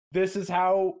 this is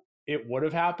how it would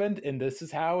have happened, and this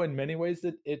is how, in many ways,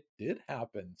 that it did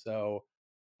happen. So,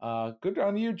 good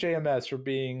on you, JMS, for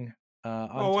being on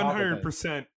top of it.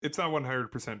 100%. It's not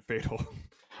 100% fatal.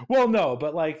 Well, no,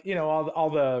 but like, you know, all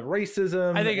the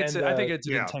racism. I think it's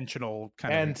an intentional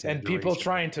kind of and people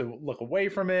trying to look away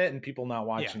from it, and people not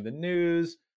watching the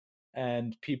news,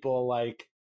 and people like,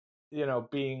 you know,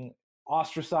 being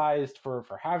ostracized for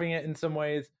having it in some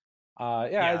ways.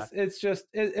 It's just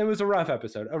it was a rough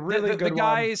episode. A really good one. The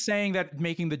guy saying that,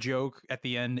 making the joke at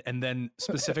the end, and then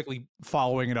specifically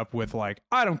following it up with like,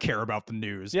 I don't care about the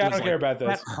news. Yeah, I don't care about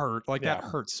this. That hurt. Like that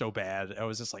hurt so bad. I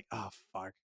was just like, oh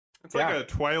fuck. It's like a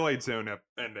Twilight Zone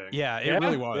ending. Yeah, it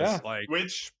really was. Yeah. Like,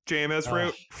 which JMS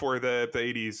wrote for the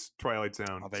 80s Twilight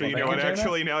Zone. So you know what? JMS?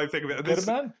 Actually, now I think about this.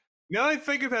 Now I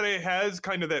think about it, it has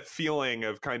kind of that feeling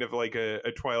of kind of like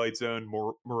a Twilight Zone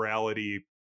morality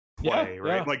play,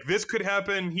 right? Yeah. Like this could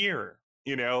happen here,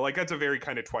 you know, like that's a very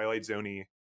kind of Twilight Zone-y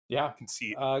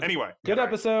conceit. Anyway, good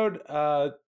episode.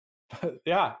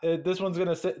 This one's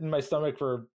gonna sit in my stomach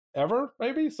forever,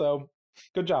 maybe. So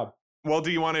good job. Well,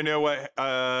 do you want to know what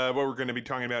we're going to be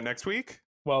talking about next week?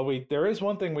 Well, there is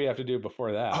one thing we have to do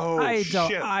before that. Oh,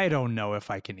 shit. I don't know if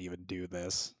I can even do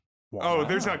this. Wow. Oh,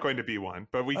 there's not going to be one,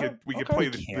 but we could play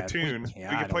the tune.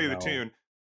 We could play the tune.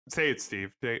 Say it,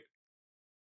 Steve.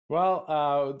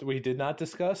 Well, we did not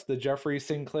discuss the Jeffrey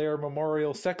Sinclair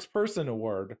Memorial Sex Person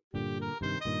Award.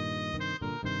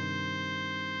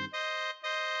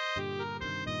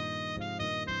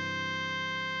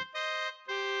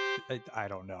 I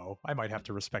don't know. I might have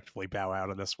to respectfully bow out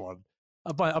of this one.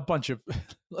 A bunch of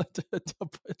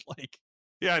like.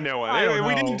 Yeah, no,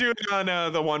 we didn't do it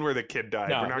on the one where the kid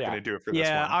died. We're not going to do it for this one.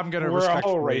 Yeah, I'm going to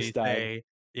respectfully say.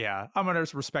 Yeah, I'm going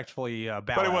to respectfully bow out.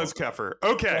 But it was Keffer.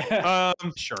 Okay.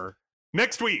 Sure.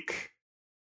 Next week,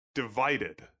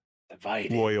 divided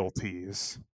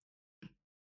loyalties.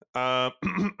 All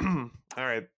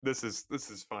right, this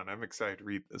is fun. I'm excited to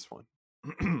read this one.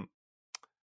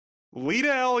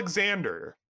 Lita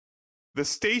Alexander, the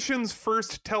station's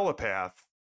first telepath,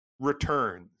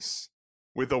 returns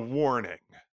with a warning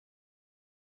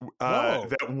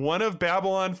that one of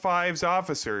Babylon 5's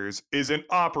officers is an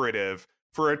operative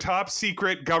for a top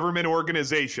secret government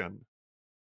organization.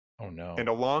 Oh no. And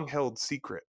a long-held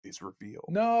secret is revealed.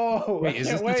 No. Wait, is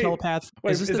this the telepath?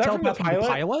 Is this the telepath from the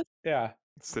pilot? Yeah.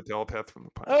 It's the telepath from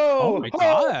the pilot. Oh my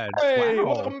god. Hey, wow.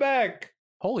 Welcome back.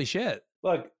 Holy shit.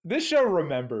 Look, this show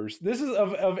remembers. This is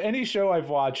of any show I've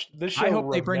watched. This show. I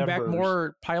hope they bring back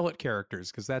more pilot characters,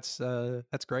 because that's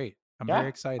great. I'm very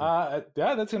excited.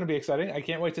 That's going to be exciting. I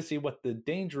can't wait to see what the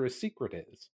dangerous secret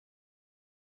is.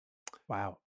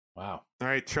 Wow. All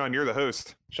right, Sean, you're the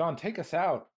host. Sean, take us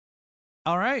out.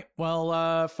 All right.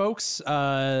 Well, folks,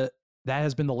 that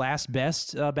has been the last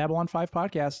best Babylon 5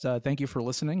 podcast. Thank you for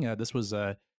listening. This was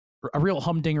a real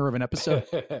humdinger of an episode.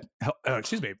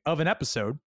 Of an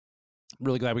episode.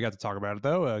 Really glad we got to talk about it,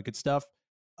 though. Good stuff.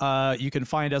 You can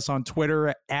find us on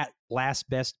Twitter at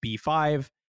LastBestB5.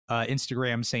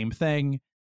 Instagram, same thing.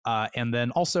 And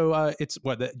then also, it's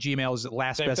what the Gmail is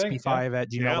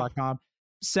lastbestp5@gmail.com.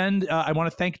 Send. I want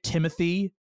to thank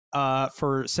Timothy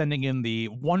for sending in the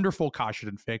wonderful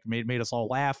Kashidan fic. Made us all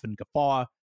laugh and guffaw.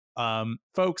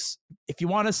 Folks, if you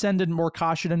want to send in more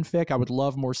Kashidan fic, I would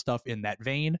love more stuff in that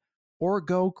vein. Or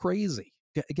go crazy,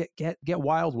 get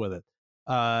wild with it.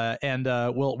 And I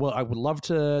would love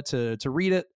to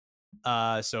read it.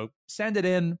 So send it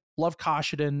in. Love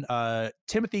Kashidan.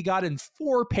 Timothy got in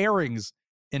 4 pairings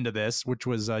into this, which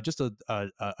was just a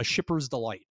shipper's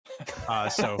delight.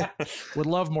 So would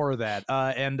love more of that.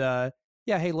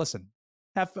 Yeah, hey, listen,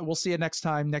 we'll see you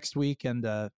next week, and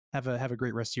have a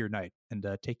great rest of your night, and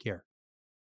take care.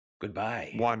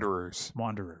 Goodbye, Wanderers.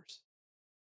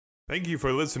 Thank you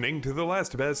for listening to the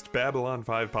Last Best Babylon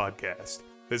 5 podcast.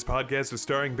 This podcast is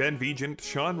starring Ben Vigent,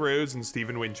 Sean Rose, and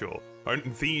Stephen Winchell. Art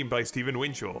and theme by Stephen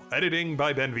Winchell. Editing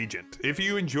by Ben Vigent. If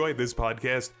you enjoyed this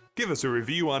podcast, give us a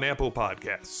review on Apple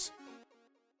Podcasts.